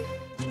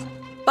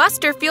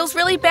 Buster feels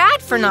really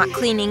bad for not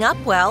cleaning up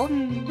well.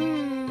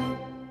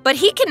 But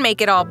he can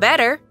make it all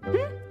better.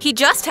 He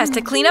just has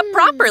to clean up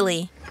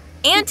properly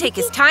and take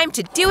his time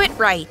to do it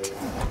right.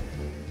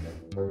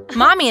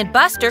 Mommy and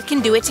Buster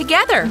can do it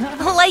together,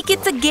 like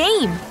it's a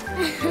game.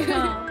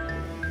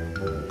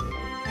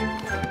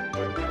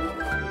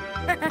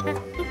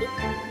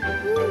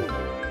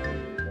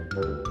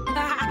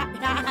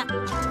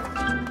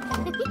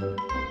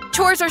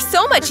 Chores are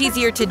so much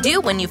easier to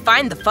do when you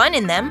find the fun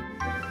in them.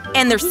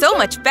 And they're so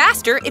much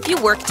faster if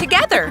you work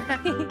together.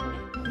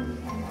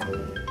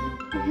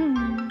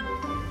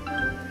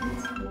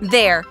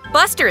 There,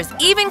 Buster is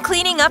even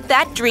cleaning up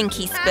that drink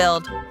he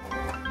spilled.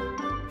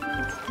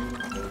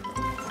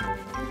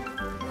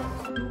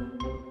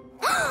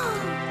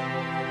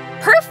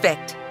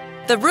 Perfect!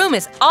 The room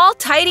is all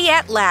tidy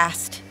at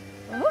last.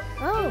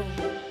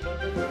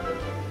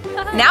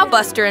 Now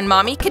Buster and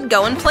Mommy can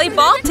go and play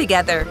ball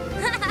together.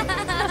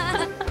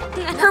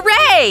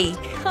 Hooray!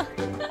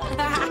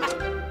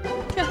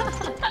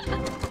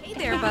 Hey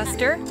there,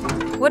 Buster.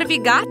 What have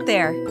you got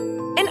there?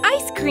 An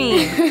ice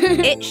cream.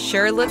 It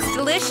sure looks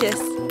delicious.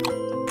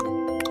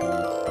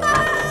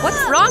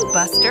 What's wrong,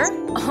 Buster?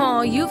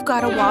 Oh, you've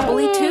got a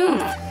wobbly tooth.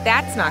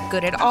 That's not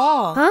good at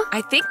all.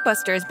 I think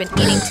Buster has been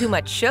eating too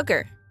much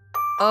sugar.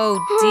 Oh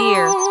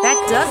dear,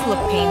 that does look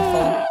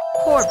painful.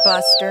 Poor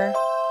Buster.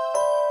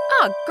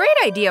 Oh, great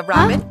idea,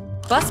 Robin.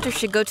 Buster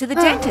should go to the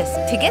dentist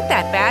to get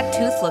that bad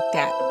tooth looked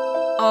at.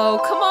 Oh,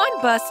 come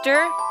on,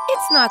 Buster.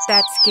 It's not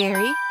that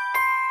scary.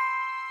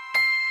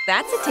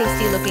 That's a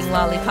tasty-looking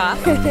lollipop,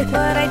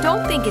 but I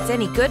don't think it's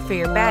any good for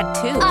your bad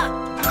tooth.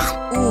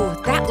 Ooh,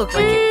 that looked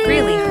like it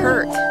really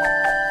hurt.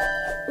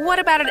 What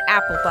about an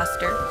apple,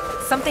 Buster?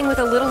 Something with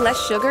a little less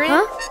sugar in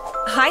it?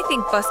 I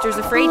think Buster's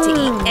afraid to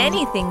eat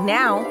anything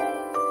now.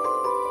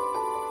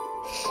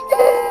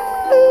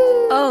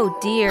 Oh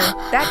dear,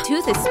 that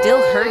tooth is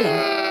still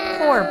hurting.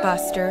 Poor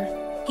Buster.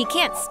 He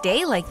can't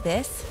stay like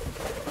this.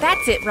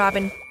 That's it,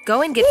 Robin.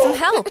 Go and get some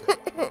help.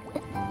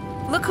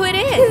 Look who it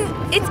is.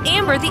 It's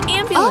Amber, the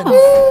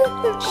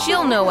ambulance.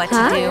 She'll know what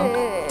to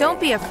do. Don't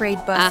be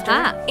afraid, Buster.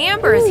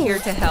 Amber is here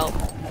to help.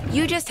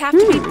 You just have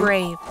to be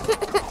brave.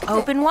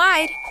 Open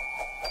wide.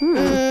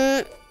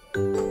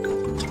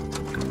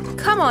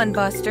 Come on,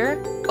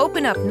 Buster.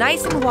 Open up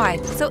nice and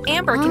wide so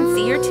Amber can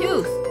see your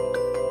tooth.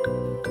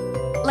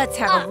 Let's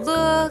have a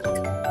look.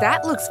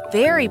 That looks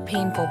very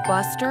painful,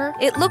 Buster.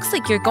 It looks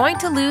like you're going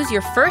to lose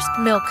your first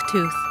milk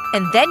tooth.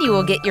 And then you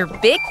will get your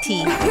big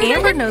teeth.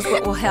 Amber knows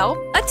what will help.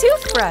 A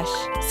toothbrush.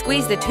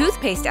 Squeeze the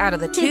toothpaste out of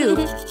the tube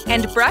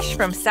and brush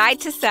from side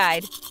to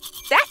side.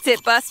 That's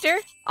it, Buster.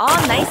 All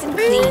nice and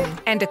clean.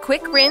 And a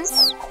quick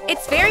rinse.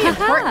 It's very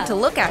important to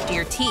look after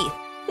your teeth.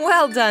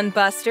 Well done,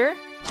 Buster.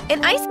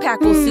 An ice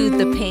pack will soothe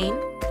the pain.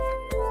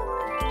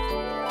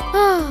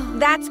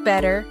 That's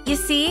better. You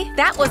see,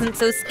 that wasn't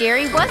so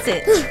scary, was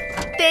it?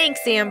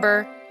 Thanks,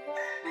 Amber.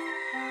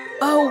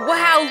 Oh,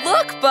 wow,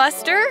 look,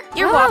 Buster!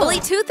 Your wobbly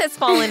tooth has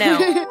fallen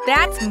out.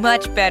 That's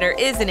much better,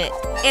 isn't it?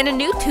 And a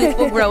new tooth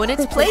will grow in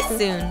its place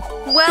soon.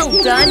 Well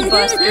done,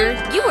 Buster.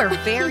 You are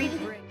very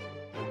brave.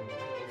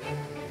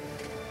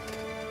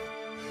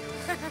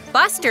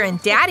 Buster and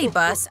Daddy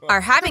Bus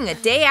are having a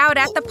day out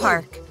at the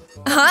park.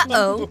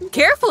 Uh-oh,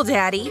 careful,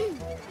 Daddy.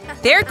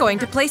 They're going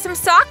to play some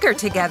soccer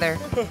together.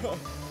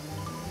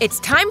 It's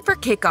time for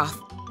kickoff.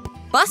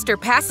 Buster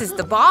passes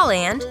the ball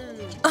and…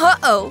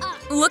 Uh-oh,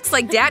 looks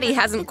like Daddy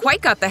hasn't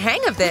quite got the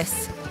hang of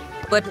this.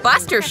 But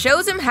Buster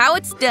shows him how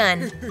it's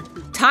done.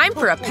 Time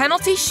for a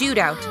penalty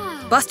shootout.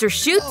 Buster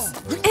shoots,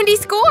 and he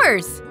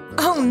scores!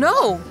 Oh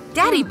no!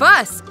 Daddy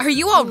Bus, are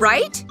you all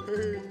right?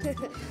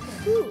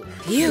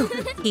 Phew,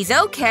 he's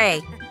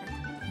okay.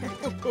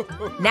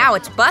 Now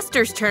it's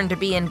Buster's turn to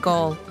be in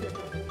goal.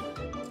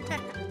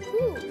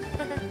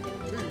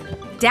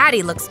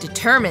 Daddy looks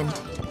determined.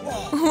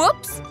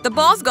 Whoops, the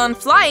ball's gone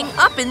flying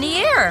up in the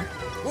air.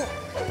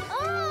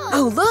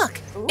 Oh, look!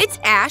 It's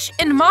Ash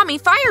and Mommy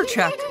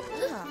Firetruck.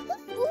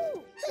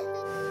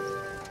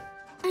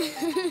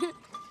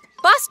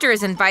 Buster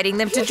is inviting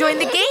them to join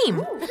the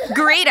game.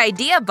 Great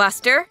idea,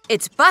 Buster.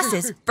 It's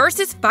buses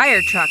versus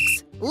fire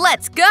trucks.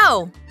 Let's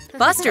go!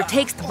 Buster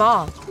takes the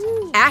ball.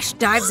 Ash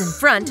dives in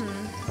front.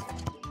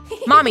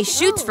 Mommy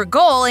shoots for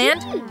goal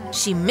and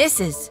she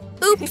misses.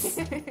 Oops!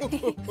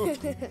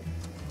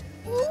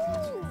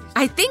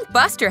 I think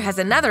Buster has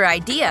another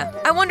idea.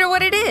 I wonder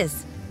what it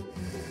is.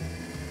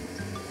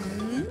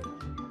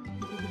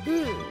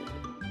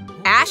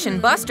 Ash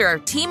and Buster are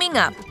teaming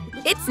up.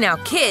 It's now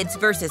kids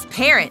versus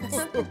parents.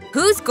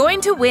 Who's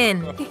going to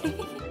win?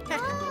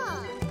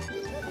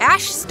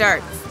 Ash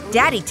starts.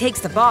 Daddy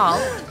takes the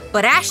ball,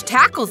 but Ash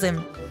tackles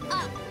him.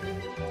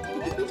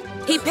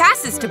 He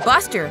passes to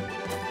Buster.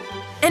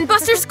 And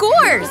Buster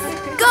scores!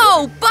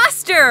 Go,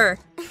 Buster!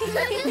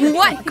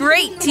 What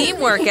great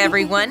teamwork,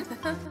 everyone!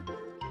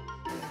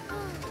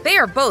 They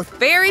are both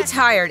very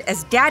tired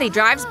as Daddy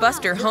drives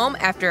Buster home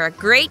after a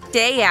great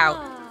day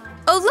out.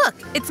 Oh look,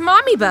 it's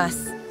Mommy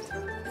Bus.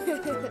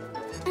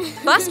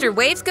 Buster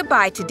waves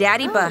goodbye to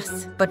Daddy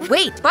Bus. But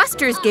wait,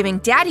 Buster is giving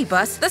Daddy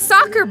Bus the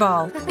soccer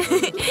ball.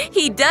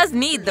 He does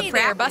need the practice.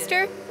 There,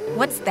 Buster.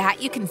 What's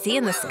that you can see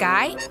in the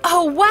sky?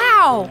 Oh,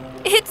 wow!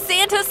 It's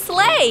Santa's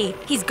sleigh!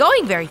 He's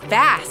going very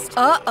fast.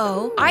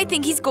 Uh-oh, I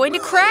think he's going to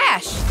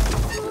crash.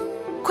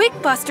 Quick,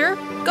 Buster,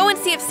 go and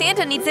see if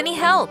Santa needs any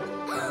help.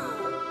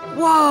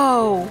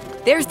 Whoa!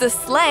 There's the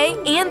sleigh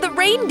and the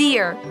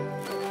reindeer.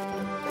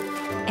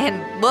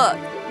 And look,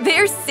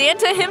 there's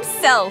Santa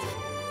himself.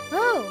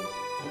 Oh.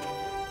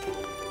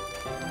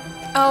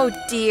 Oh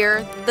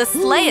dear, the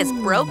sleigh is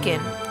broken.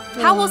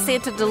 How will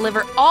Santa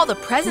deliver all the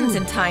presents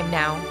in time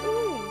now?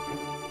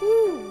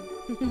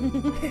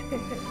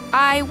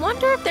 I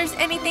wonder if there's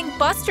anything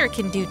Buster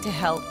can do to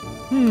help.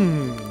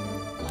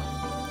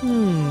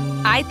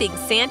 I think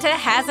Santa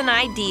has an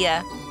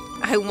idea.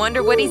 I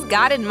wonder what he's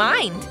got in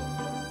mind.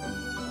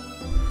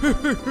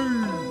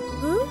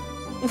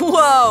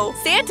 Whoa!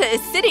 Santa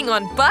is sitting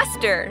on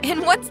Buster!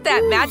 And what's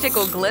that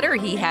magical glitter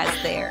he has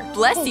there?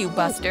 Bless you,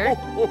 Buster.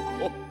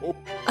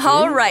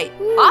 All right,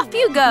 off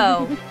you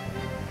go.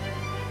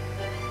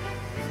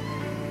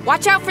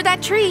 Watch out for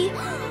that tree.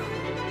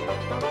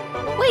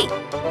 Wait,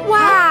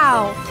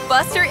 wow!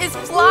 Buster is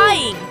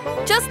flying,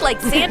 just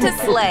like Santa's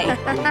sleigh.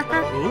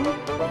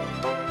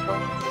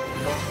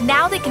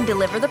 Now they can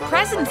deliver the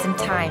presents in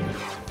time.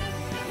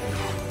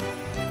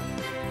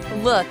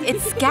 Look,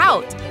 it's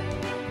Scout.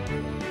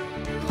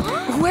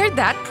 Where'd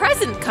that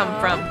present come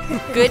from?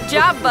 Good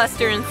job,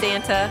 Buster and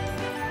Santa.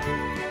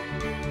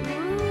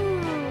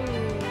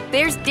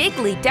 There's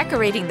Digley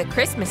decorating the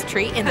Christmas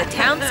tree in the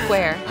town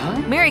square.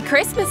 Merry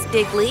Christmas,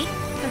 Digley.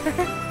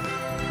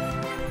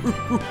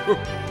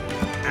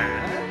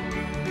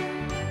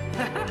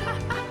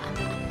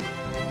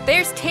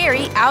 There's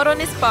Terry out on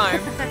his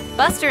farm.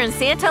 Buster and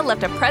Santa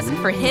left a present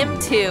for him,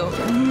 too.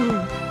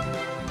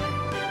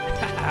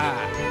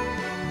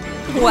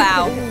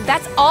 Wow,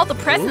 that's all the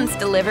presents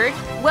delivered.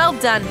 Well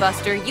done,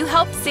 Buster. You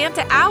helped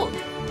Santa out.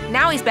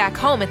 Now he's back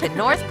home at the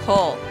North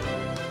Pole.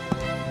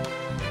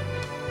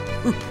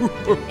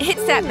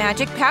 It's that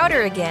magic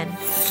powder again.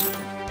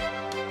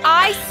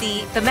 I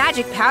see. The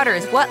magic powder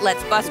is what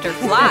lets Buster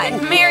fly.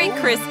 Merry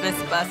Christmas,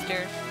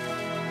 Buster.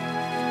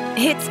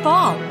 It's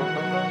fall.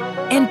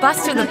 And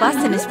Buster the Bus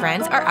and his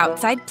friends are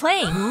outside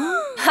playing.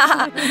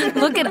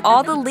 Look at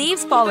all the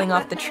leaves falling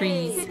off the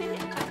trees.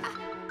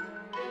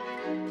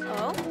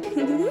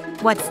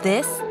 What's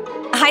this?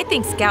 I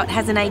think Scout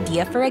has an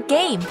idea for a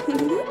game.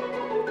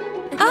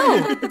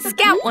 Oh,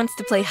 Scout wants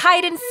to play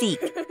hide and seek.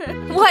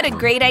 What a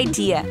great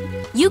idea.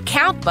 You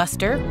count,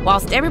 Buster,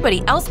 whilst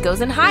everybody else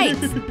goes and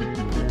hides.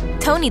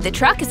 Tony the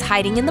truck is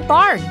hiding in the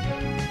barn.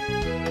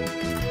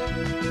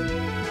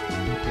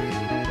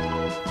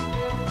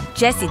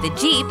 Jessie the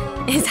Jeep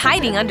is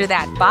hiding under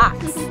that box.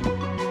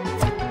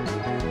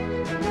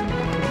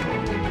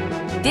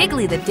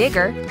 Digley the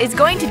digger is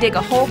going to dig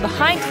a hole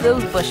behind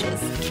those bushes.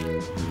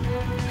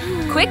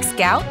 Quick,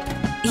 Scout!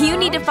 You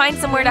need to find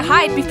somewhere to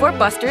hide before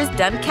Buster is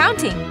done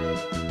counting.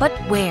 But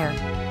where?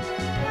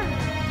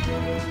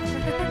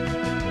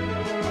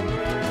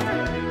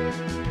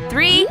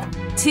 3,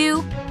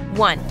 2,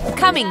 1.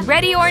 Coming,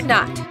 ready or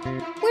not.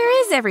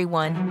 Where is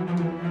everyone?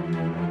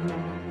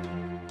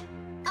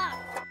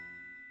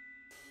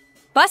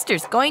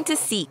 Buster's going to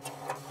seek.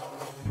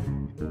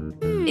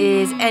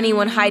 Is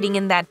anyone hiding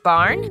in that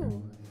barn?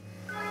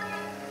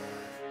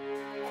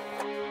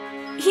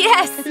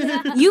 Yes!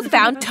 You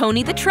found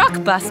Tony the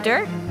truck,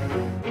 Buster.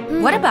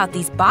 What about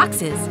these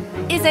boxes?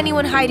 Is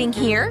anyone hiding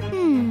here?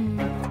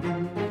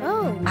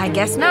 Oh. I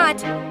guess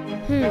not.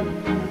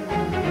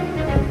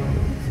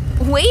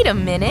 Wait a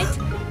minute.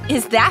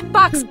 Is that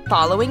box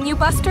following you,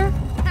 Buster?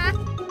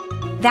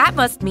 That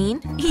must mean,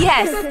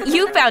 yes,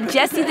 you found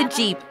Jessie the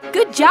Jeep.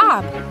 Good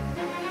job.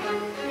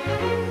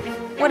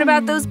 What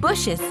about those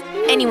bushes?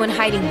 Anyone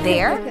hiding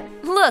there?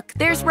 Look,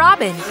 there's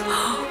Robin.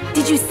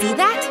 Did you see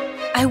that?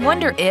 I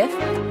wonder if…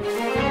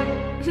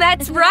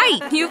 That's right!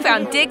 You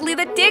found Digley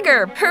the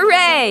digger!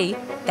 Hooray!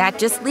 That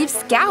just leaves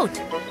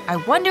Scout. I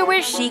wonder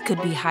where she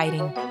could be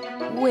hiding.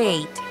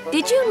 Wait,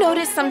 did you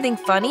notice something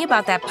funny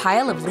about that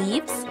pile of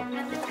leaves?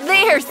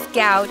 There,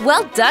 Scout!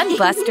 Well done,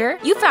 Buster!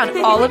 You found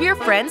all of your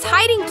friends'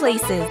 hiding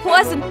places.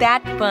 Wasn't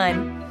that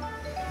fun?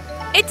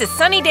 It's a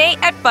sunny day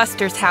at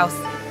Buster's house.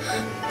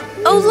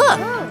 Oh,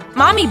 look!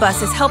 Mommy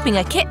Bus is helping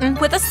a kitten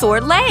with a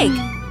sore leg.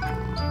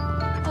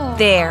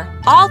 There,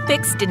 all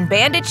fixed and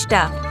bandaged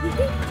up.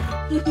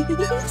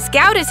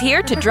 Scout is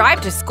here to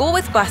drive to school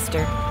with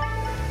Buster.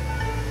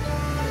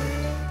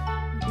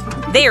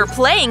 They are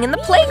playing in the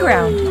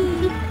playground.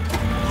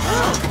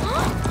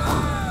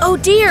 Oh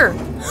dear!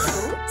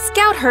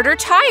 Scout hurt her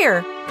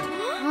tire.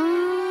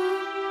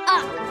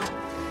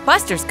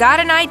 Buster's got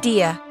an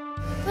idea.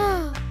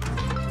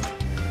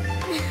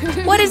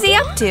 What is he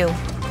up to?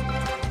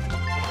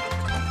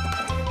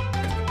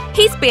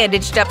 He's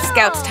bandaged up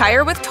Scout's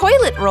tire with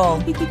toilet roll.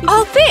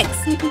 All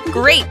fixed!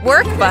 Great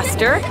work,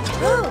 Buster!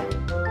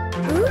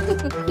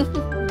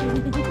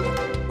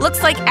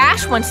 Looks like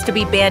Ash wants to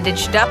be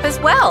bandaged up as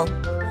well.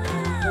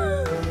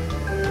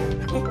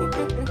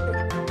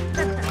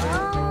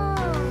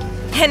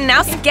 And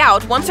now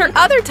Scout wants her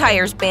other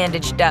tires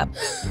bandaged up.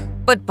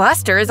 But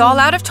Buster is all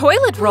out of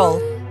toilet roll.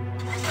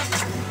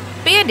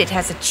 Bandit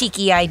has a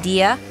cheeky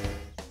idea.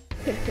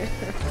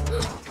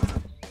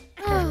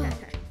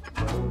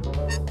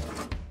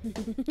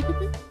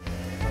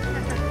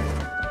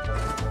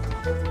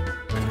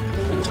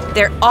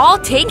 They're all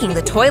taking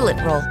the toilet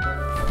roll.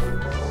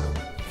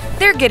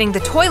 They're getting the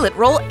toilet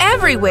roll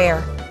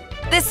everywhere.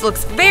 This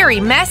looks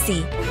very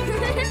messy.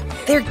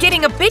 They're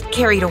getting a bit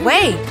carried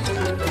away.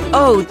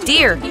 Oh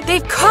dear,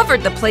 they've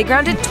covered the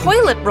playground in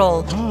toilet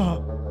roll.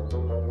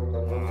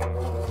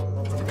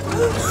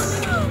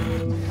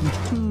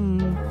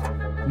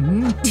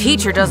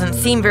 Teacher doesn't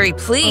seem very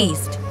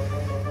pleased.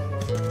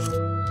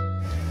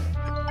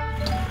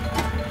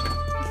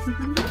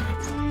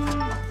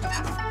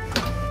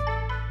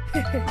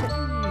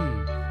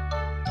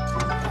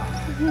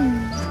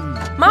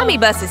 Mommy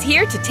Bus is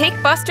here to take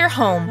Buster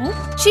home.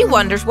 She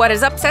wonders what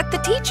has upset the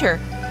teacher.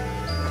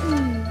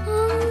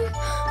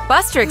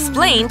 Buster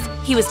explains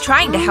he was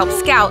trying to help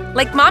Scout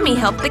like Mommy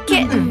helped the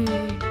kitten.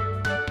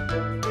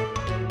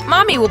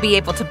 Mommy will be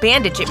able to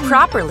bandage it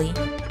properly.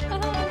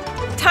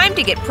 Time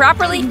to get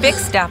properly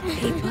fixed up.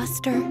 Hey,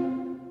 Buster.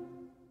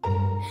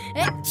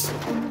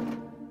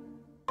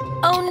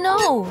 Oh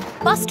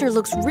no! Buster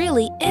looks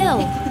really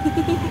ill.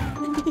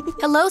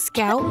 Hello,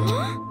 Scout.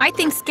 I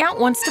think Scout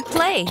wants to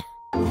play.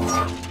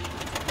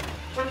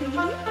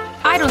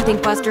 I don't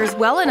think Buster is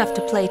well enough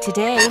to play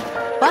today.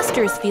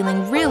 Buster is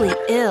feeling really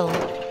ill.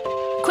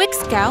 Quick,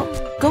 Scout,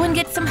 go and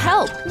get some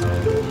help.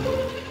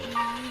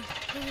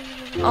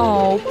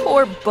 Oh,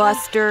 poor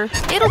Buster.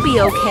 It'll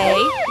be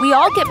okay. We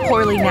all get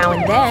poorly now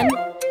and then.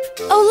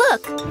 Oh,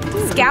 look!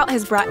 Scout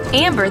has brought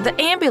Amber the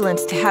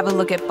ambulance to have a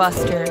look at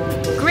Buster.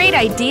 Great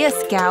idea,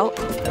 Scout.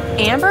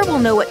 Amber will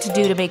know what to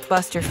do to make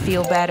Buster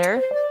feel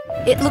better.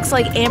 It looks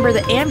like Amber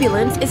the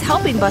ambulance is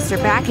helping Buster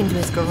back into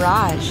his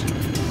garage.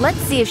 Let's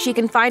see if she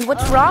can find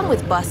what's wrong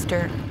with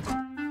Buster.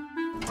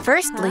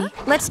 Firstly,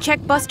 let's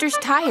check Buster's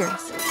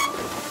tires.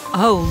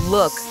 Oh,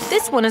 look,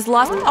 this one has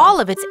lost all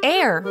of its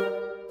air.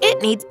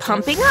 It needs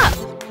pumping up.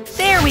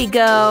 There we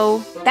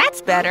go.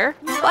 That's better.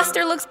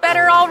 Buster looks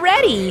better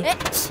already.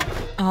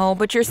 Oh,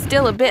 but you're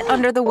still a bit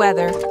under the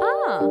weather.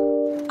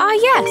 Ah,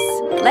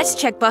 yes. Let's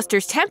check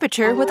Buster's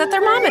temperature with a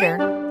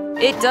thermometer.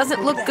 It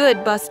doesn't look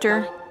good,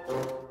 Buster.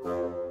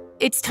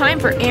 It's time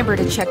for Amber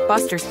to check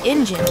Buster's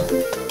engine.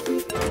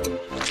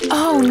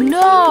 Oh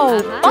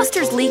no!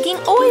 Buster's leaking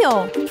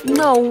oil!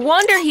 No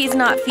wonder he's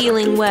not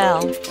feeling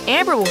well.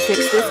 Amber will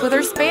fix this with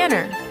her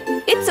spanner.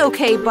 It's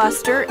okay,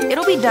 Buster.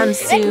 It'll be done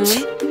soon.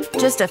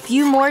 Just a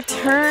few more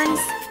turns.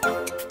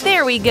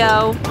 There we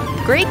go.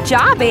 Great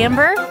job,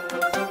 Amber.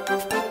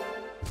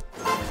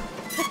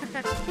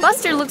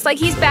 Buster looks like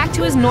he's back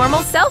to his normal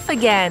self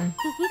again.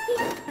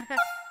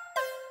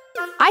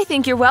 I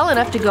think you're well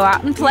enough to go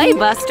out and play,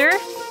 Buster.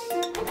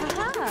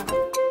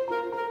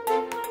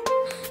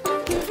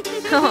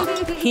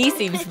 He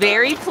seems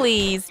very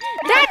pleased.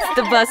 That's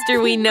the Buster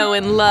we know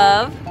and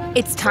love.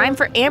 It's time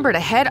for Amber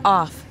to head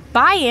off.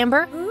 Bye,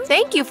 Amber.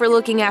 Thank you for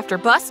looking after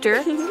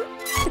Buster.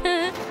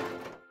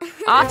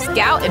 Off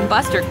Scout and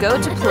Buster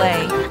go to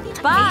play.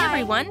 Bye, Hey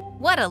everyone,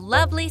 what a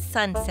lovely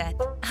sunset.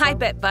 I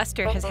bet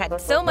Buster has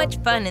had so much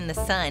fun in the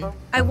sun.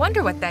 I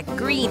wonder what that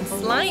green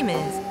slime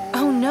is.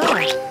 Oh no,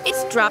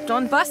 it's dropped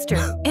on Buster,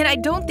 and I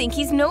don't think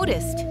he's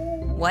noticed.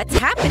 What's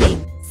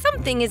happening?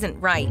 Something isn't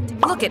right.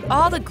 Look at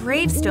all the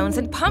gravestones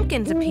and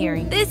pumpkins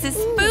appearing. This is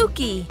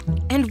spooky.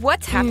 And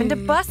what's happened to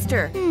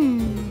Buster?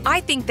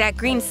 I think that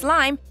green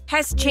slime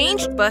has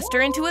changed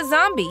Buster into a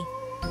zombie.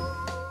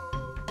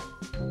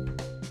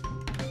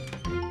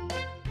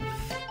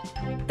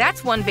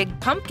 That's one big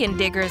pumpkin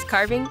Digger is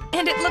carving,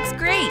 and it looks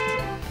great.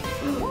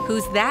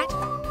 Who's that?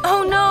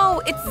 Oh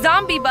no, it's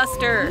Zombie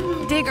Buster.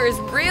 Digger is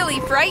really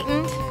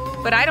frightened,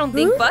 but I don't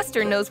think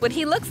Buster knows what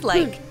he looks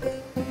like.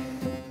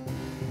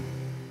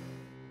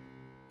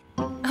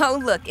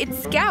 Oh look,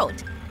 it's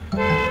Scout.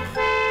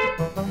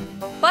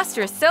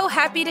 Buster is so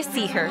happy to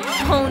see her.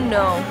 Oh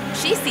no,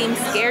 she seems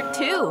scared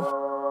too.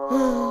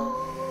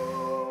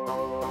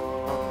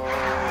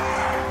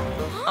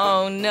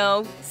 Oh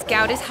no,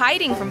 Scout is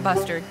hiding from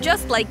Buster,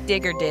 just like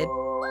Digger did.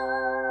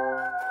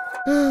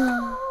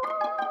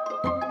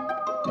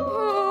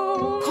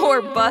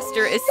 Poor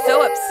Buster is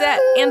so upset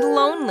and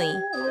lonely.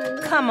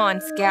 Come on,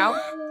 Scout.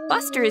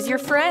 Buster is your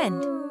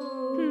friend.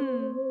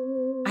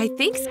 I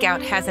think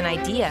Scout has an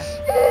idea.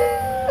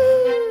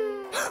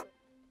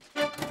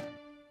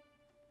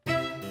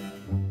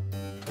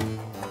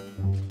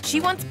 She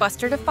wants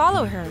Buster to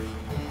follow her.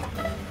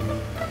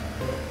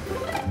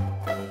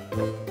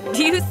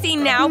 Do you see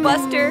now,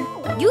 Buster?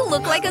 You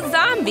look like a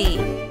zombie.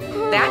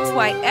 That's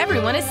why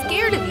everyone is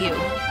scared of you.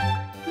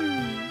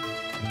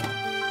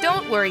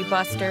 Don't worry,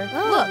 Buster.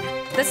 Look,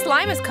 the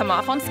slime has come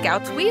off on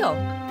Scout's wheel.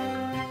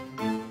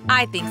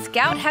 I think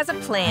Scout has a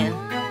plan.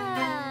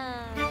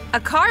 A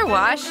car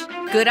wash?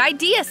 Good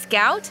idea,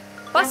 Scout.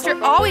 Buster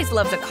always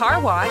loves a car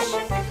wash.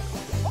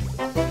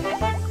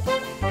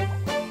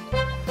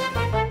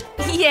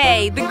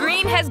 Yay, the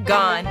green has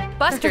gone.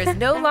 Buster is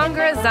no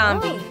longer a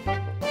zombie.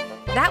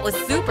 That was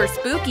super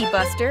spooky,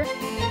 Buster.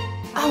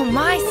 Oh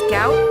my,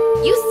 Scout,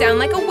 you sound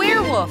like a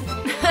werewolf.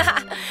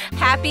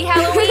 Happy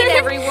Halloween,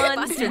 everyone!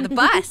 Buster the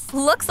bus.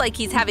 Looks like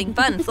he's having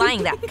fun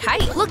flying that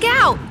kite. Look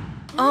out!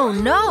 Oh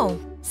no!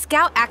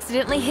 Scout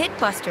accidentally hit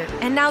Buster,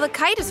 and now the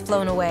kite has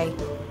flown away.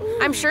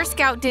 I'm sure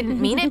Scout didn't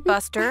mean it,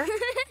 Buster.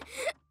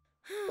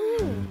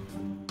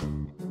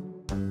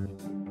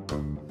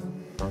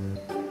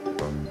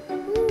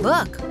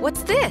 Look,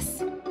 what's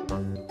this?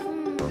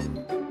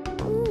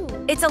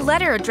 It's a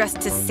letter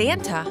addressed to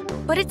Santa,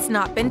 but it's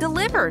not been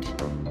delivered.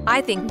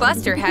 I think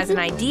Buster has an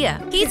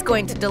idea. He's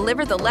going to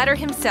deliver the letter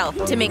himself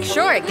to make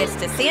sure it gets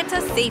to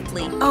Santa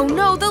safely. Oh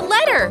no, the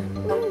letter!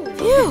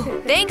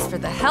 Phew! Thanks for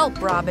the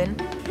help, Robin.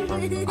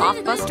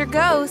 Off Buster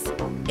goes.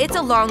 It's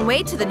a long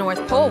way to the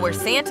North Pole where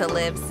Santa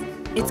lives.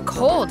 It's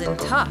cold and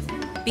tough.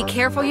 Be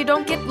careful you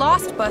don't get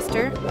lost,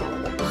 Buster.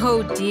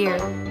 Oh dear.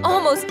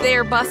 Almost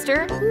there,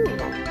 Buster.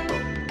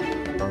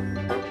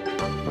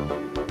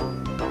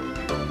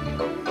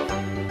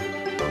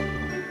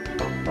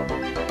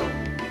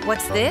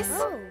 What's this?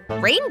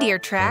 Reindeer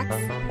tracks?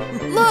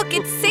 Look,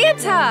 it's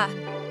Santa!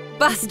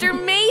 Buster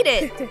made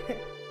it!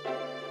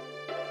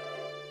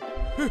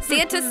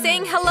 Santa's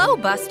saying hello,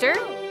 Buster.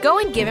 Go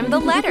and give him the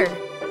letter.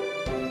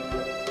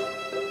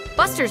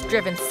 Buster's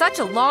driven such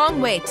a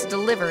long way to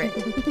deliver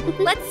it.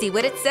 Let's see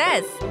what it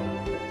says.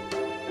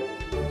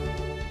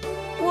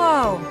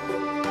 Whoa!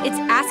 It's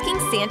asking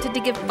Santa to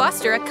give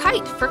Buster a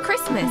kite for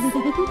Christmas.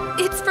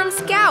 It's from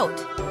Scout.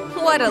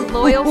 What a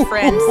loyal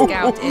friend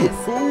Scout is.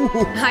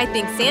 I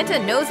think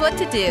Santa knows what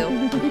to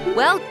do.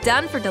 Well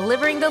done for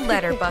delivering the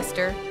letter,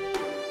 Buster.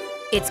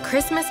 It's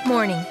Christmas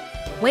morning.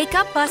 Wake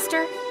up,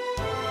 Buster.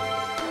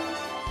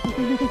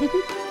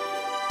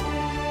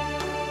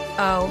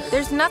 Oh,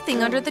 there's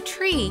nothing under the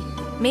tree.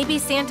 Maybe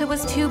Santa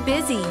was too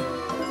busy.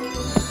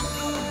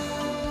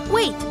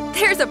 Wait,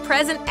 there's a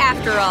present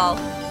after all.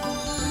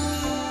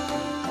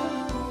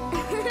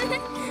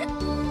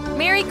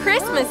 Merry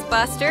Christmas,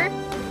 Buster.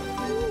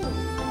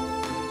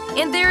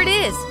 And there it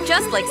is,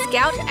 just like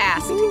Scout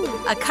asked.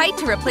 A kite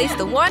to replace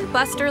the one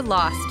Buster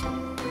lost.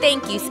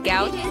 Thank you,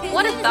 Scout.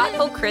 What a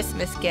thoughtful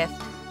Christmas gift.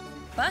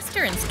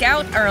 Buster and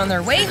Scout are on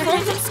their way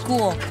home from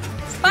school.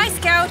 Bye,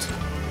 Scout.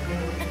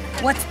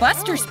 What's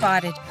Buster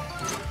spotted?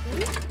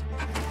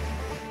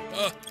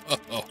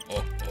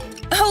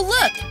 Oh,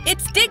 look,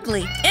 it's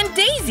Digley and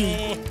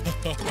Daisy.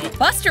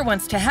 Buster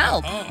wants to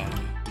help.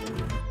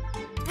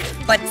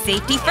 But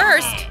safety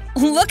first.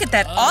 Look at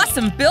that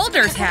awesome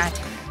builder's hat.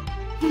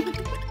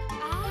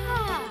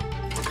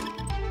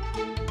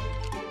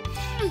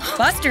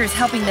 Buster's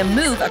helping them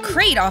move a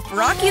crate off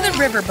Rocky the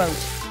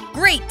riverboat.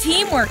 Great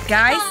teamwork,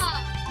 guys.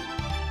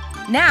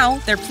 Now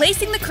they're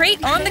placing the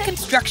crate on the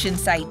construction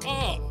site.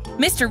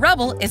 Mr.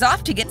 Rubble is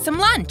off to get some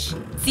lunch.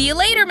 See you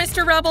later,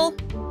 Mr. Rubble.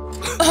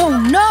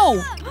 Oh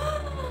no!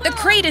 The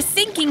crate is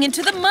sinking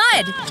into the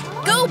mud.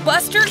 Go,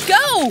 Buster,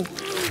 go!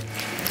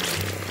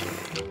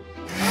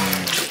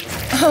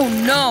 Oh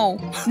no!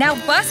 Now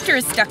Buster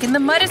is stuck in the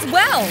mud as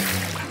well.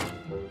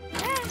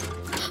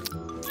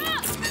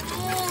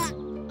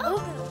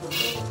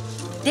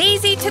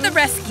 Daisy to the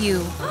rescue!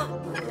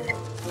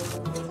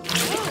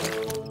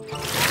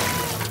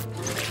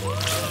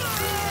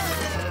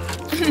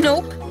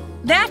 Nope,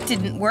 that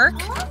didn't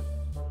work.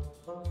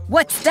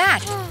 What's that?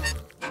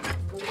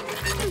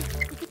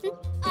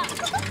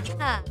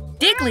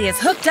 Digley is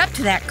hooked up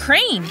to that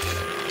crane.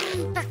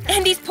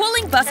 And he's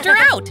pulling Buster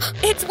out.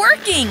 It's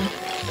working!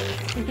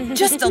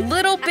 Just a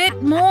little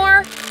bit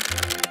more.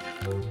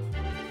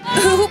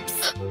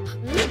 Oops!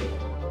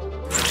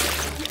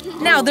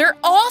 Now they're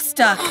all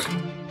stuck.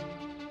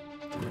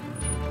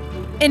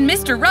 And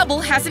Mr. Rubble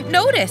hasn't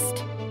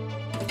noticed.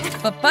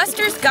 But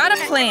Buster's got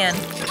a plan.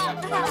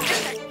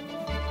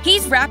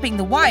 He's wrapping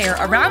the wire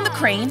around the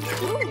crane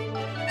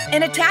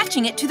and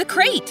attaching it to the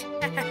crate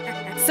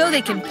so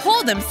they can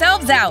pull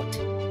themselves out.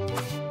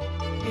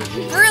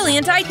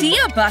 Brilliant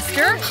idea,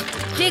 Buster!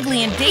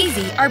 Digley and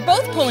Daisy are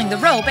both pulling the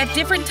rope at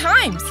different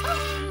times.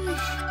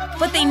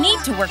 But they need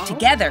to work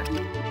together.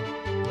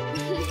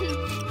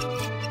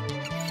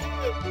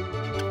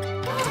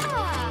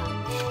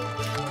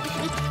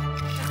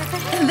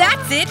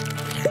 That's it!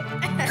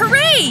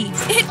 Hooray!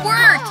 It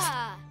worked!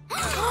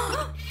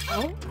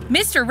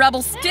 Mr.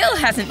 Rubble still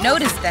hasn't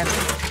noticed them.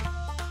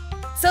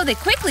 So they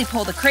quickly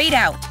pull the crate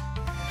out.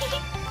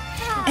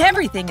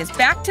 Everything is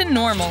back to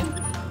normal.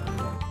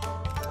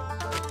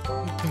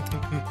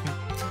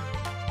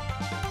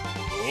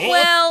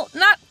 Well,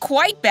 not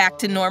quite back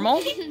to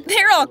normal.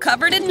 They're all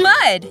covered in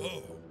mud.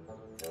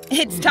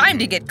 It's time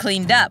to get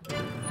cleaned up.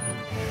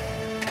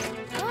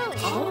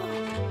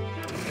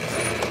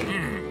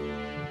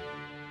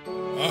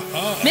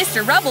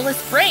 Mr. Rubble is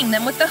spraying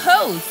them with the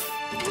hose.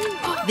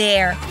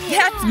 There,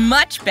 that's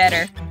much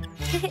better.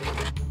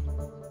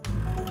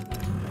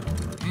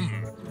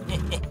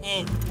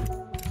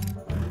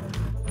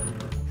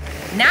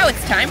 Now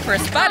it's time for a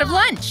spot of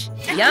lunch.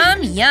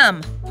 Yum,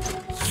 yum.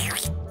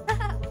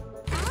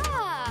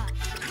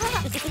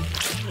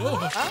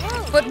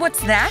 But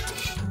what's that?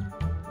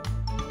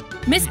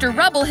 Mr.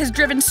 Rubble has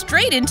driven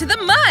straight into the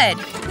mud.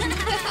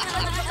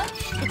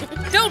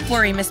 Don't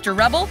worry, Mr.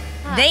 Rubble.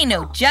 They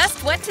know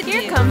just what to do.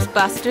 Here comes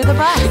Buster the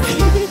bus.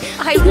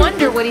 I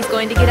wonder what he's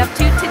going to get up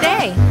to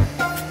today.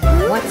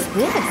 What's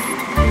this?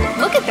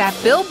 Look at that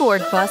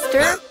billboard,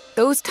 Buster.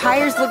 Those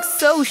tires look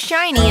so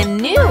shiny and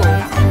new.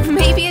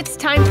 Maybe it's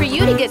time for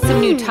you to get some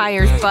new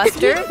tires,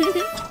 Buster.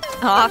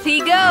 Off he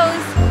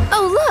goes.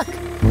 Oh, look.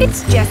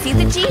 It's Jessie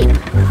the Jeep.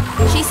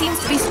 She seems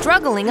to be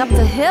struggling up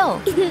the hill.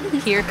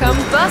 Here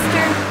comes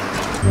Buster.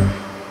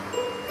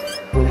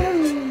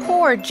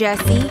 Poor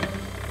Jessie.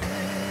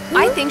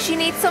 I think she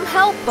needs some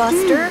help,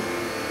 Buster.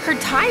 Her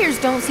tires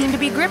don't seem to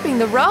be gripping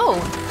the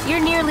road.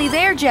 You're nearly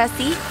there,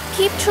 Jessie.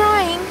 Keep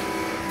trying.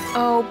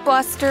 Oh,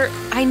 Buster,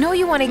 I know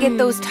you want to get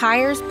those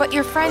tires, but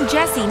your friend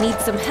Jessie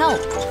needs some help.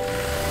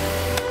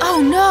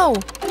 Oh no!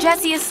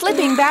 Jessie is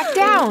slipping back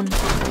down.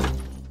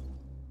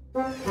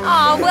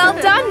 Aw, well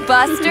done,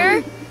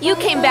 Buster. You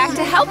came back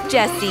to help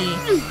Jessie.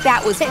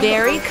 That was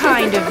very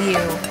kind of you.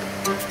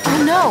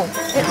 Oh no,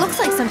 it looks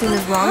like something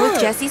is wrong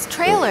with Jessie's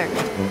trailer.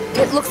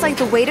 It looks like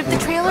the weight of the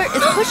trailer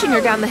is pushing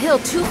her down the hill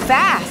too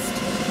fast.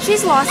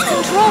 She's lost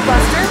control,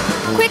 Buster.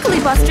 Quickly,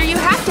 Buster, you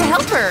have to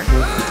help her.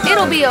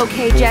 It'll be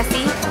okay,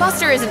 Jessie.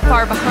 Buster isn't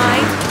far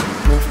behind.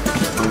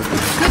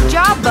 Good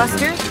job,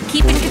 Buster.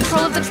 Keep in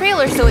control of the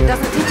trailer so it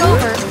doesn't tip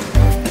over.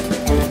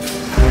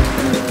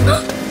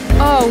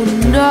 Oh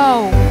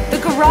no! The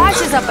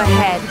garage is up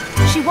ahead.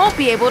 She won't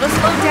be able to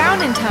slow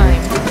down in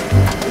time.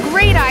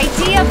 Great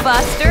idea,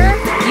 Buster!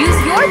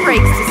 Use your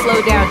brakes to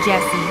slow down,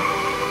 Jessie.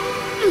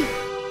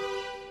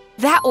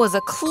 That was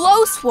a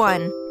close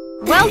one.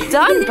 Well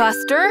done,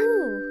 Buster!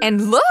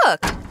 And look!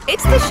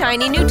 It's the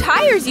shiny new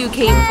tires you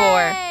came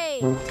for!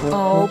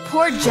 Oh,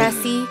 poor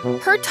Jessie.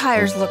 Her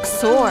tires look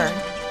sore.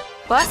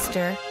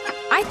 Buster,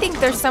 I think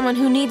there's someone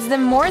who needs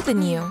them more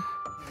than you.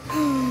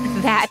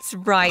 That's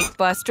right,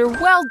 Buster.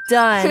 Well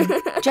done!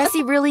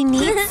 Jessie really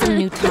needs some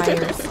new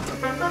tires.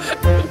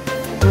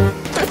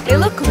 They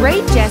look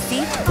great,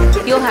 Jessie.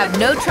 You'll have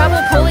no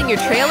trouble pulling your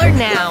trailer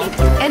now.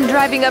 And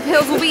driving up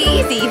hills will be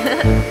easy.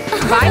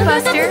 Bye,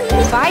 Buster.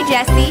 Bye,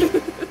 Jessie.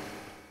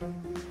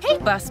 Hey,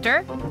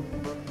 Buster.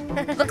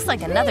 Looks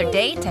like another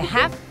day to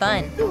have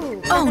fun.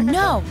 Oh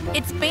no,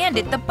 it's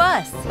Bandit the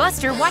bus.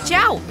 Buster, watch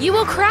out. You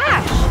will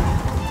crash.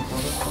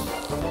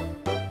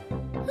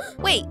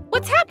 Wait,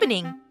 what's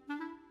happening?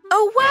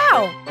 Oh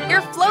wow,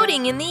 you're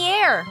floating in the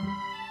air.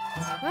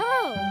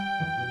 Whoa.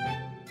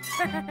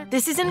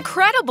 This is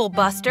incredible,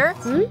 Buster.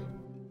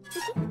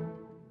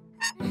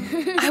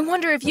 I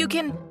wonder if you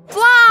can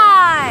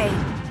fly!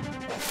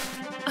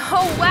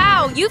 Oh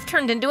wow, you've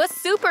turned into a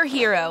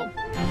superhero.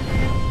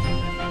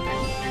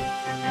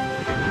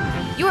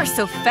 You are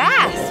so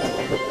fast.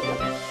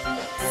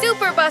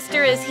 Super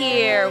Buster is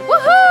here,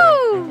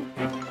 woohoo!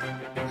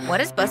 What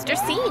has Buster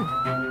seen?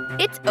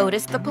 It's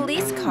Otis the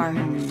police car.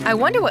 I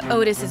wonder what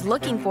Otis is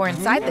looking for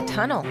inside the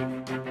tunnel.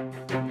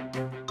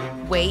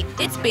 Wait,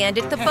 it's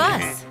Bandit the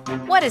bus.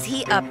 What is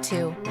he up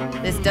to?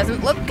 This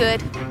doesn't look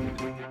good.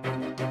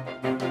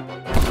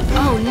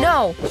 Oh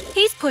no!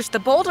 He's pushed the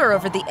boulder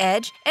over the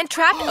edge and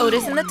trapped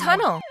Otis in the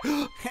tunnel.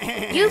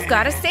 You've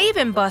got to save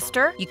him,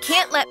 Buster. You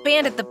can't let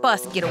Bandit the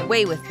bus get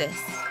away with this.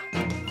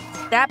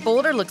 That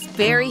boulder looks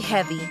very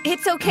heavy.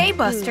 It's okay,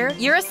 Buster.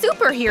 You're a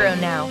superhero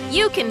now.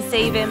 You can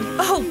save him.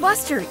 Oh,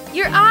 Buster,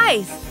 your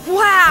eyes!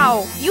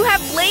 Wow! You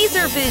have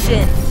laser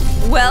vision!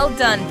 Well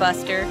done,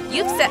 Buster.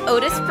 You've set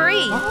Otis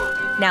free.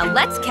 Now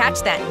let's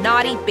catch that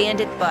naughty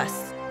Bandit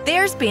bus.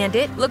 There's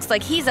Bandit. Looks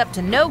like he's up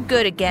to no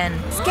good again.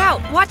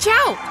 Scout, watch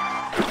out!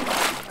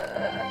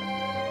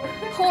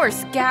 Poor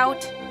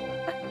Scout.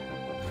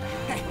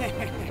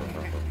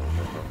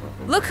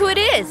 Look who it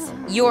is.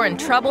 You're in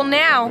trouble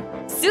now.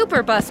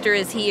 Super Buster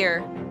is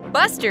here.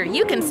 Buster,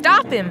 you can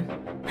stop him.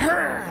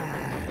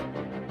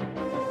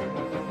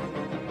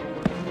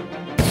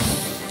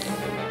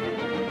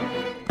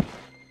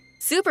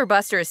 Super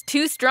Buster is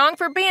too strong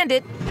for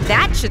Bandit.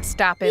 That should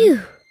stop him.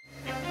 Phew.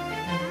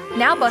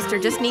 Now Buster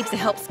just needs to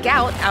help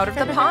Scout out of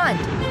the pond.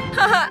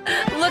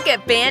 Look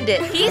at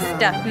Bandit. He's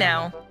stuck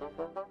now.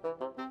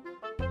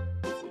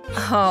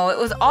 Oh, it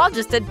was all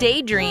just a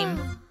daydream.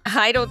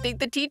 I don't think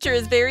the teacher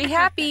is very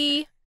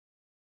happy.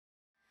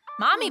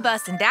 Mommy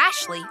Bus and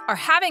Ashley are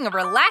having a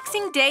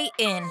relaxing day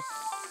in,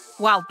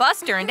 while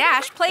Buster and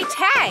Ash play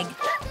tag.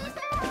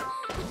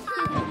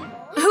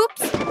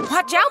 Oops!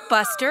 Watch out,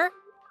 Buster!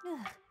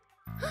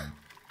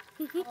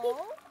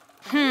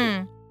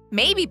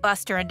 Maybe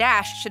Buster and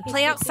Ash should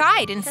play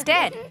outside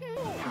instead.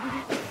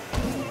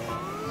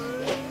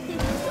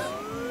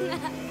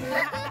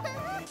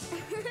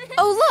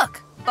 Oh,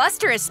 look!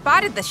 Buster has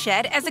spotted the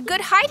shed as a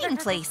good hiding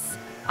place.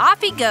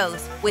 Off he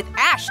goes, with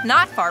Ash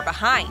not far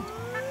behind.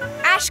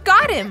 Ash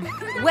got him!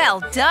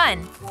 Well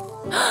done!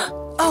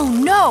 Oh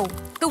no!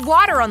 The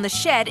water on the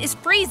shed is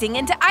freezing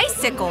into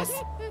icicles.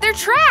 They're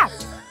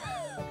trapped!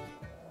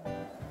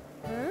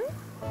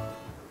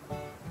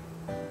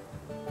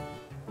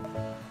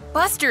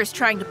 Buster is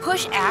trying to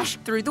push Ash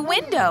through the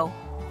window,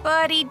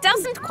 but he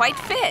doesn't quite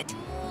fit.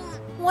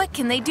 What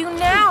can they do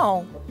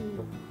now?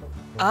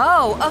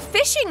 Oh, a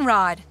fishing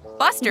rod!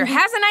 Buster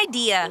has an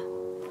idea.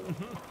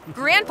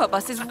 Grandpa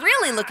Bus is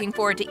really looking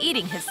forward to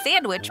eating his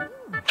sandwich.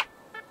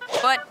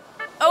 But,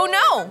 oh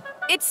no!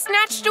 It's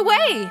snatched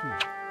away!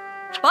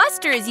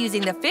 Buster is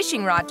using the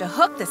fishing rod to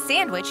hook the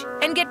sandwich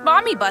and get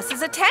Mommy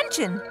Bus's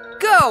attention.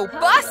 Go,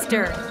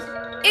 Buster!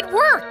 It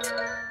worked!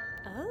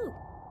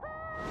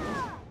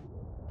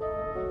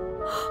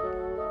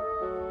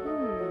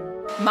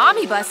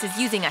 Mommy Bus is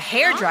using a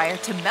hairdryer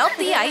to melt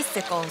the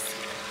icicles.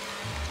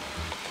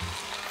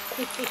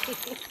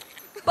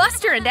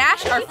 Buster and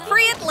Ash are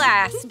free at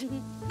last.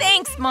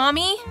 Thanks,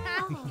 Mommy.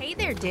 Hey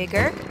there,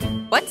 Digger.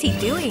 What's he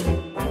doing?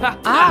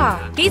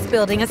 He's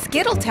building a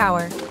Skittle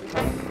tower.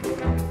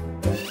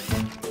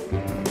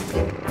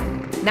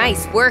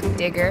 Nice work,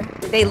 Digger.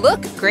 They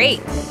look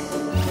great.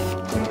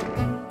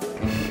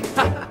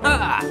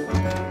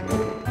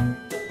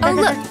 Oh,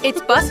 look,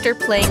 it's Buster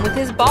playing with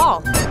his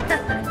ball.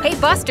 Hey,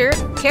 Buster,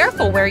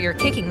 careful where you're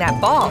kicking that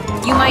ball.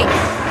 You might…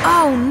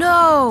 Oh,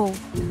 no!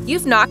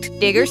 You've knocked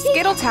Digger's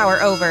Skittle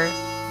tower over.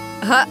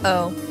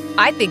 Uh-oh.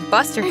 I think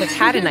Buster has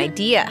had an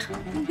idea.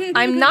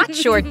 I'm not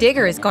sure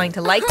Digger is going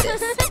to like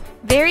this.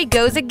 There he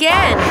goes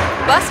again!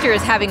 Buster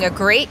is having a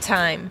great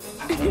time.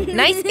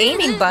 Nice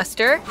aiming,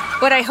 Buster.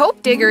 But I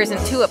hope Digger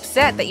isn't too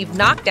upset that you've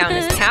knocked down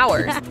his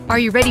towers. Are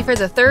you ready for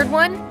the third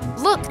one?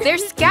 Look,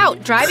 there's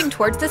Scout driving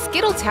towards the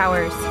Skittle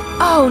towers.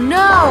 Oh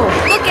no!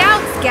 Look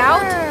out,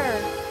 Scout!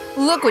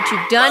 Look what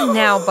you've done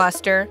now,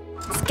 Buster.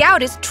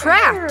 Scout is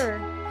trapped.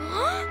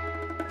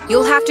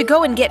 You'll have to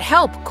go and get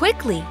help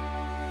quickly.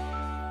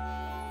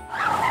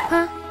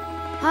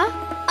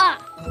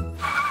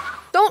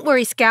 Don't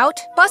worry, Scout.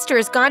 Buster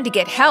has gone to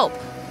get help.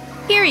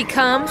 Here he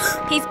comes.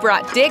 He's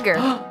brought Digger.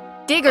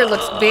 Digger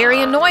looks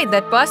very annoyed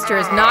that Buster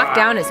has knocked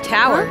down his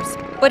towers.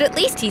 But at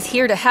least he's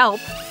here to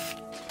help.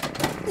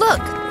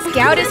 Look,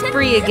 Scout is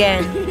free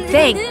again.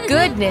 Thank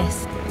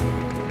goodness.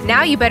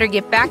 Now you better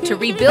get back to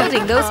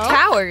rebuilding those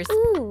towers.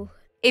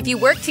 If you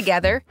work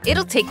together,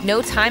 it'll take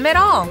no time at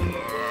all.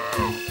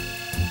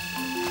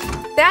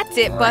 That's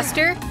it,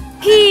 Buster.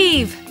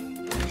 Heave!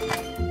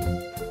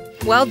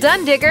 Well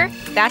done, Digger.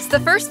 That's the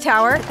first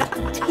tower.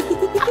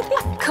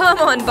 Come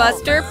on,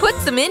 Buster. Put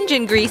some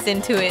engine grease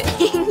into it.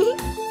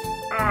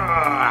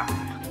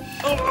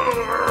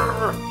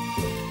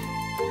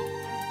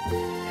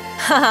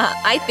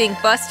 I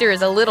think Buster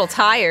is a little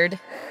tired.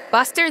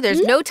 Buster,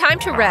 there's no time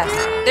to rest.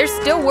 There's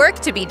still work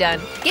to be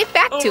done. Get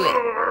back to it.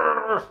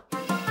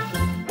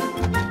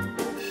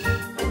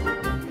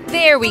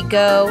 There we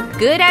go.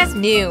 Good as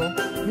new.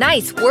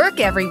 Nice work,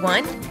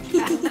 everyone.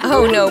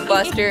 Oh no,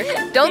 Buster.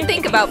 Don't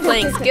think about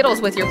playing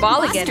Skittles with your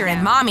ball again. Buster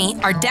and Mommy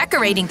are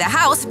decorating the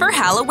house for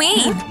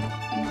Halloween.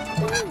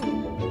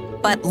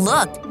 But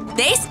look,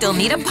 they still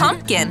need a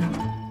pumpkin.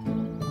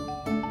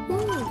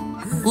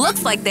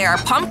 Looks like there are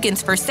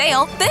pumpkins for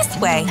sale this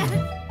way.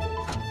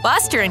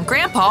 Buster and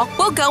Grandpa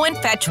will go and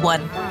fetch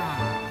one.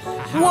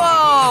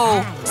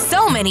 Whoa!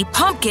 So many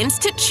pumpkins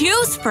to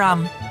choose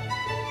from.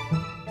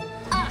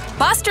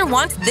 Buster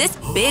wants this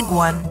big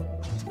one.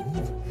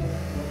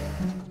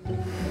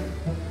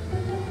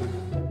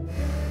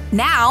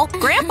 Now,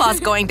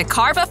 Grandpa's going to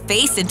carve a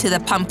face into the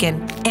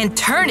pumpkin and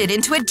turn it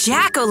into a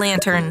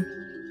jack-o'-lantern.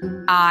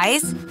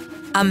 Eyes,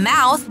 a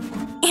mouth,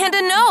 and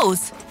a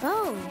nose.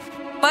 Oh.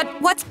 But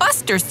what's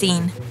Buster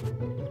seen?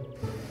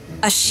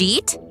 A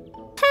sheet?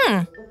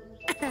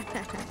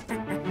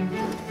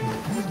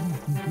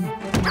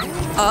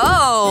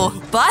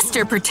 Oh,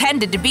 Buster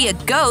pretended to be a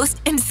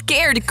ghost and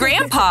scared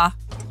Grandpa.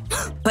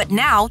 But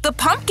now the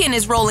pumpkin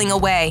is rolling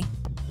away.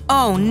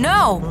 Oh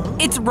no,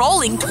 it's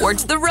rolling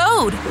towards the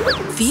road.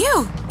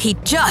 Phew, he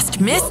just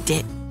missed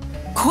it.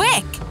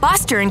 Quick,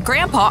 Buster and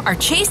Grandpa are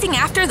chasing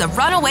after the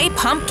runaway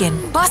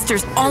pumpkin.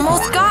 Buster's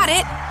almost got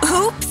it.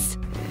 Oops.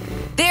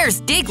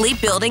 There's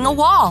Digley building a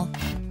wall.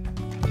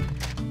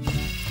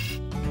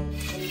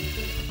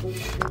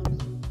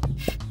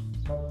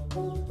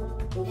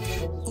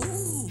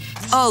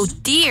 Oh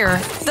dear,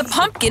 the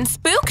pumpkin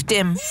spooked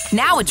him.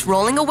 Now it's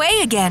rolling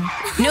away again.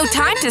 No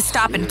time to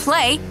stop and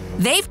play.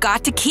 They've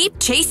got to keep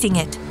chasing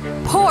it.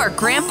 Poor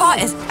Grandpa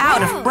is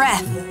out of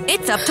breath.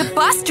 It's up to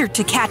Buster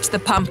to catch the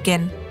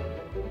pumpkin.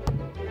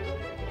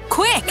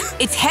 Quick,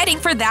 it's heading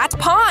for that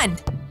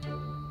pond.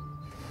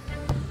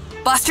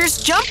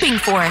 Buster's jumping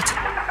for it.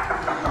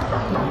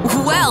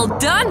 Well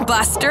done,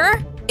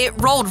 Buster. It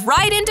rolled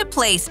right into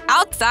place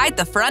outside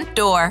the front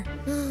door.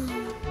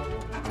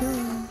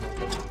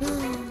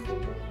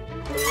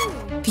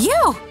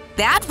 Phew,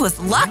 that was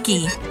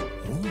lucky.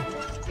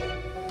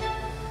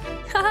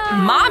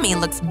 Mommy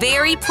looks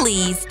very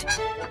pleased.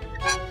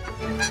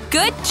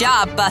 Good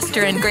job,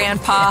 Buster and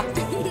Grandpa.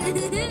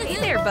 Hey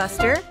there,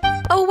 Buster.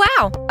 Oh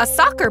wow, a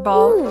soccer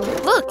ball.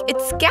 Look,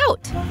 it's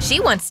Scout. She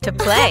wants to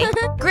play.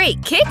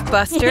 Great kick,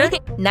 Buster.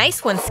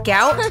 Nice one,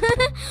 Scout.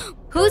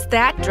 Who's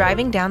that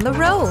driving down the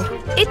road?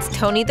 It's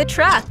Tony the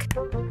truck.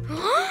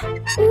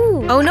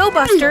 Oh no,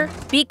 Buster.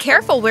 Be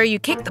careful where you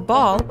kick the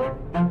ball.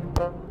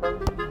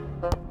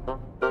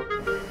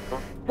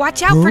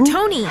 Watch out for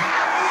Tony.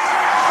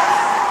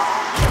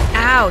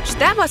 Ouch,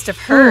 that must have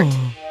hurt.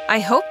 I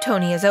hope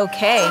Tony is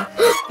okay.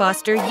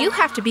 Buster, you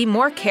have to be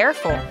more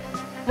careful.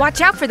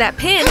 Watch out for that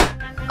pin.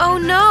 Oh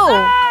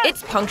no!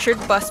 It's punctured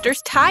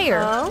Buster's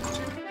tire. Oh.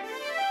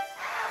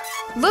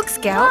 Look,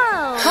 Scout.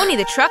 Whoa. Tony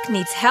the truck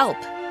needs help.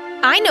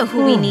 I know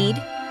who we need.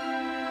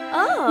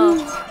 Oh.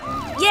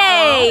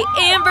 Yay!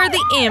 Amber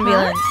the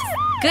ambulance.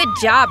 Good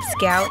job,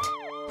 Scout.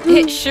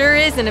 It sure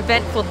is an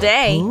eventful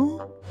day.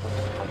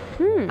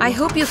 I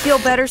hope you feel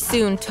better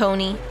soon,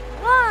 Tony.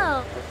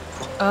 Whoa.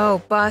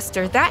 Oh,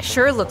 Buster, that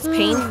sure looks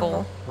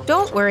painful.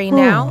 Don't worry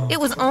now. It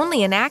was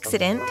only an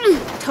accident.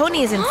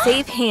 Tony is in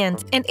safe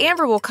hands, and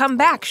Amber will come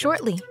back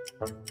shortly.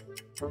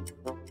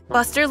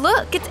 Buster,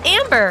 look, it's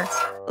Amber.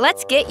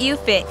 Let's get you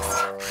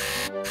fixed.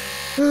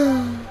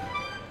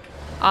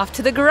 Off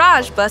to the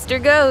garage Buster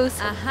goes.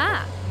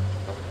 Aha.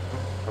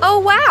 Oh,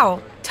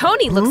 wow.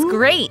 Tony looks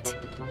great.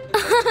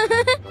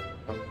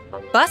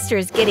 Buster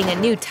is getting a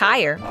new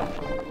tire.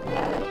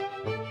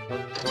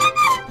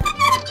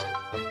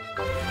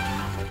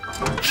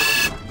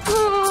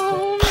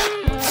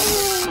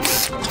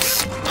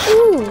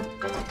 Ooh.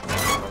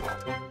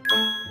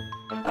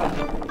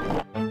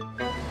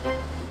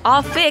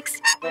 All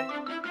fixed.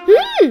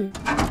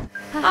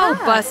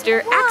 Oh,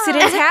 Buster,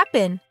 accidents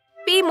happen.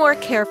 Be more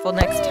careful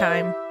next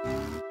time.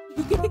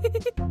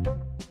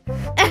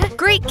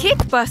 Great kick,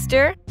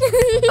 Buster.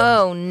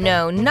 Oh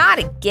no, not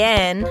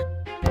again.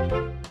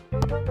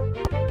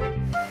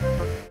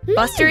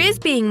 Buster is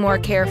being more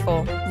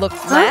careful. Look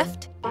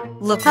left,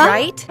 look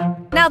right.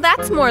 Now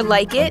that's more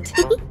like it.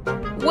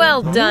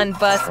 Well done,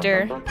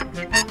 Buster.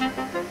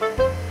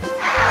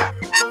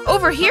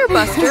 Over here,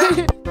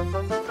 Buster.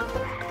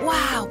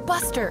 Wow,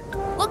 Buster,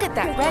 look at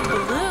that red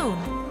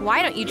balloon.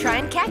 Why don't you try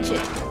and catch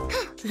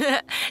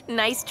it?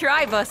 Nice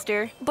try,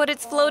 Buster, but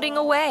it's floating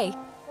away.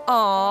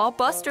 Aw,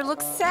 Buster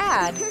looks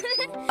sad.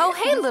 Oh,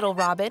 hey, little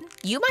Robin.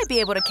 You might be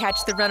able to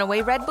catch the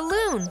runaway red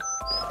balloon.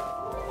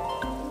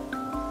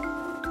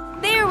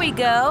 There we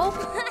go.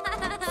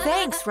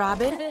 Thanks,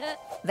 Robin.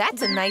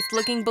 That's a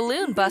nice-looking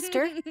balloon,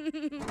 Buster.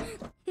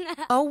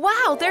 Oh,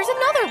 wow, there's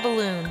another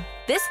balloon.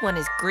 This one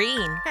is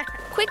green.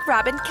 Quick,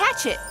 Robin,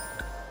 catch it.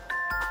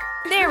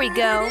 There we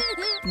go.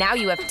 Now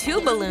you have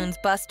 2 balloons,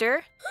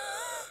 Buster.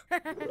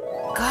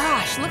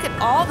 Gosh, look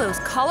at all those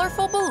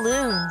colorful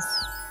balloons.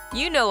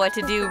 You know what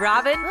to do,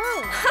 Robin.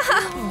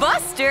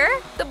 Buster,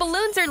 the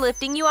balloons are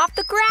lifting you off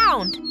the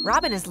ground.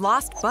 Robin has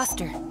lost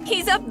Buster.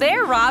 He's up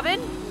there, Robin.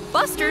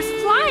 Buster's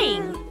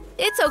flying.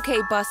 It's okay,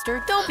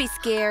 Buster. Don't be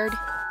scared.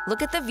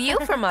 Look at the view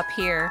from up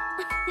here.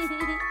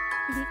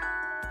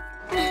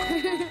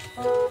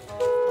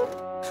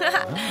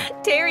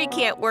 Terry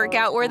can't work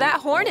out where that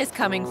horn is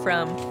coming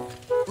from.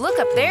 Look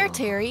up there,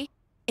 Terry.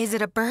 Is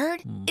it a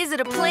bird? Is it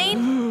a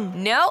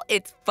plane? No,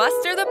 it's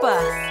Buster the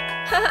bus.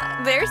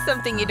 There's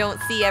something you don't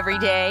see every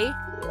day.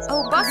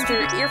 Oh,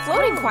 Buster, you're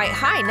floating quite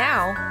high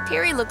now.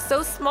 Terry looks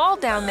so small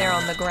down there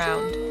on the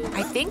ground.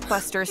 I think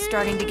Buster is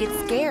starting to get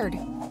scared.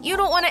 You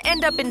don't want to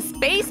end up in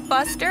space,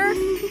 Buster.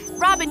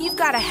 Robin, you've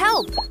got to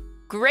help.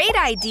 Great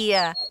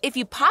idea. If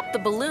you pop the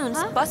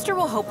balloons, Buster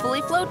will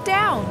hopefully float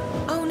down.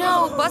 Oh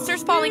no,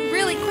 Buster's falling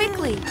really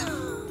quickly.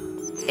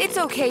 It's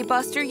okay,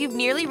 Buster. You've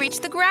nearly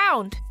reached the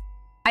ground.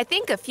 I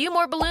think a few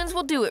more balloons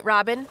will do it,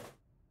 Robin.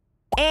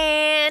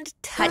 And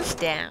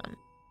touchdown.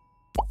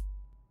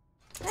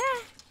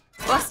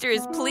 Buster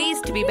is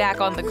pleased to be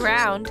back on the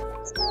ground.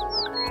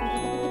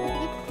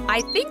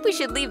 I think we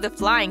should leave the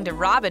flying to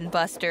Robin,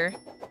 Buster.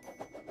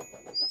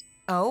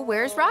 Oh,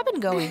 where's Robin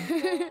going?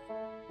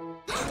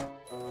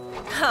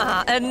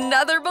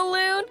 Another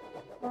balloon?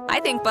 I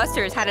think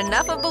Buster has had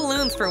enough of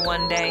balloons for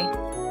one day.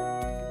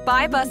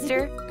 Bye,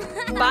 Buster.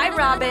 Bye,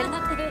 Robin.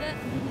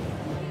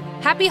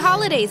 Happy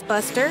holidays,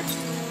 Buster.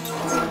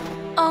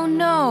 Oh,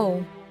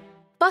 no.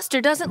 Buster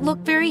doesn't look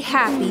very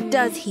happy,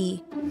 does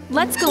he?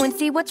 Let's go and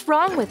see what's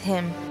wrong with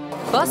him.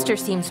 Buster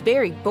seems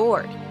very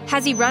bored.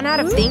 Has he run out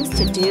of things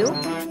to do?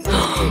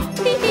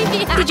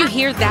 Did you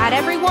hear that,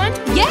 everyone?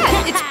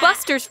 Yes, it's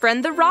Buster's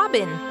friend, the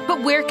Robin.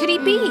 But where could he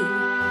be?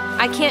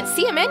 I can't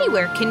see him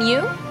anywhere, can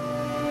you?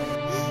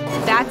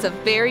 That's a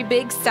very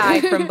big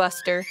sigh from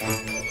Buster.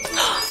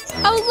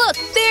 Oh, look,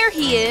 there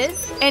he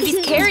is. And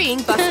he's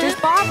carrying Buster's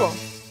bauble.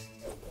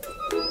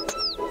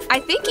 I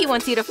think he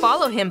wants you to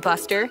follow him,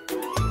 Buster.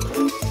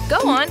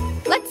 Go on,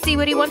 let's see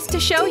what he wants to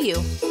show you.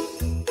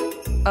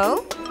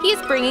 Oh, he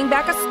is bringing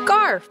back a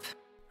scarf.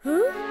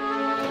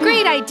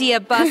 Great idea,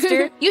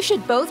 Buster. You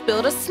should both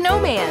build a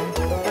snowman.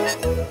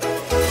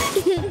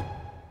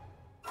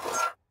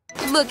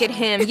 Look at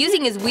him,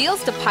 using his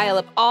wheels to pile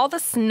up all the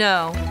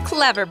snow.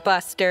 Clever,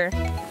 Buster.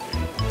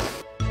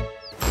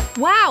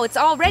 Wow, it's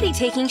already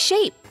taking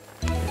shape.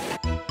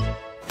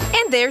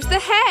 And there's the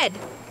head.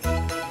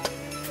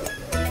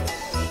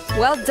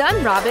 Well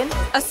done, Robin.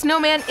 A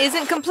snowman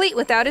isn't complete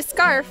without his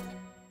scarf.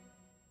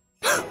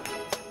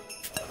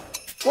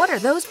 What are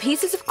those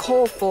pieces of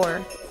coal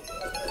for?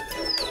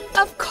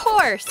 Of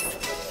course!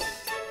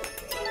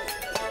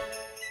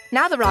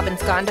 Now the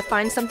Robin's gone to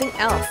find something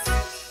else.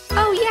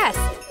 Oh yes,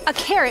 a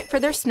carrot for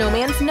their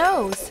snowman's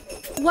nose.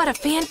 What a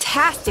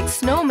fantastic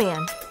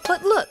snowman.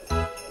 But look,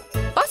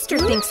 Buster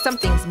thinks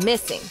something's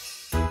missing.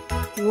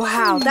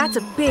 Wow, that's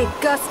a big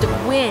gust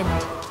of wind.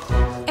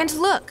 And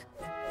look,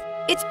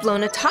 it's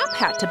blown a top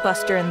hat to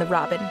Buster and the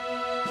robin.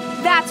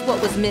 That's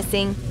what was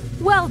missing.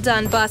 Well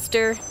done,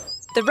 Buster.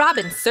 The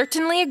robin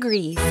certainly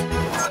agrees.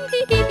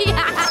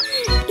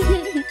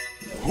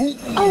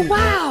 Oh,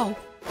 wow!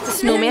 The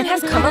snowman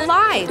has come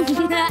alive.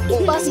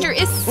 Buster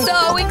is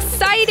so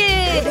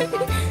excited!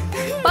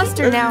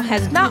 Buster now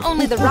has not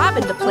only the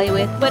robin to play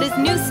with, but his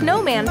new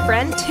snowman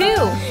friend, too.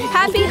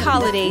 Happy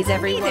holidays,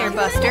 everyone. Hey there,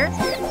 Buster.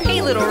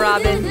 Hey, little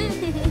robin.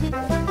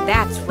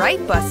 That's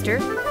right, Buster.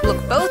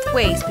 Look both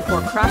ways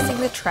before crossing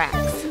the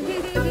tracks.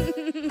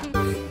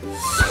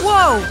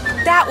 Whoa!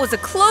 That was a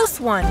close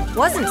one.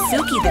 Wasn't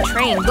Suki the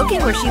train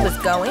looking where she was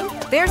going?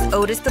 There's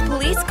Otis the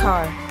police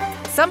car.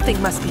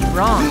 Something must be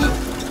wrong.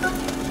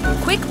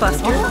 Quick,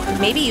 Buster.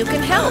 Maybe you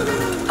can help.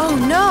 Oh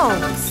no!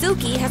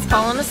 Suki has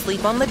fallen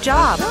asleep on the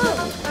job.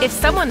 If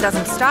someone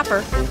doesn't stop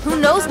her, who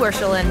knows where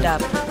she'll end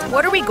up?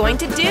 What are we going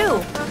to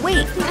do?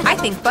 Wait, I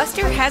think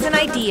Buster has an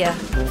idea.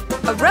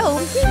 A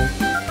rope?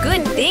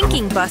 Good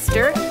thinking,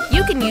 Buster.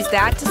 You can use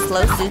that to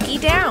slow Suki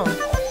down.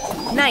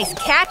 Nice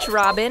catch,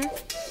 Robin.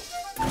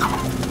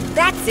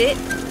 That's it.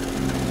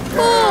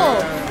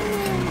 Pull!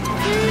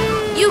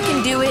 You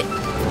can do it.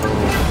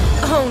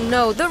 Oh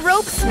no, the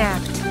rope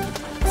snapped.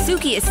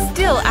 Suki is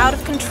still out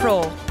of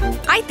control.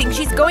 I think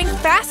she's going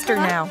faster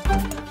now.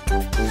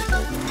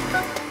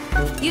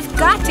 You've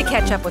got to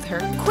catch up with her,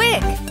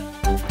 quick!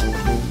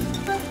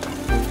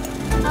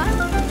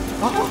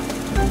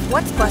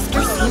 What's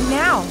Buster seen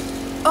now?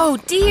 Oh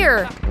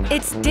dear,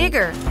 it's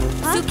Digger.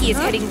 Suki is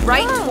heading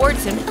right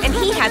towards him and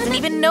he hasn't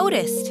even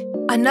noticed.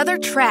 Another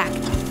track.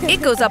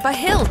 It goes up a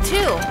hill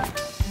too.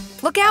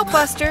 Look out,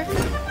 Buster.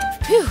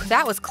 Phew,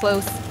 that was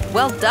close.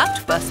 Well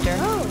ducked, Buster.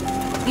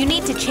 You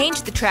need to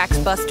change the tracks,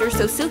 Buster,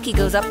 so Suki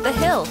goes up the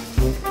hill.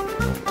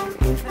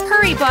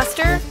 Hurry,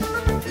 Buster.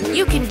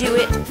 You can do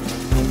it.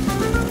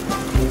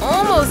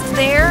 Almost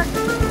there.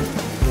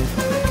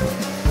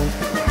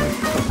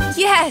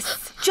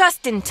 Yes,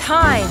 just in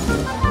time.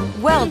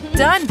 Well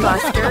done,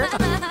 Buster.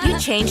 You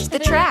changed the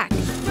track.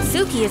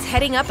 Suki is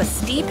heading up a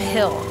steep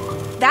hill.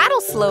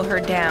 That'll slow her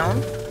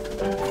down.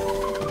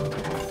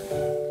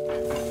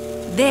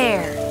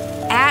 There.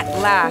 At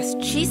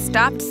last, she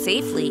stopped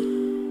safely.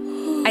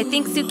 I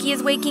think Suki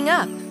is waking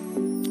up.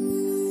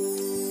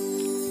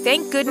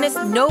 Thank goodness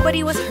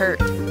nobody was hurt.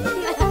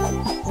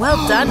 Well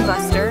done,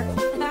 Buster.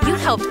 You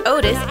helped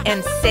Otis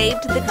and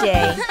saved the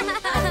day.